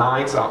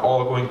lines are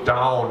all going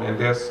down, and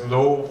there's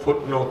no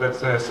footnote that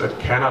says that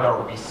Canada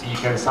or BC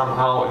can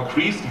somehow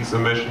increase these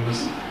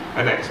emissions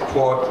and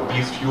export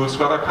these fuels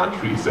to other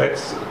countries.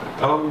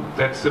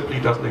 That simply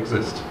doesn't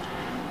exist.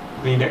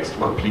 The next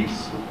one,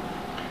 please.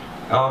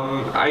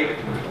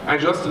 I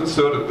just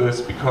inserted this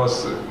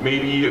because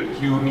maybe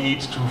you need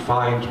to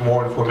find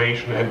more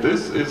information, and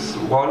this is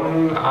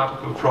one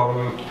article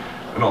from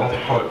an author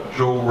called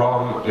Joe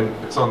Rom,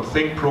 and it's on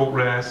Think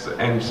Progress,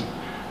 and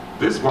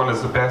this one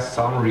is the best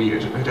summary.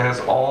 It has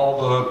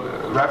all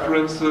the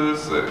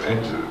references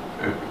and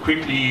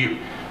quickly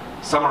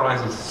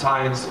summarizes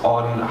science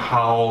on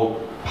how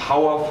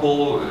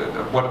powerful,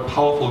 what a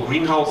powerful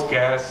greenhouse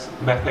gas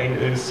methane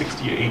is,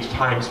 68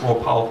 times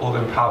more powerful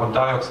than carbon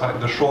dioxide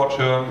in the short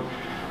term.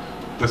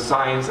 The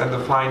science and the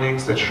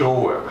findings that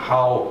show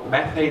how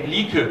methane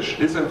leakage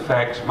is in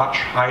fact much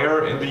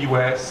higher in the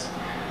US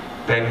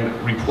than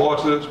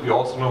reported. We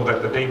also know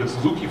that the David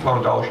Suzuki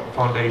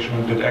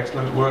Foundation did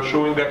excellent work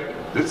showing that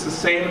it's the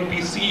same in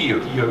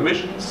BC. The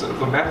emissions,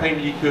 the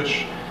methane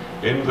leakage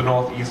in the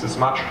Northeast is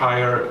much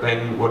higher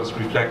than what is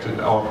reflected in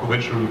our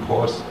provincial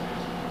reports.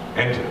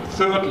 And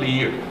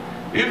thirdly,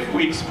 if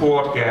we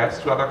export gas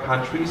to other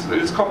countries,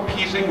 it is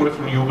competing with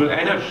renewable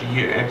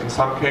energy, and in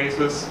some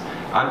cases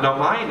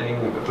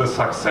undermining the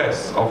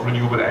success of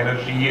renewable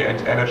energy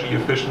and energy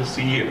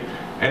efficiency.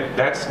 And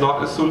that's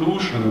not a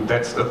solution,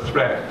 that's a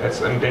threat,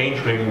 that's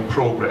endangering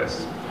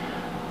progress.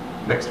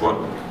 Next one.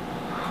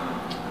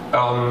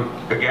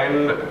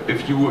 Again,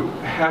 if you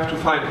have to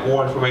find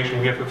more information,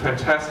 we have a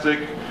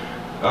fantastic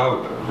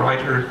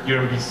writer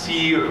here in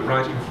BC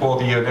writing for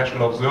the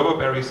National Observer,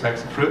 Barry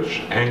Saxon-Fritsch,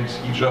 and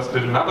he just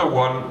did another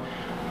one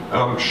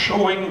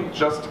showing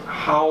just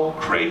how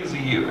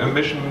crazy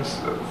emissions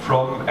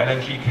from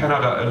LNG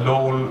Canada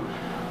alone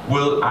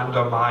will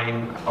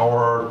undermine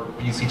our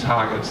BC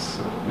targets.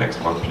 Next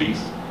one, please.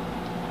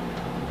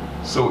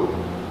 So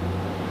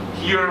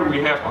here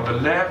we have on the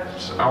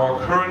left our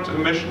current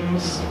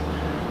emissions.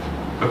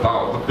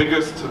 About the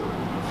biggest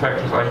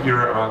factors are here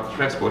are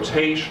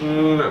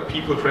transportation,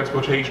 people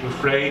transportation,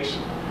 freight,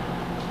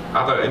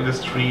 other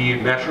industry,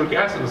 natural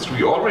gas industry.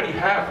 We already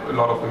have a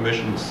lot of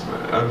emissions,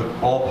 in the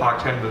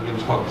ballpark 10 million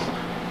tons.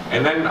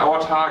 And then our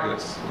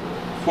targets,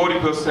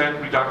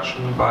 40%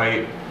 reduction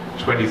by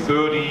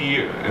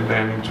 2030, and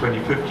then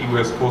 2050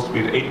 we're supposed to be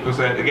at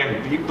 80%.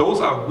 Again, those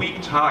are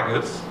weak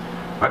targets,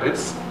 but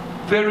it's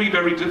very,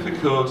 very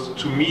difficult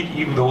to meet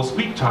even those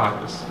weak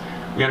targets.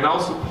 We are now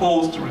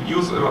supposed to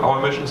reduce our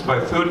emissions by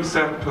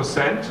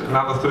 37%,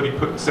 another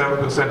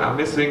 37% are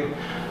missing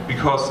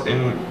because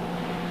in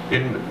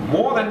In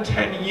more than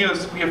 10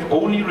 years, we have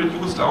only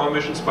reduced our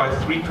emissions by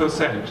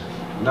 3%.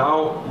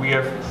 Now we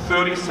have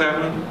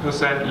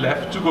 37%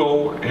 left to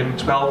go in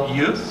 12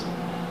 years.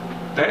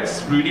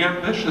 That's really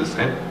ambitious,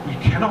 and we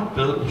cannot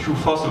build new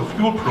fossil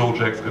fuel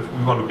projects if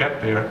we want to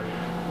get there.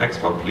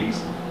 Next one, please.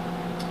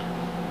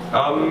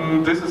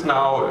 This is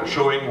now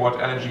showing what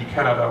LNG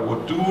Canada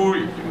would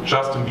do.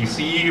 Just in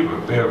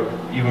BC, there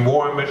are even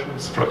more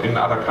emissions in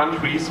other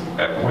countries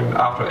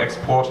after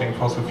exporting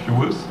fossil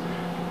fuels.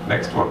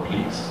 Next one,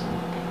 please.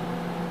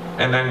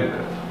 And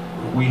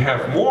then we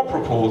have more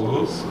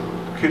proposals,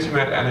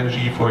 Kitimat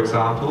LNG, for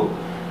example.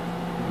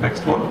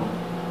 Next one.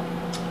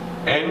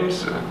 And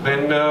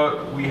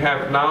then we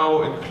have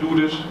now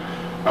included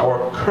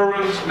our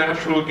current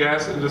natural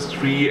gas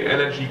industry,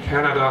 LNG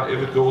Canada, if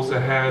it goes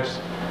ahead,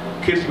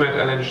 Kitimat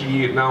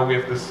LNG. Now we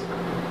have this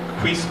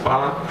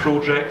Quispa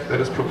project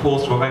that is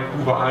proposed for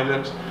Vancouver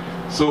Island.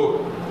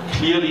 So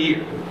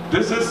clearly,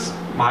 this is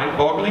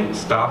mind-boggling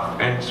stuff,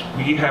 and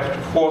we have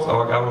to force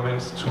our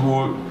governments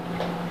to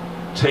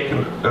take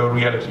a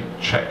reality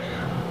check.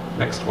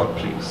 Next one,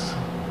 please.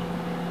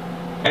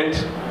 And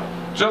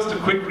just a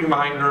quick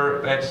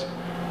reminder that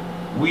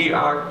we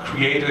are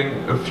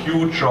creating a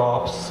few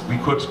jobs. We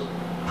could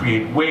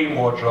create way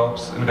more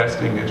jobs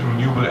investing into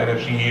renewable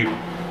energy.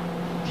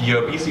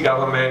 The BC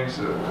government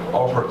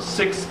offered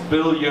 6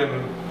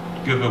 billion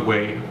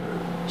giveaway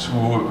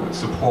to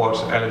support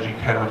LNG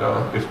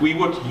Canada. If we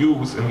would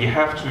use, and we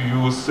have to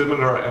use,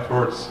 similar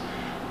efforts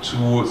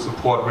to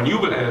support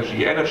renewable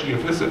energy, energy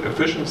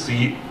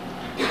efficiency,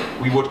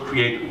 we would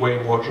create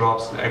way more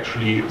jobs and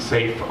actually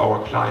save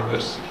our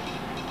climate.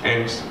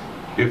 And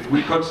if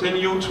we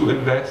continue to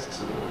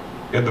invest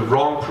in the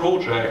wrong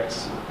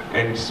projects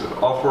and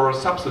offer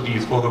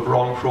subsidies for the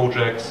wrong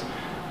projects,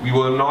 we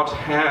will not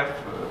have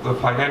the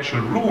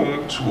financial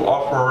room to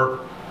offer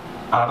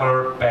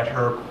other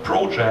better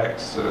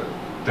projects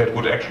that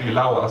would actually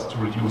allow us to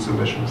reduce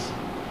emissions.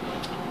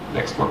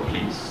 Next one,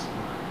 please.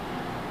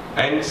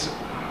 And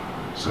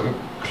so I'm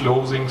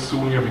closing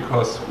soon here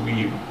because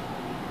we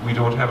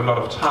don't have a lot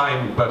of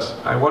time, but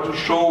I want to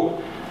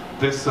show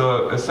this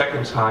a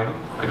second time.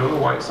 I don't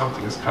know why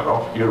something is cut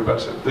off here,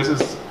 but this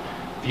is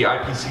the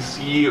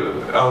IPCC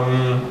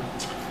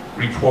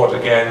report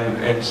again,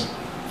 and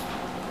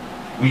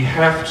we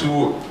have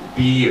to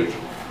be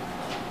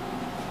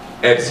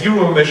at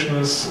zero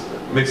emissions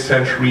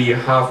mid-century,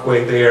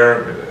 halfway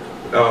there,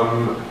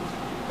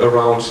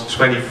 around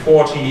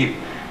 2040,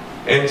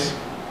 and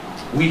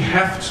we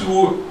have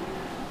to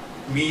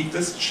meet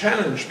this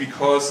challenge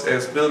because,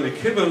 as Bill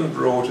McKibben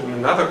wrote in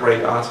another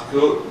great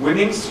article,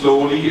 winning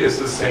slowly is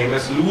the same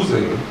as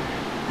losing.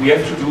 We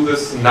have to do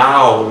this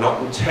now,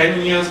 not in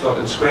 10 years, not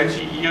in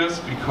 20 years,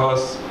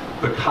 because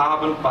the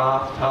carbon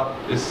bathtub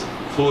is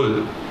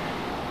full.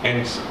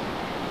 And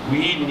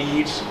we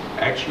need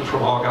action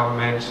from our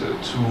government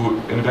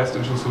to invest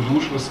into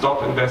solutions,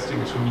 stop investing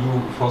into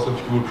new fossil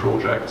fuel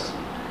projects.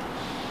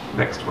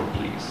 Next one,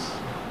 please.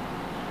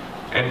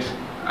 And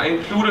I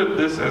included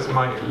this as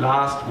my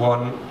last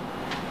one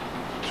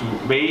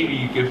to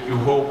maybe give you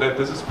hope that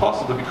this is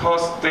possible,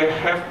 because there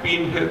have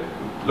been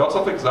lots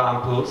of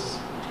examples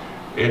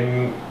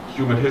in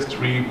human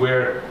history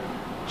where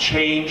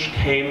change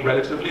came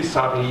relatively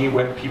suddenly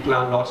when people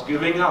are not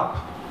giving up.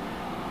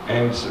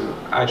 And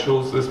I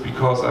chose this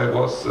because I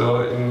was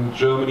in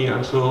Germany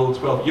until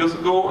 12 years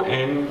ago,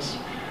 and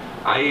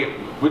I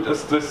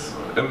witnessed this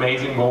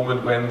amazing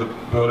moment when the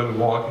Berlin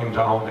Wall came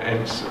down.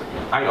 And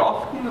I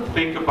often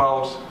think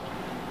about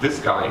this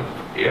guy,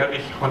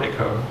 Erich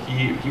Honecker.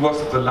 He was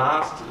the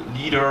last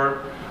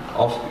leader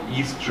of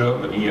East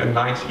Germany in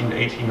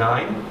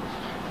 1989.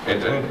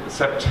 And in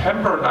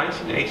September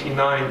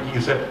 1989, he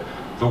said,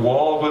 the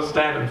wall will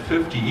stand in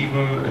 50,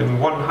 even in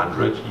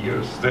 100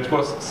 years. That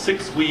was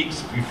 6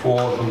 weeks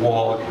before the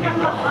wall came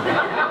down.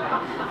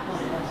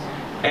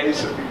 And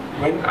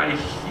when I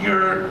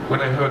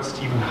heard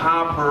Stephen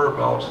Harper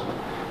about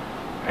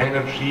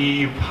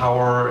energy,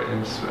 power,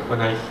 and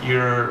when I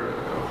hear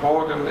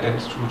Horgan and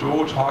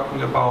Trudeau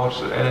talking about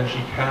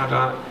LNG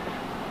Canada,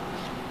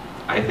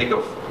 I think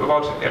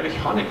about Erich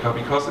Honecker,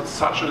 because it's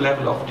such a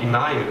level of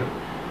denial.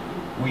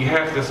 We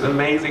have this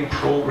amazing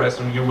progress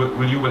in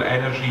renewable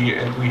energy,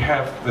 and we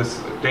have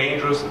this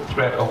dangerous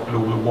threat of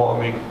global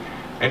warming.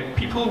 And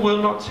people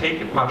will not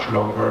take it much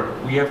longer.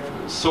 We have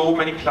so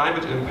many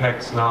climate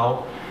impacts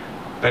now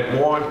that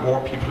more and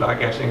more people are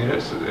getting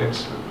it, and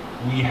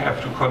we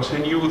have to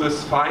continue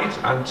this fight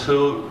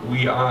until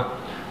we are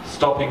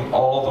stopping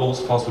all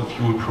those fossil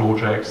fuel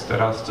projects that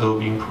are still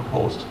being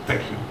proposed.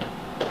 Thank you.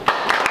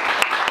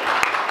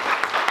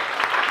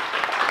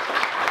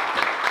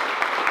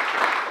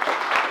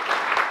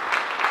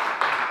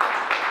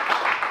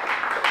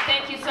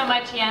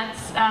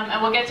 Jens,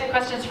 and we'll get to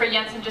questions for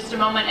Jens in just a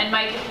moment. And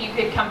Mike, if you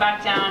could come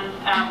back down,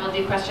 we'll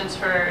do questions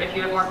if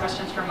you have more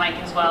questions for Mike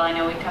as well. I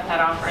know we cut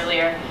that off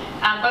earlier.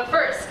 But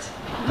first,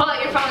 pull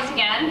out your phones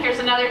again. Here's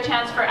another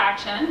chance for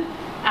action.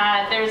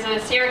 There's a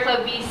Sierra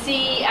Club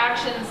BC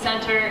Action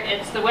Center.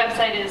 The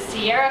website is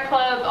Sierra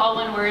Club, all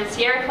one word,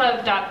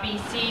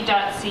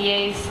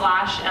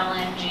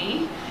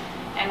 sierraclub.bc.ca/LNG.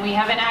 And we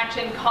have an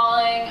action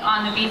calling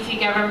on the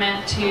BC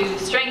government to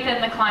strengthen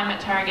the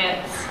climate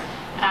targets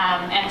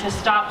and to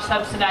stop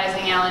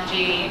subsidizing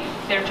LNG.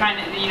 They're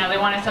trying to, they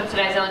want to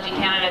subsidize LNG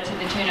Canada to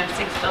the tune of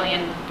 $6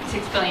 billion.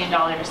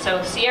 So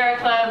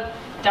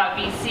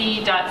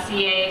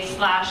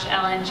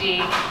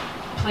sierraclub.bc.ca/LNG.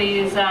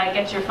 Please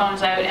get your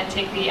phones out and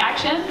take the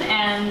action.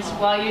 And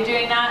while you're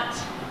doing that,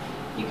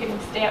 you can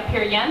stay up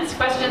here, Jens.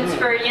 Questions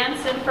for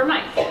Jens and for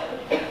Mike?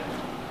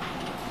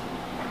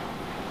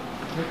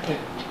 Okay.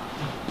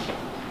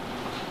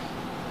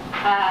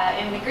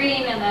 In the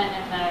green and then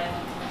in the...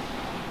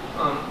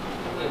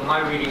 In my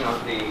reading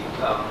of the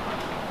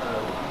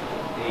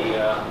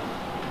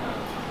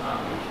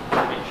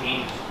climate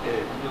change, the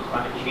new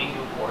climate change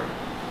report,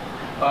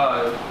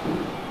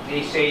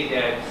 they say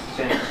that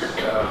since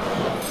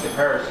the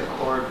Paris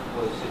Accord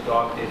was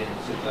adopted in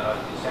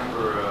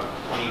December of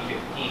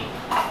 2015,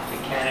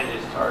 that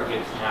Canada's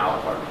targets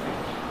now are 50%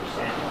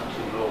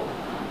 too low.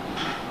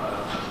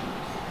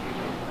 You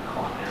can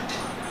comment.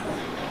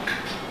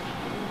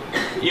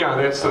 Yeah,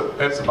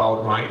 that's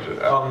about right.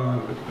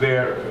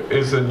 There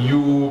is a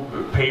new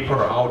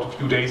paper out a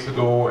few days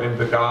ago in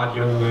The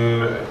Guardian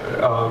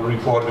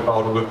reported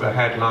about it with the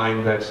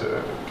headline that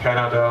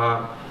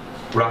Canada,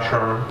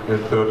 Russia, a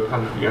third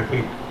country, I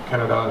think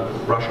Canada,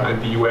 Russia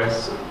and the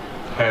US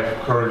have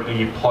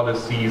currently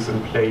policies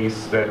in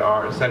place that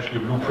are essentially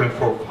a blueprint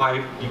for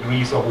 5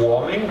 degrees of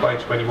warming by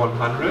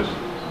 2100.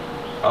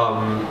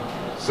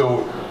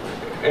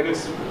 And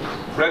it's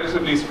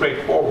relatively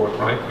straightforward,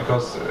 right?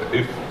 Because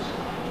if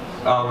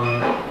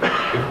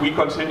we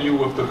continue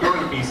with the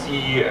current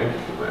BC and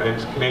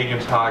Canadian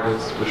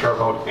targets, which are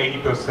about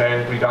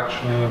 80%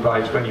 reduction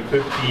by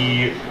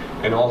 2050,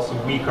 and also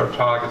weaker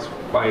targets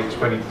by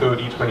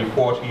 2030,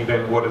 2040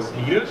 than what is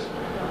needed,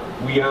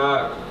 we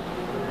are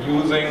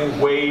using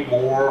way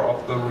more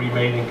of the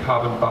remaining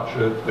carbon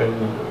budget than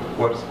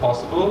what is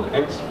possible.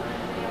 And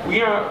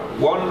we are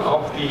one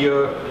of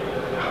the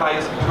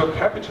highest per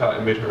capita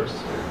emitters.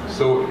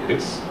 So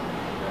it's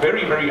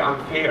very, very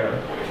unfair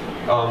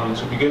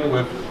to begin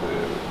with,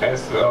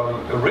 as a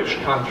rich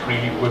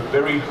country with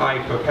very high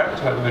per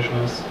capita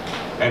emissions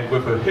and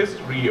with a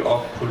history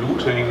of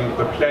polluting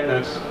the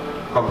planet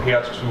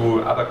compared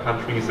to other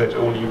countries that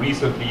only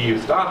recently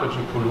started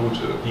to pollute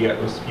the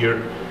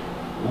atmosphere.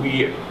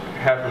 We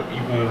have an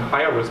even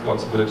higher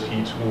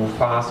responsibility to move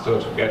faster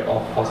to get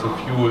off fossil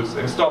fuels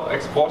and stop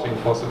exporting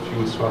fossil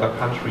fuels to other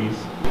countries.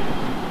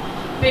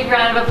 Big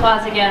round of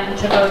applause again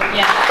to both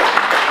Jens.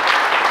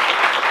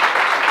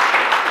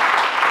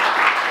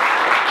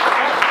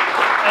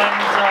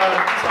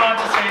 Just wanted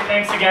to say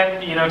thanks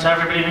again, to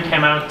everybody who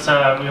came out.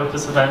 We hope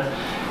this event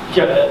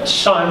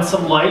shone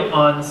some light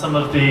on some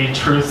of the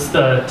truths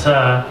that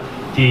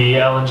the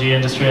LNG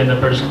industry and the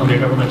British Columbia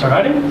government are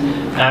hiding.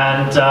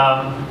 And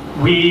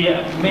we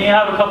may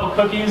have a couple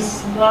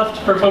cookies left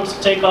for folks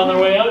to take on their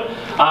way out,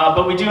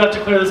 but we do have to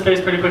clear the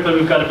space pretty quickly.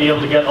 We've got to be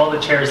able to get all the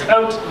chairs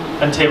out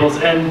and tables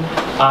in.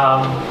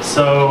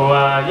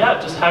 Yeah,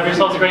 just have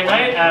yourselves a great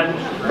night, and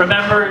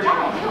remember,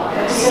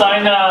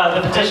 sign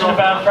the petition to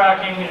ban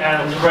fracking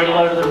and write a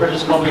letter to the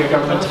British Columbia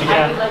government if you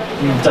can,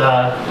 and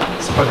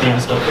support the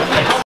Unist'ot'en.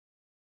 Thanks.